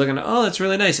 And she was looking, oh, that's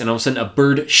really nice. And all of a sudden, a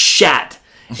bird shat.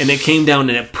 And it came down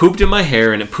and it pooped in my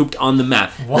hair and it pooped on the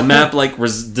map. What? The map like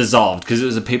was dissolved because it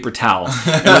was a paper towel.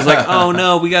 And I was like, "Oh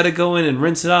no, we got to go in and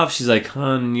rinse it off." She's like,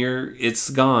 "Hon, it's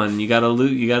gone. You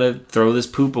gotta throw this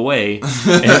poop away."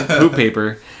 And poop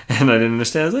paper. And I didn't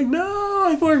understand. I was like, "No,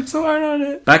 I've worked so hard on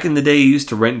it." Back in the day, you used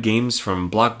to rent games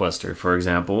from Blockbuster, for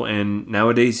example, and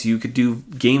nowadays you could do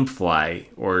GameFly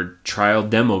or trial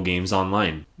demo games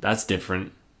online. That's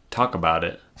different. Talk about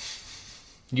it.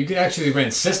 You could actually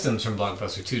rent systems from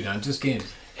Blockbuster too, not just games.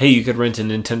 Hey, you could rent a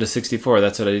Nintendo 64.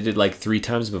 That's what I did like 3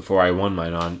 times before I won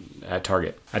mine at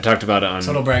Target. I talked about it on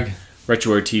Subtle brag.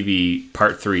 RetroGamers TV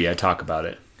Part 3. I talk about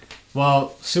it.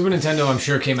 Well, Super Nintendo, I'm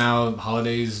sure, came out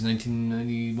holidays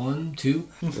 1991, 2.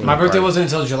 My birthday wasn't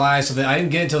until July, so I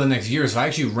didn't get it until the next year. So I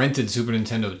actually rented Super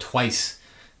Nintendo twice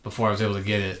before I was able to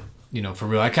get it. For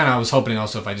real. I was hoping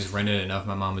also if I just rented it enough,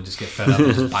 my mom would just get fed up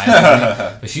and just buy it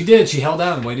for me. But she did. She held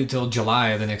out and waited till July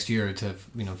of the next year to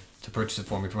purchase it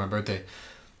for me for my birthday.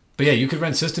 But yeah, you could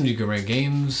rent systems, you could rent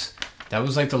games. That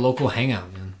was like the local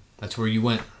hangout, man. That's where you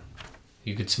went.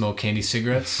 You could smoke candy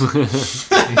cigarettes.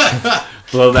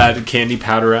 Blow that candy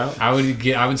powder out. I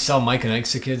would sell Mike and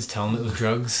Ike's to kids, tell them it was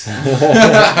drugs.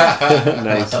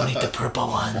 Nice. Don't eat the purple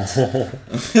ones.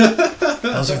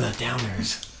 Those are the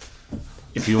downers.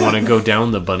 If you want to go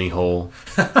down the bunny hole,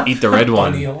 eat the red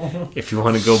one. Hole. If you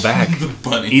want to go back,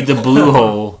 eat the blue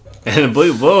hole. And the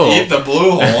blue hole. Eat the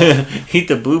blue hole. Eat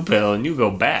the blue pill and you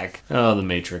go back. Oh, the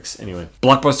Matrix. Anyway,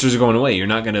 Blockbusters are going away. You're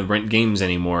not going to rent games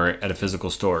anymore at a physical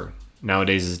store.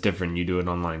 Nowadays it's different. You do it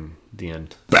online. The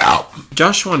end. Bow.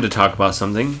 Josh wanted to talk about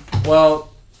something. Well,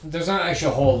 there's not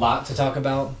actually a whole lot to talk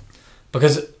about.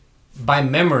 Because by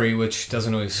memory, which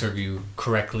doesn't always serve you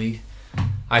correctly,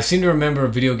 I seem to remember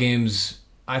video games...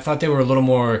 I thought they were a little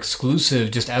more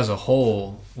exclusive just as a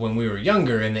whole when we were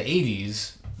younger in the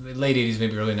 80s, late 80s,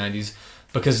 maybe early 90s,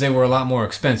 because they were a lot more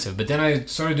expensive. But then I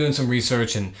started doing some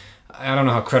research, and I don't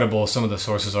know how credible some of the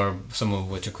sources are, some of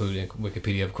which include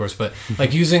Wikipedia, of course, but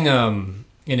like using an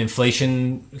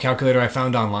inflation calculator I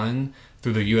found online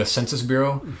through the U.S. Census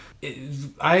Bureau,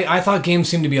 I thought games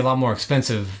seemed to be a lot more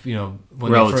expensive, when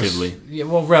relatively.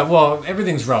 Well,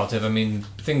 everything's relative. I mean,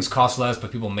 things cost less,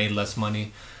 but people made less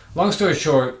money. Long story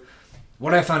short,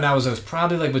 what I found out was there was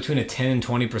probably like between a 10 and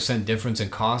 20% difference in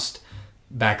cost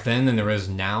back then than there is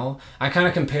now. I kind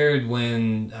of compared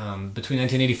when, between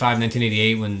 1985 and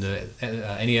 1988 when the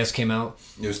NES came out.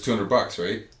 It was $200,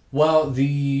 right? Well,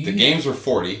 the games were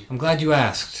 $40. I'm glad you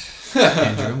asked,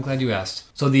 Andrew. I'm glad you asked.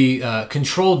 So the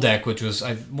control deck, which was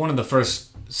one of the first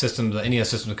systems, the NES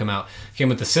system to come out, came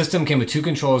with the system, came with 2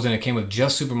 controllers, and it came with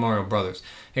just Super Mario Brothers.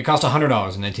 It cost $100 in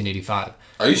 1985.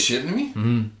 Are you shitting me?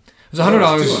 Mm-hmm. It was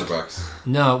 $100. $200.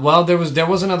 No, well, there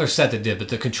was another set that did, but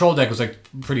the control deck was like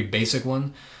a pretty basic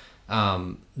one.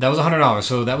 That was $100.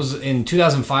 So that was in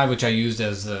 2005, which I used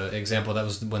as the example. That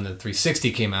was when the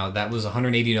 360 came out. That was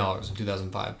 $180 in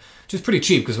 2005, which is pretty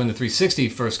cheap because when the 360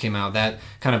 first came out, that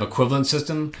kind of equivalent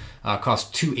system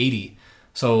cost $280.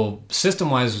 So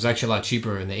system-wise, it was actually a lot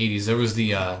cheaper in the 80s. There was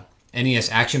the NES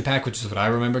Action Pack, which is what I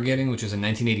remember getting, which was in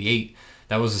 1988.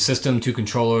 That was the system, 2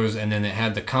 controllers, and then it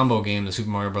had the combo game, the Super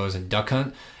Mario Bros. And Duck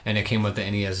Hunt, and it came with the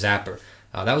NES Zapper.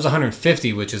 That was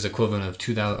 $150, which is equivalent of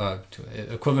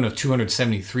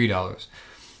 $273.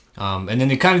 And then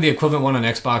the equivalent one on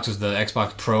Xbox was the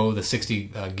Xbox Pro, the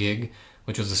 60 gig,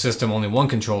 which was the system, only 1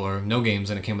 controller, no games,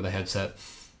 and it came with a headset.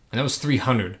 And that was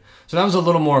 $300. So that was a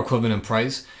little more equivalent in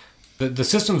price. The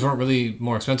systems weren't really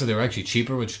more expensive. They were actually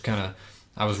cheaper, which I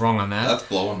was wrong on that. That's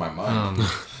blowing my mind.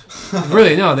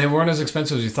 Really, no, they weren't as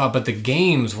expensive as you thought, but the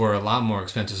games were a lot more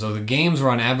expensive. So the games were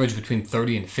on average between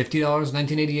 $30 and $50 in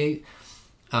 1988.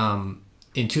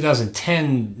 In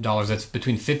 2010 that's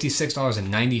between $56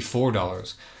 and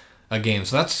 $94 a game.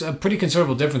 So that's a pretty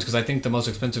considerable difference, because I think the most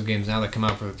expensive games now that come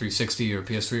out for the 360 or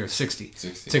PS3 are 60.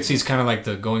 60 is kind of like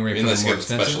the going rate for the more expensive.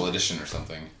 expensive. Special edition or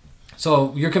something.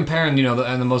 So you're comparing,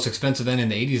 the most expensive end in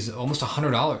the 80s, almost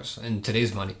 $100 in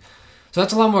today's money. So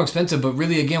that's a lot more expensive, but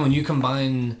really, again, when you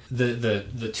combine the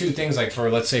two things, like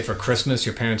let's say for Christmas,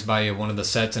 your parents buy you one of the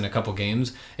sets and a couple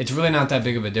games, it's really not that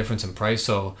big of a difference in price,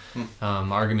 so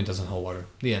argument doesn't hold water.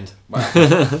 The end. Wow.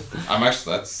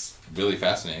 That's really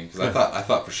fascinating, because I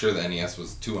thought for sure the NES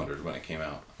was $200 when it came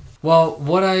out. Well,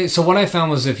 what I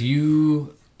found was if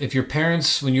your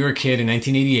parents, when you were a kid in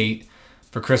 1988,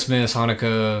 for Christmas,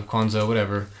 Hanukkah, Kwanzaa,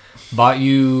 whatever,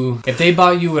 if they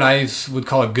bought you what I would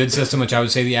call a good system, which I would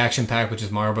say the action pack, which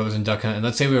is Mario Brothers and Duck Hunt, and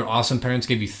let's say we were awesome parents,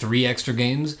 gave you 3 extra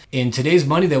games, in today's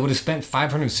money they would have spent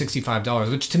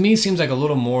 $565, which to me seems like a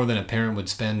little more than a parent would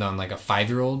spend on like a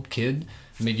 5-year-old kid.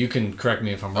 I mean, you can correct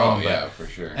me if I'm wrong. Oh, yeah, for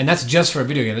sure. And that's just for a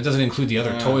video game. It doesn't include the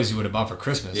other toys you would have bought for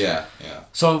Christmas. Yeah.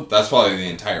 So that's probably the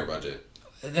entire budget.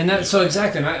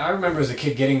 Exactly, and I remember as a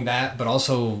kid getting that, but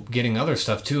also getting other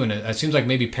stuff too, and it seems like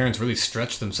maybe parents really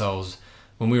stretched themselves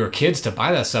when we were kids to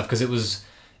buy that stuff, because it was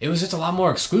just a lot more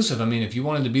exclusive. I mean, if you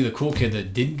wanted to be the cool kid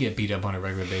that didn't get beat up on a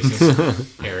regular basis,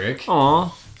 Eric,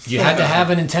 you had to have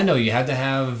a Nintendo. You had to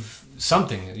have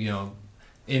something.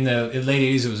 In the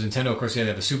late 80s, it was Nintendo. Of course, you had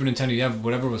to have a Super Nintendo. You have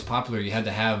whatever was popular. You had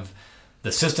to have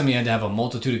the system. You had to have a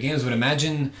multitude of games. But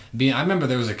imagine I remember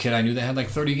there was a kid I knew that had like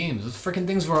 30 games. Those freaking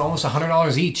things were almost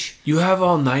 $100 each. You have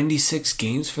all 96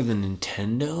 games for the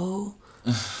Nintendo?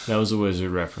 That was a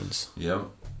Wizard reference. Yep.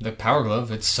 The Power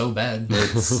Glove, it's so bad.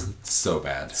 It's so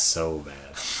bad. So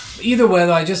bad. Either way,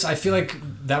 though, I feel like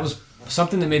that was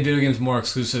something that made video games more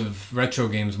exclusive, retro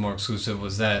games more exclusive,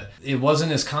 was that it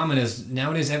wasn't as common as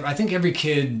nowadays. I think every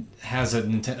kid has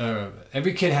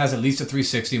every kid has at least a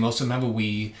 360. Most of them have a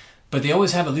Wii, but they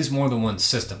always have at least more than one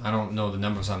system. I don't know the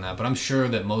numbers on that, but I'm sure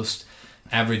that most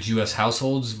average U.S.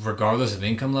 households, regardless of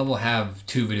income level, have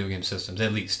 2 video game systems,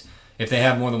 at least. If they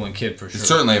have more than one kid, for sure. They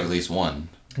certainly have at least one.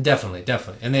 Definitely.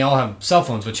 And they all have cell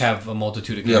phones, which have a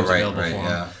multitude of games available for them.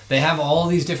 Yeah. They have all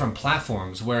these different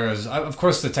platforms, whereas, of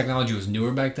course, the technology was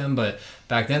newer back then, but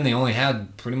back then they only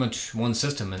had pretty much one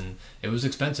system, and it was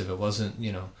expensive. It wasn't,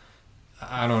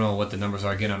 I don't know what the numbers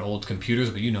are again on old computers,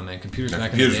 but man, computers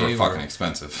back in the day were fucking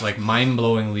expensive. Like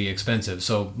mind-blowingly expensive.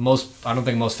 So I don't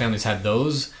think most families had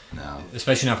those, no,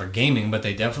 especially not for gaming, but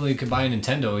they definitely could buy a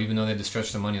Nintendo, even though they had to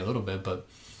stretch their money a little bit, but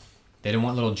they didn't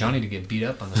want little Johnny to get beat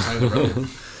up on the side of the road.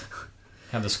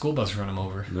 Have the school bus run him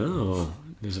over. No,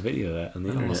 there's a video of that on the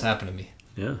internet. Almost happened to me.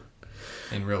 Yeah.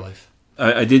 In real life.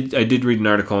 I did read an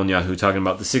article on Yahoo talking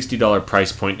about the $60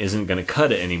 price point isn't going to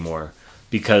cut it anymore,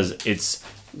 because it's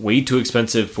way too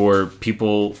expensive for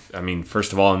people. I mean,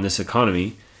 first of all, in this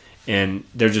economy, and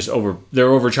they're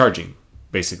overcharging.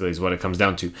 Basically, is what it comes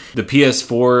down to. The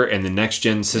PS4 and the next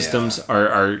gen systems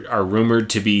are rumored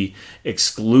to be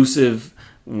exclusive.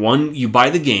 One, you buy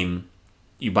the game,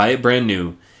 you buy it brand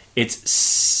new.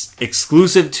 It's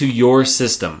exclusive to your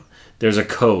system. There's a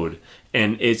code,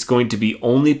 and it's going to be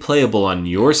only playable on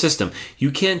your system. You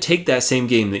can't take that same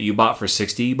game that you bought for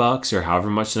 $60 or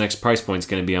however much the next price point is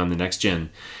going to be on the next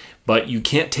gen, but you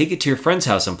can't take it to your friend's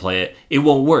house and play it. It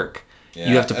won't work. Yeah,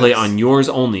 you have to play it on yours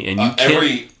only, and you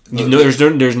can't.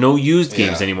 There's no used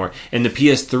games anymore. And the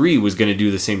PS3 was going to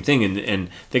do the same thing, and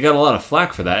they got a lot of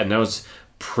flack for that, and that was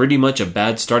pretty much a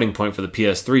bad starting point for the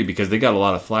PS3, because they got a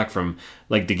lot of flack from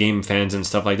like the game fans and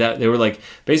stuff like that. They were like,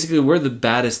 basically, we're the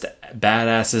baddest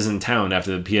badasses in town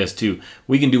after the PS2.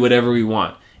 We can do whatever we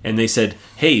want. And they said,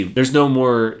 hey, there's no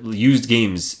more used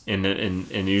games, and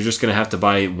you're just going to have to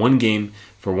buy one game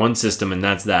for one system, and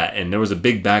that's that. And there was a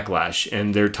big backlash,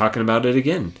 and they're talking about it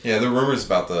again. Yeah, there are rumors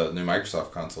about the new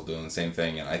Microsoft console doing the same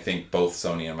thing, and I think both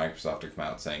Sony and Microsoft have come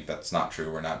out saying that's not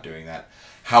true, we're not doing that.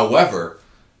 However,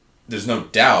 there's no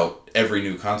doubt every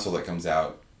new console that comes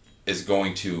out is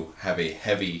going to have a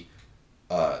heavy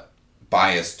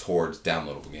bias towards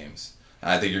downloadable games.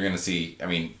 And I think you're going to see,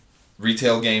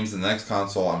 retail games in the next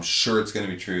console, I'm sure it's going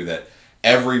to be true that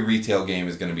every retail game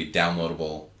is going to be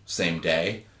downloadable same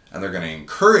day, and they're going to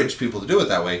encourage people to do it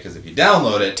that way, because if you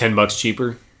download it, $10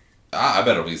 cheaper. I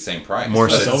bet it'll be the same price. More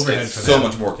but overhead it's for so them.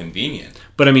 much more convenient.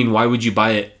 But I mean, why would you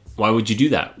buy it? Why would you do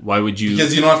that? Why would you?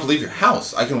 Because you don't have to leave your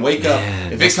house. I can wake up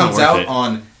if it comes out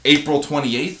on April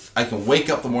 28th. I can wake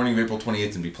up the morning of April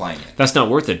 28th and be playing it. That's not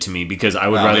worth it to me, because I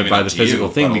would rather buy the physical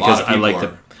thing, because I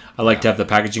like to have the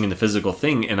packaging and the physical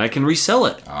thing, and I can resell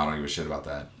it. I don't give a shit about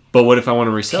that. But what if I want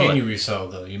to resell it? Can you resell,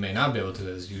 though? You may not be able to,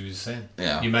 as you were saying.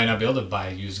 Yeah. You might not be able to buy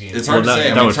used games. It's hard to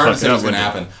say. It's hard to say what's going to wouldn't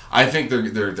happen. I think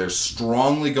they're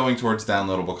strongly going towards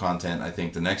downloadable content. I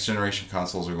think the next generation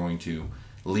consoles are going to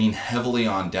lean heavily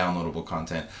on downloadable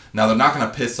content. Now, they're not going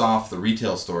to piss off the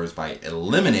retail stores by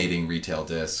eliminating retail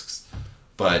discs,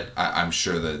 but I'm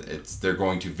sure that they're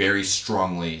going to very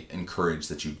strongly encourage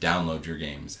that you download your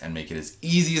games and make it as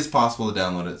easy as possible to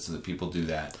download it, so that people do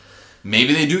that.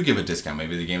 Maybe they do give a discount.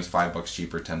 Maybe the game's $5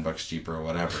 cheaper, $10 cheaper, or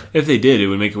whatever. If they did, it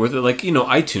would make it worth it. Like,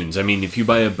 iTunes. I mean, if you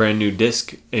buy a brand new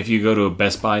disc, if you go to a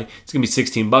Best Buy, it's gonna be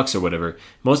 $16 or whatever.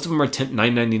 Most of them are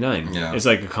 $9.99. Yeah. It's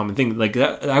like a common thing. Like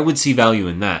that, I would see value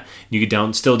in that. You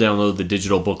could still download the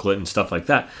digital booklet and stuff like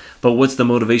that. But what's the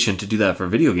motivation to do that for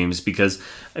video games? Because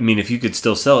I mean, if you could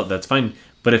still sell it, that's fine.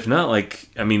 But if not, like,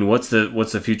 I mean, what's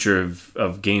the future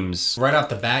of games? Right off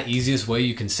the bat, easiest way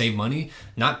you can save money,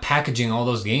 not packaging all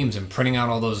those games and printing out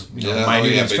all those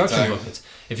minute instruction booklets.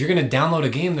 If you're going to download a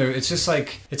game, it's just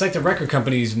like the record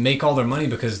companies make all their money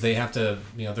because they have to,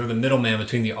 they're the middleman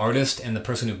between the artist and the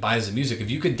person who buys the music.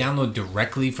 If you could download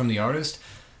directly from the artist,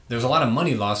 there's a lot of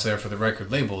money lost there for the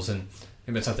record labels, and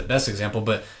maybe it's not the best example,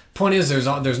 but point is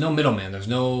there's no middleman. There's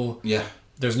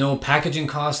no packaging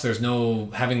costs. There's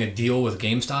no having a deal with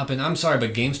GameStop. And I'm sorry,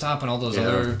 but GameStop and all those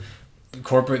other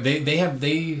corporate,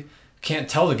 they can't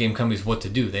tell the game companies what to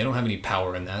do. They don't have any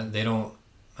power in that. They don't.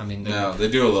 I mean, no, they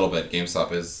do a little bit.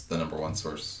 GameStop is the number one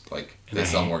source. Like, they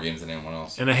sell more games than anyone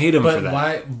else. And I hate them for that.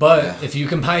 Why? But if you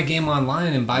can buy a game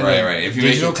online and buy the If you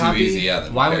digital make it too copy, easy,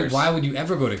 then why would you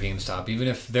ever go to GameStop, even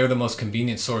if they're the most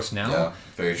convenient source now? Yeah,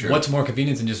 very true. What's more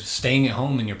convenient than just staying at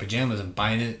home in your pajamas and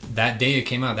buying it that day it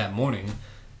came out, that morning,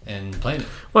 and playing it?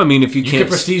 Well, I mean, if you get can't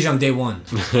prestige on day one.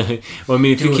 well, I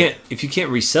mean, if you can't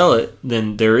resell it,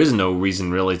 then there is no reason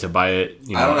really to buy it.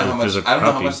 I don't know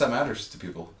how much that matters to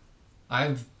people.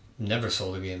 I've never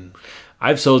sold a game.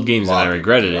 I've sold games and I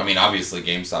regretted it. I mean, obviously,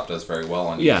 GameStop does very well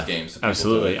on used games. So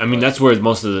absolutely. I mean, that's where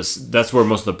most of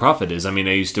the profit is. I mean,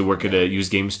 I used to work at a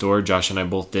used game store. Josh and I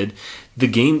both did.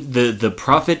 The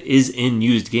profit is in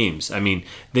used games. I mean,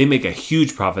 they make a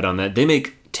huge profit on that. They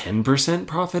make 10%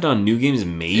 profit on new games,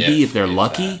 maybe, if they're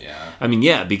lucky. That. I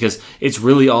mean, because it's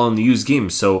really all in the used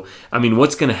games. So, I mean,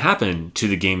 what's going to happen to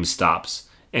the GameStops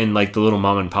and like the little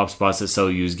mom and pop spots that sell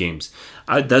used games?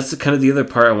 That's kind of the other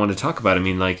part I want to talk about. I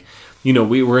mean, like,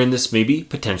 we're in this maybe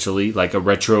potentially like a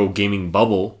retro gaming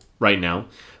bubble right now.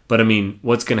 But I mean,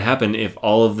 what's going to happen if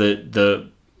all of the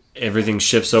everything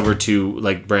shifts over to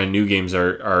like brand new games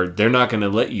are they're not going to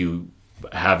let you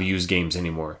have used games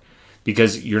anymore,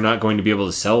 because you're not going to be able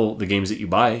to sell the games that you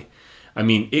buy. I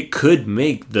mean, it could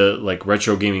make the like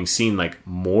retro gaming scene like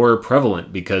more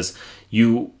prevalent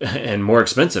and more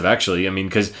expensive actually. I mean,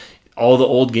 because all the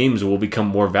old games will become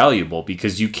more valuable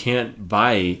because you can't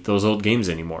buy those old games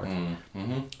anymore.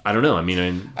 Mm-hmm. I don't know. I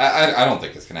mean, I don't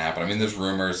think it's going to happen. I mean, there's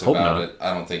rumors about it.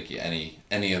 I don't think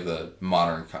any of the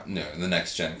the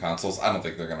next gen consoles, I don't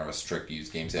think they're going to restrict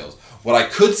used game sales. What I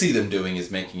could see them doing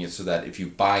is making it so that if you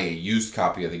buy a used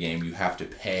copy of the game, you have to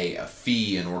pay a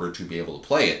fee in order to be able to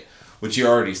play it, which you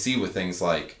already see with things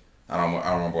like, I don't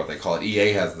remember what they call it.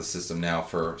 EA has the system now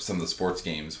for some of the sports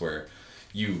games where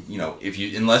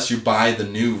unless you buy the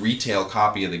new retail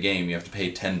copy of the game, you have to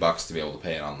pay $10 to be able to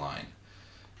pay it online.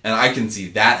 And I can see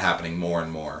that happening more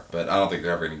and more, but I don't think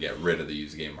they're ever going to get rid of the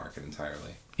used game market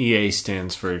entirely. EA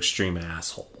stands for extreme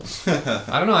assholes.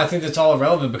 I don't know. I think that's all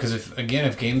irrelevant because if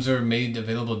games are made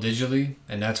available digitally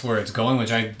and that's where it's going,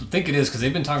 which I think it is because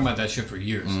they've been talking about that shit for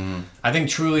years. Mm. I think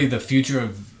truly the future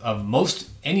of most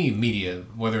any media,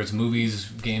 whether it's movies,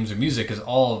 games, or music, is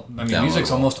all. I mean,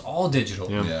 music's almost all digital.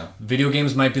 Yeah. Video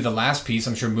games might be the last piece.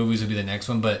 I'm sure movies would be the next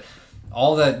one, but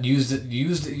all that used.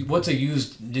 What's a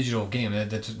used digital game?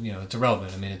 That's it's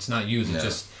irrelevant. I mean, it's not used. It's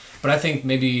just. But I think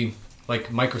maybe. Like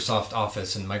Microsoft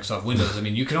Office and Microsoft Windows. I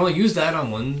mean, you can only use that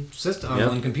on one system, on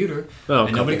one computer,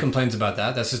 and nobody complains about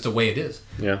that. That's just the way it is.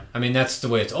 Yeah. I mean, that's the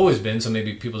way it's always been. So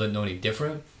maybe people didn't know any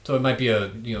different. So it might be a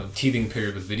teething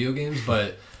period with video games,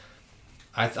 but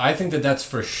I think that's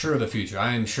for sure the future.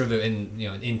 I am sure that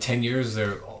in 10 years,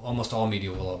 almost all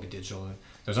media will all be digital. And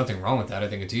there's nothing wring with that. I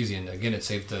think it's easy, and again, it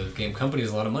saved the game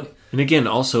companies a lot of money. And again,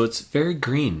 also, it's very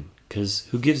green. because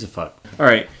who gives a fuck? All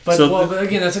right. But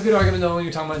again, that's a good argument though when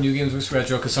you're talking about new games versus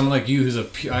retro. Because someone like you, who's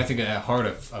I think at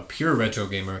heart a pure retro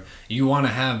gamer, you want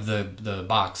to have the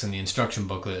box and the instruction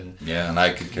booklet. And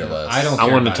I could care less. I don't.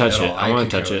 I want to touch touch it. I want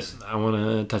to touch it. I want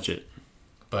to touch it.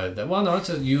 But no,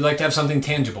 you like to have something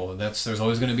tangible. There's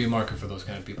always going to be a market for those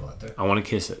kind of people out there. I want to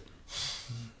kiss it.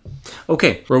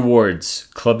 Okay, rewards.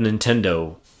 Club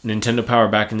Nintendo Power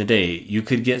back in the day. You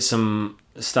could get some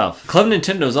stuff. Club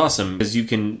Nintendo is awesome because you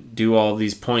can do all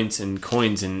these points and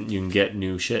coins and you can get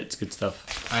new shit. It's good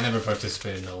stuff. I never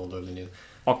participated in the old or the new.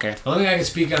 Okay. The only thing I can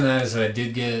speak on that is that I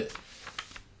did get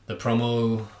the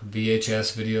promo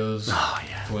VHS videos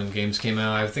for when games came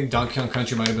out. I think Donkey Kong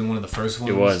Country might have been one of the first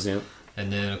ones. It was, yeah.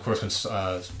 And then, of course, when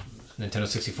Nintendo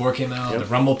 64 came out, the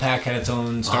Rumble Pack had its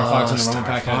own, Star Fox and the Rumble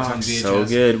Pack had its own VHS. So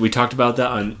good. We talked about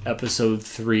that on episode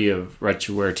 3 of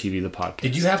RetroWare TV, the podcast.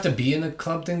 Did you have to be in the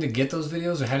club thing to get those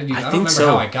videos? Or how did you... I don't think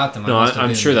remember how I got them. No,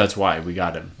 I'm sure that's why we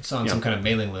got them. It's on some kind of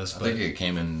mailing list. I think it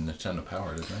came in Nintendo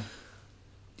Power, didn't it?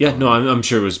 Yeah, no, I'm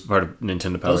sure it was part of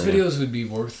Nintendo Power. Those videos would be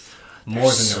worth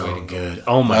more than they're waiting. Good.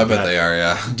 Oh my god. I bet they are,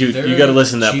 yeah. Dude, you got to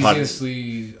listen to that podcast.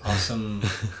 Seriously awesome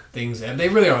things. And they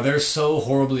really are. They're so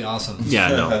horribly awesome. Yeah,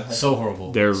 no. So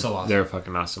horrible. They're so awesome. They're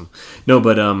fucking awesome. No,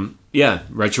 but yeah,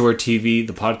 RetroWare TV,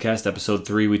 the podcast, episode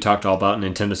 3, we talked all about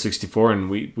Nintendo 64, and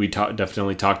we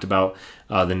definitely talked about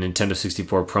the Nintendo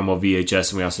 64 promo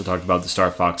VHS, and we also talked about the Star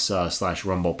Fox /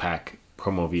 Rumble Pack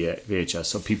promo VHS,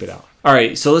 so peep it out. All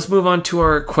right, so let's move on to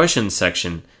our questions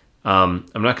section. I'm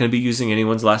not going to be using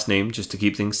anyone's last name just to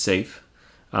keep things safe.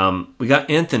 We got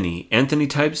Anthony. Anthony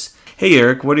types, "Hey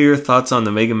Eric, what are your thoughts on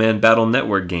the Mega Man Battle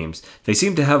Network games? They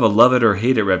seem to have a love it or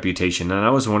hate it reputation, and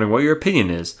I was wondering what your opinion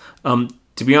is."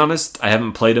 To be honest, I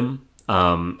haven't played them.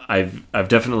 I've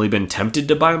definitely been tempted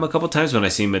to buy them a couple times when I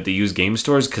see them at the used game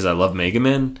stores because I love Mega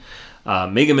Man.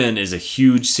 Mega Man is a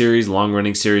huge series,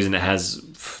 long-running series, and it has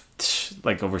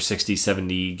like over 60,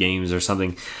 70 games or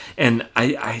something. And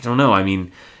I don't know. I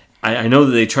mean, I know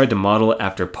that they tried to model it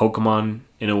after Pokemon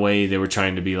in a way. They were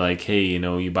trying to be like, hey,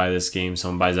 you buy this game,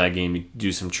 someone buys that game, you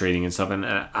do some trading and stuff. And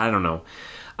I don't know.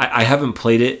 I haven't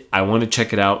played it. I want to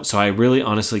check it out. So I really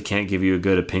honestly can't give you a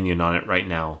good opinion on it right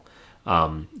now.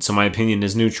 So my opinion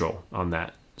is neutral on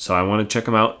that. So I want to check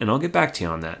them out, and I'll get back to you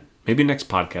on that. Maybe next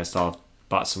podcast I'll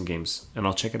bought some games, and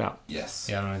I'll check it out. Yes.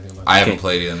 Yeah, I don't know anything about that. I haven't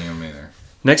played any of them either.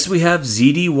 Next we have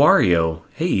ZD Wario.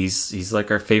 Hey, he's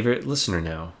like our favorite listener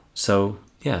now. So,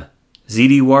 yeah.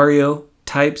 ZD Wario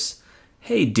types,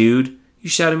 "Hey, dude, you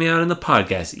shouted me out in the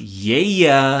podcast.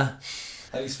 Yeah.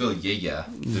 How do you spell yeah?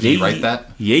 Did he write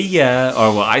that? Yeah.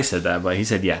 Or, well, I said that, but he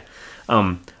said yeah.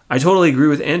 I totally agree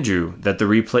with Andrew that the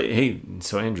replay... Hey,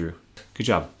 so Andrew, good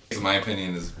job. My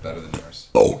opinion is better than yours.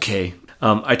 Okay.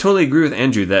 I totally agree with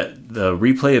Andrew that the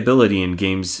replayability in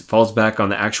games falls back on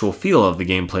the actual feel of the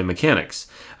gameplay mechanics.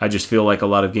 I just feel like a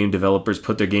lot of game developers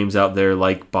put their games out there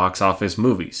like box office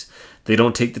movies. They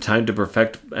don't take the time to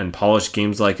perfect and polish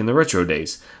games like in the retro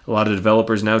days. A lot of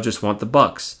developers now just want the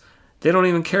bucks. They don't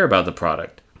even care about the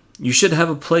product. You should have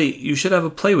a play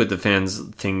with the fans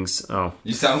things. Oh.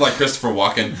 You sound like Christopher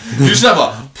Walken. You should have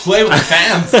a play with the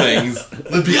fans things.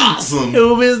 That'd be awesome. It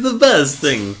would be the best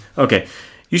thing. Okay.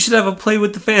 You should have a play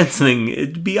with the fans thing.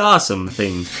 It'd be awesome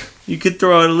thing. You could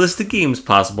throw out a list of games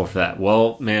possible for that.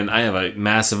 Well, man, I have a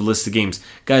massive list of games.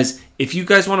 Guys, if you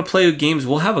guys want to play games,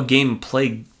 we'll have a game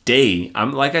play day.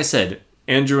 Like I said,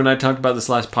 Andrew and I talked about this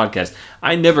last podcast.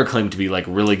 I never claim to be like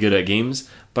really good at games,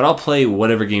 but I'll play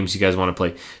whatever games you guys want to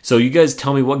play. So you guys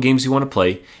tell me what games you want to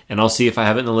play, and I'll see if I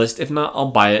have it in the list. If not,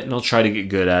 I'll buy it, and I'll try to get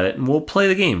good at it, and we'll play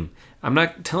the game. I'm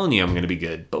not telling you I'm going to be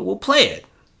good, but we'll play it.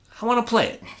 I want to play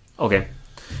it. Okay.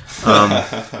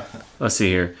 Let's see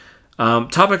here.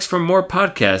 Topics from more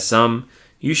podcasts.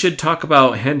 You should talk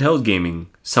about handheld gaming.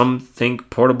 Some think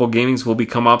portable gamings will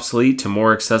become obsolete to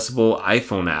more accessible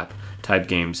iPhone app type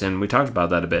games, and we talked about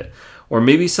that a bit. Or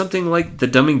maybe something like the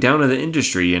dumbing down of the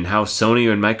industry and how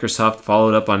Sony and Microsoft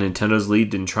followed up on Nintendo's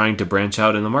lead in trying to branch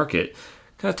out in the market.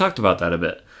 Kind of talked about that a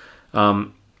bit.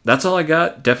 That's all I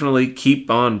got. Definitely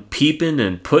keep on peeping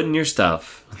and putting your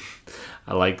stuff.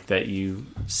 I like that you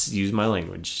use my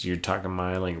language. You're talking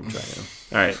my language right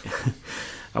now. All right.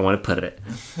 I want to put it.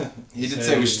 He did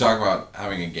say we should talk about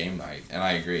having a game night, and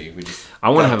I agree. I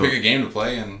want to pick a game to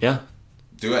play and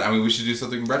do it. I mean, we should do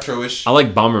something retro-ish. I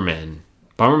like Bomberman.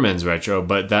 Bomberman's retro,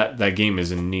 but that game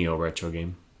is a Neo-retro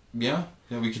game. Yeah,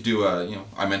 we could do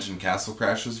I mentioned Castle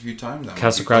Crashers a few times.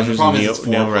 Castle Crashers is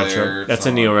Neo-retro. That's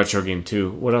a Neo-retro game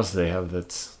too. What else do they have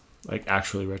that's like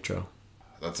actually retro?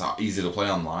 That's easy to play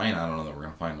online. I don't know that we're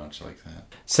going to find much like that.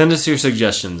 Send us your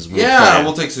suggestions.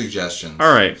 We'll take suggestions.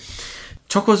 All right.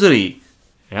 Chokozuri.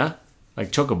 Yeah?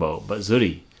 Like Chocobo, but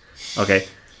Zuri. Okay.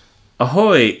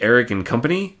 Ahoy, Eric and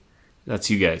company. That's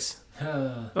you guys.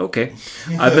 Okay.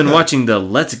 I've been watching the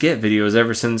Let's Get videos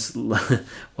ever since,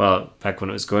 well, back when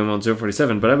it was going on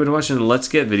 047, but I've been watching the Let's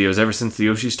Get videos ever since the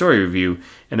Yoshi Story review,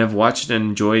 and have watched and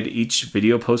enjoyed each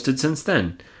video posted since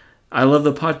then. I love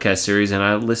the podcast series, and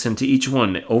I listen to each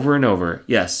one over and over.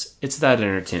 Yes, it's that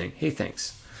entertaining. Hey,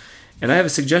 thanks. And I have a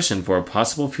suggestion for a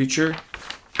possible future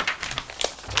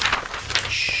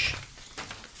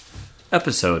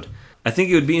episode. I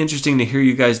think it would be interesting to hear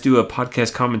you guys do a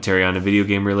podcast commentary on a video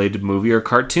game related movie or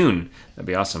cartoon. That'd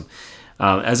be awesome.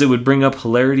 As it would bring up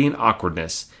hilarity and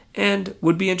awkwardness. And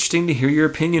would be interesting to hear your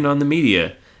opinion on the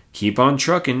media. Keep on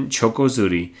trucking,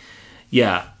 Chokozuri.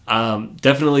 Yeah,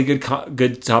 definitely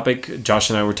good topic. Josh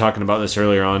and I were talking about this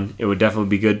earlier on. It would definitely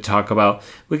be good to talk about.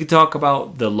 We could talk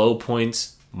about the low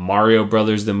points. Mario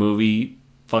Brothers, the movie,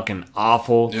 fucking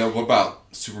awful. Yeah, what about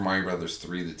Super Mario Brothers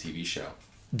 3, the TV show?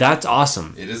 That's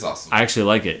awesome. It is awesome. I actually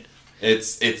like it.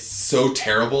 It's so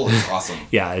terrible. It's awesome.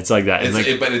 Yeah, it's like that.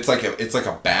 But it's like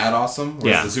a bad awesome.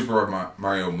 Whereas Yeah. the Super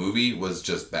Mario movie was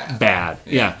just bad. Bad.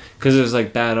 Yeah. Because there's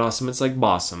like bad awesome. It's like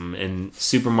bossum in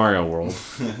Super Mario World.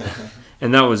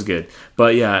 And that was good.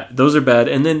 But yeah, those are bad.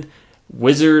 And then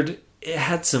Wizard, it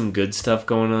had some good stuff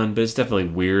going on, but it's definitely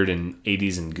weird and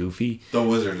 80s and goofy. The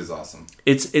Wizard is awesome.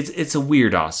 It's a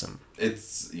weird awesome.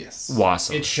 It's, yes.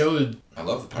 Awesome. It showed... I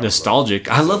love the Power Nostalgic.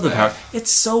 Glove. I love the bad. power.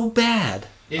 It's so bad.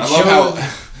 It I love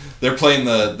how they're playing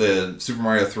the Super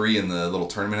Mario 3 in the little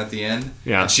tournament at the end.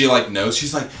 Yeah. And she knows.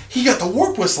 She's like, he got the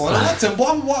warp whistle and that's him,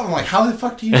 blah, blah, blah. I'm like, how the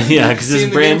fuck do you know? Yeah, because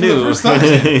it's brand new.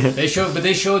 They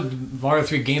showed Mario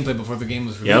 3 gameplay before the game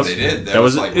was Yep. released. They did. It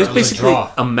was a basically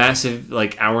draw. a massive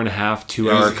hour and a half, 2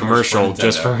 It was hour a commercial commercial for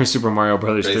just Nintendo. for Super Mario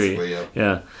Brothers 3. Basically, yep.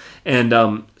 Yeah.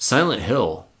 And Silent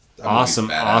Hill. That movie's Awesome,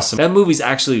 badass. awesome. That movie's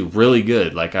actually really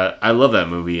good. Like I love that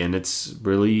movie, and it's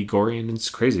really gory and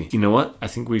it's crazy. You know what? I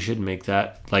think we should make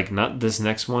that not this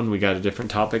next one. We got a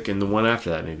different topic, and the one after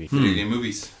that maybe. Video game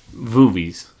movies.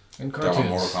 Movies. And Talk about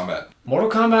cartoons. Mortal Kombat. Mortal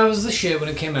Kombat was the shit when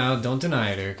it came out. Don't deny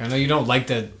it, Eric. I know you don't like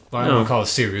that. Well, I don't No. want to call it a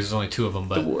series. There's only 2 of them,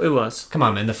 but It was come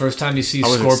on, man. The first time you see I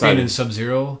was Scorpion excited. and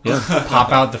Sub-Zero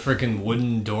pop out the freaking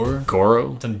wooden door,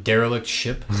 Goro. some derelict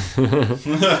ship.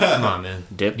 Come on, man.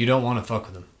 Dip. You don't want to fuck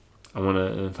with them. I want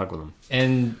to fuck with them.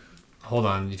 And hold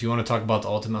on, if you want to talk about the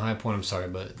ultimate high point, I'm sorry,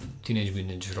 but Teenage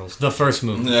Mutant Ninja Turtles, the first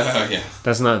movie. Yeah.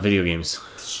 That's not video games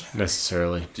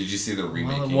necessarily. Did you see the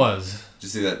remake? Well, it was. Did you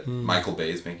see that Michael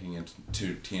Bay is making a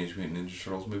Teenage Mutant Ninja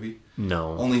Turtles movie?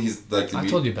 No. Only he's like I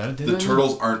told you about it, didn't The I?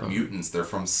 turtles aren't mutants; they're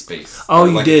from space. Oh, They're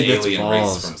you like did. An That's alien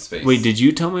balls. race from space. Wait, did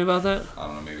you tell me about that? I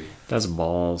don't know. Maybe That's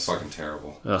balls. fucking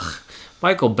terrible. Ugh.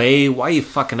 Michael Bay, why are you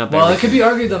fucking up Well, it everything? could be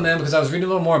argued though, man, because I was reading a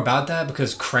little more about that.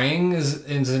 Because Krang is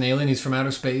an alien; he's from outer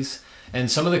space,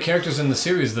 and some of the characters in the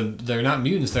series, they're not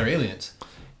mutants; they're aliens.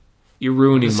 You're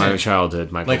ruining my Listen,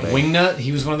 childhood, Michael Like Bay. Wingnut,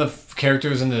 he was one of the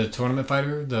characters in the Tournament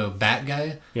Fighter, the Bat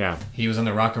guy. Yeah. He was on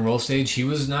the rock and roll stage. He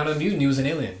was not a mutant; he was an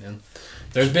alien. And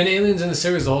there's been aliens in the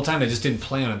series the whole time. They just didn't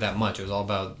play on it that much. It was all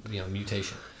about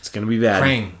mutation. It's going to be bad.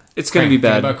 Krang. It's going to be Think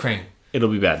bad. about Krang. It'll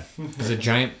be bad. He's a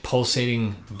giant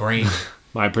pulsating brain.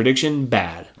 My prediction,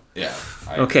 bad. Yeah.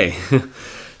 Okay.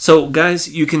 So, guys,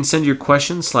 you can send your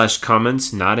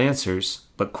questions/comments, not answers,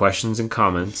 but questions and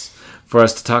comments, for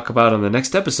us to talk about on the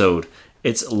next episode.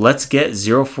 It's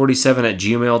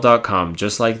letsget047@gmail.com.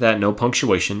 Just like that, no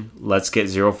punctuation.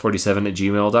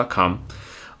 Letsget047@gmail.com.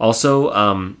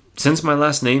 Also, since my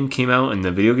last name came out in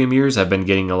the video game years, I've been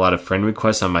getting a lot of friend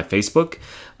requests on my Facebook.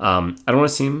 I don't want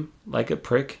to seem like a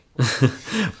prick,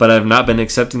 but I've not been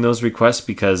accepting those requests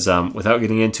because without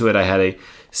getting into it, I had a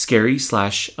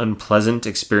scary/unpleasant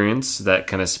experience that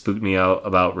kind of spooked me out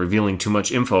about revealing too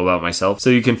much info about myself. So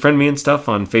you can friend me and stuff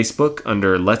on Facebook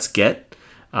under Let's Get.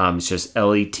 It's just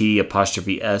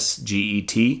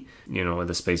LET_SGET, with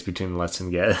a space between Let's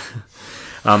and Get.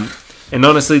 And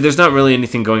honestly, there's not really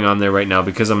anything going on there right now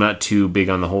because I'm not too big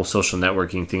on the whole social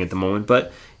networking thing at the moment.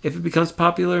 But if it becomes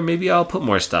popular, maybe I'll put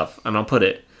more stuff and I'll put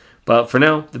it. But for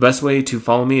now, the best way to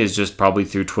follow me is just probably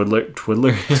through Twiddler.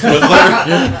 Twiddler?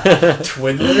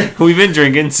 We've been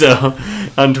drinking, so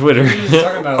on Twitter. He's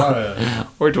talking about a lot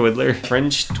of... Or Twiddler.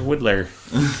 French Twiddler.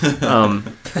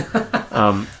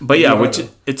 But yeah, which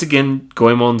it's again,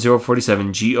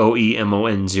 Goemon047,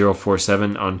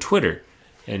 GOEMON047 on Twitter.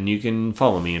 And you can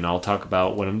follow me and I'll talk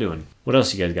about what I'm doing. What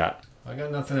else you guys got? I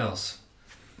got nothing else.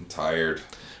 I'm tired.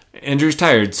 Andrew's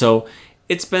tired, so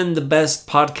it's been the best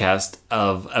podcast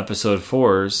of episode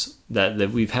 4s that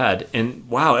we've had. And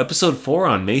wow, episode 4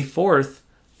 on May 4th.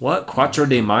 What? Quattro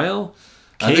de Mayo?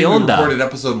 I think we recorded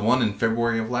episode 1 in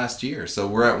February of last year, so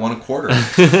we're at 1 1/4.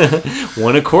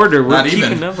 1 1/4. We're Not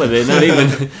keeping even. up with it. Not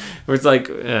even. It's like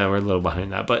we're a little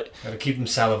behind that, but Gotta keep them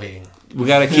salivating. we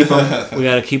gotta keep them. We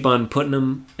gotta keep on putting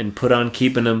them and put on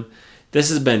keeping them. This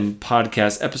has been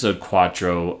podcast episode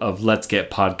 4 of Let's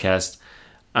Get Podcast.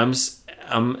 I'm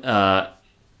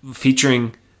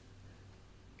featuring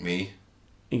Me.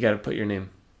 You gotta put your name.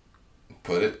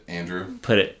 Put it, Andrew.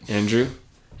 Put it, Andrew,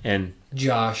 and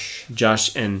Josh. and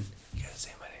you gotta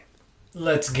say my name.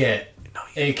 Let's get,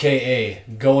 a.k.a.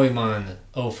 Goemon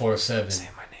 047. Say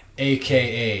my name.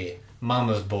 A.k.a.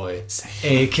 Mama's Boy.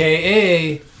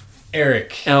 A.k.a.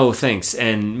 Eric. Oh, thanks.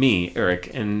 And me,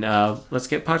 Eric. And let's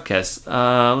get podcasts.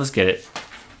 Let's get it.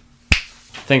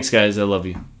 Thanks, guys. I love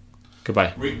you.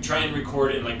 Goodbye. Try and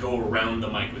record it and go around the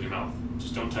mic with your mouth.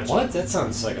 Just don't touch it. What? That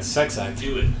sounds like a sex act.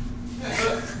 Do it.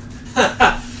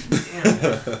 Damn.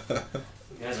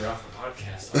 You guys are off the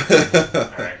podcast.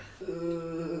 Alright.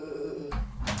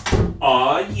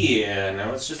 Aw, yeah.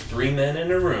 Now it's just 3 men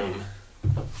in a room.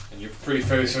 And you're pretty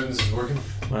fairly certain this is working?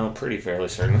 Well, pretty fairly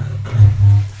certain.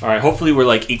 Alright, hopefully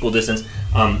we're equal distance.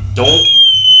 Don't...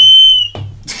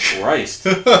 Christ.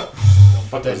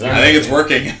 What I think it's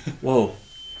working. Whoa.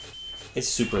 It's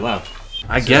super loud.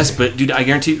 I guess, but dude, I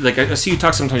guarantee, I see you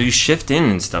talk sometimes, you shift in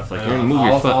and stuff, you're gonna move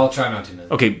your foot. I'll try not to, man.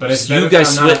 Okay, but it's you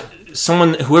guys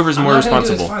whoever's more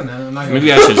responsible. Fine, man. I'm not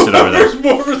Maybe I should sit over there. Whoever's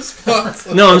more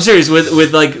responsible. No, I'm serious, with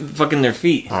fucking their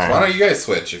feet. Why don't you guys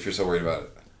switch if you're so worried about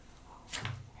it?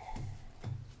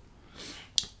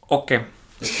 Okay.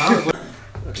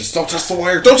 Just don't touch the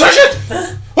wire. Don't touch it!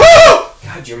 Oh!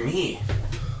 God, you're me.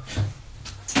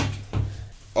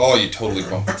 Oh, you totally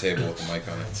bumped the table with the mic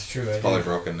on it. It's true, It's probably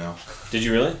broken now. Did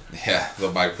you really? Yeah,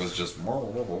 the mic was just...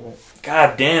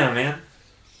 God damn, man.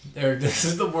 Eric, this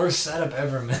is the worst setup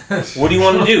ever, man. What do you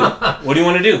want to do? What do you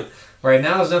want to do? Right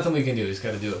now, there's nothing we can do. We just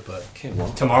gotta do it, but... Okay,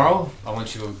 well. Tomorrow, I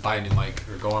want you to buy a new mic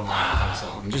or go online and find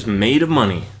something. I'm just made of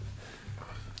money.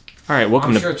 Alright,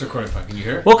 welcome I'm sure it's recording fine. Can you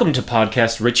hear it? Welcome to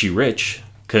podcast Richie Rich.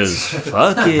 Cause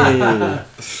fuck it.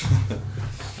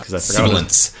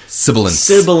 Sibilance.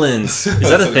 Sibilance. Is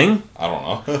that a thing? I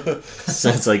don't know. So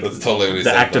it's That's totally what he the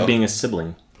said, act though. of being a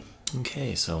sibling.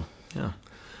 Okay, so yeah.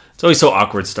 It's always so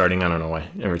awkward starting. I don't know why.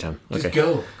 Every time. Okay. Just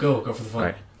go for the fun. All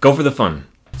right. Go for the fun.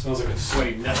 It smells like a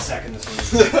sweaty nutsack in this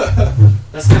one.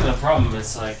 That's kind of the problem.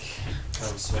 It's I'm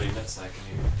sweaty nutsack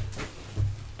in here.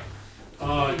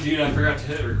 Oh, dude, I forgot to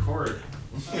hit record.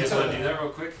 You guys want to do that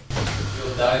real quick?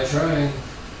 You'll die trying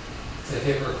to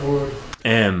hit record.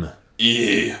 M.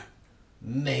 Yeah.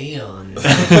 Man.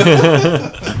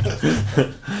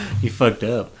 You fucked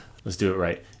up. Let's do it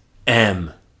right.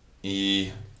 M.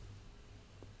 E.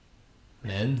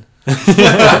 Men. That's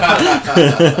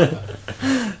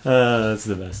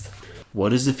the best. What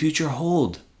does the future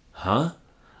hold? Huh?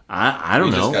 I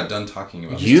don't know. We just got done talking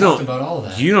about You it. don't. About all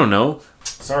that. You don't know.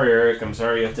 Sorry, Eric. I'm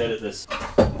sorry you have to edit this.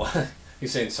 What? You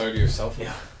saying sorry to yourself?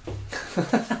 Yeah.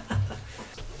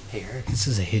 Hey, Eric, this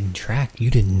is a hidden track. You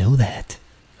didn't know that.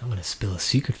 I'm gonna spill a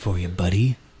secret for you,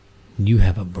 buddy. You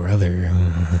have a brother.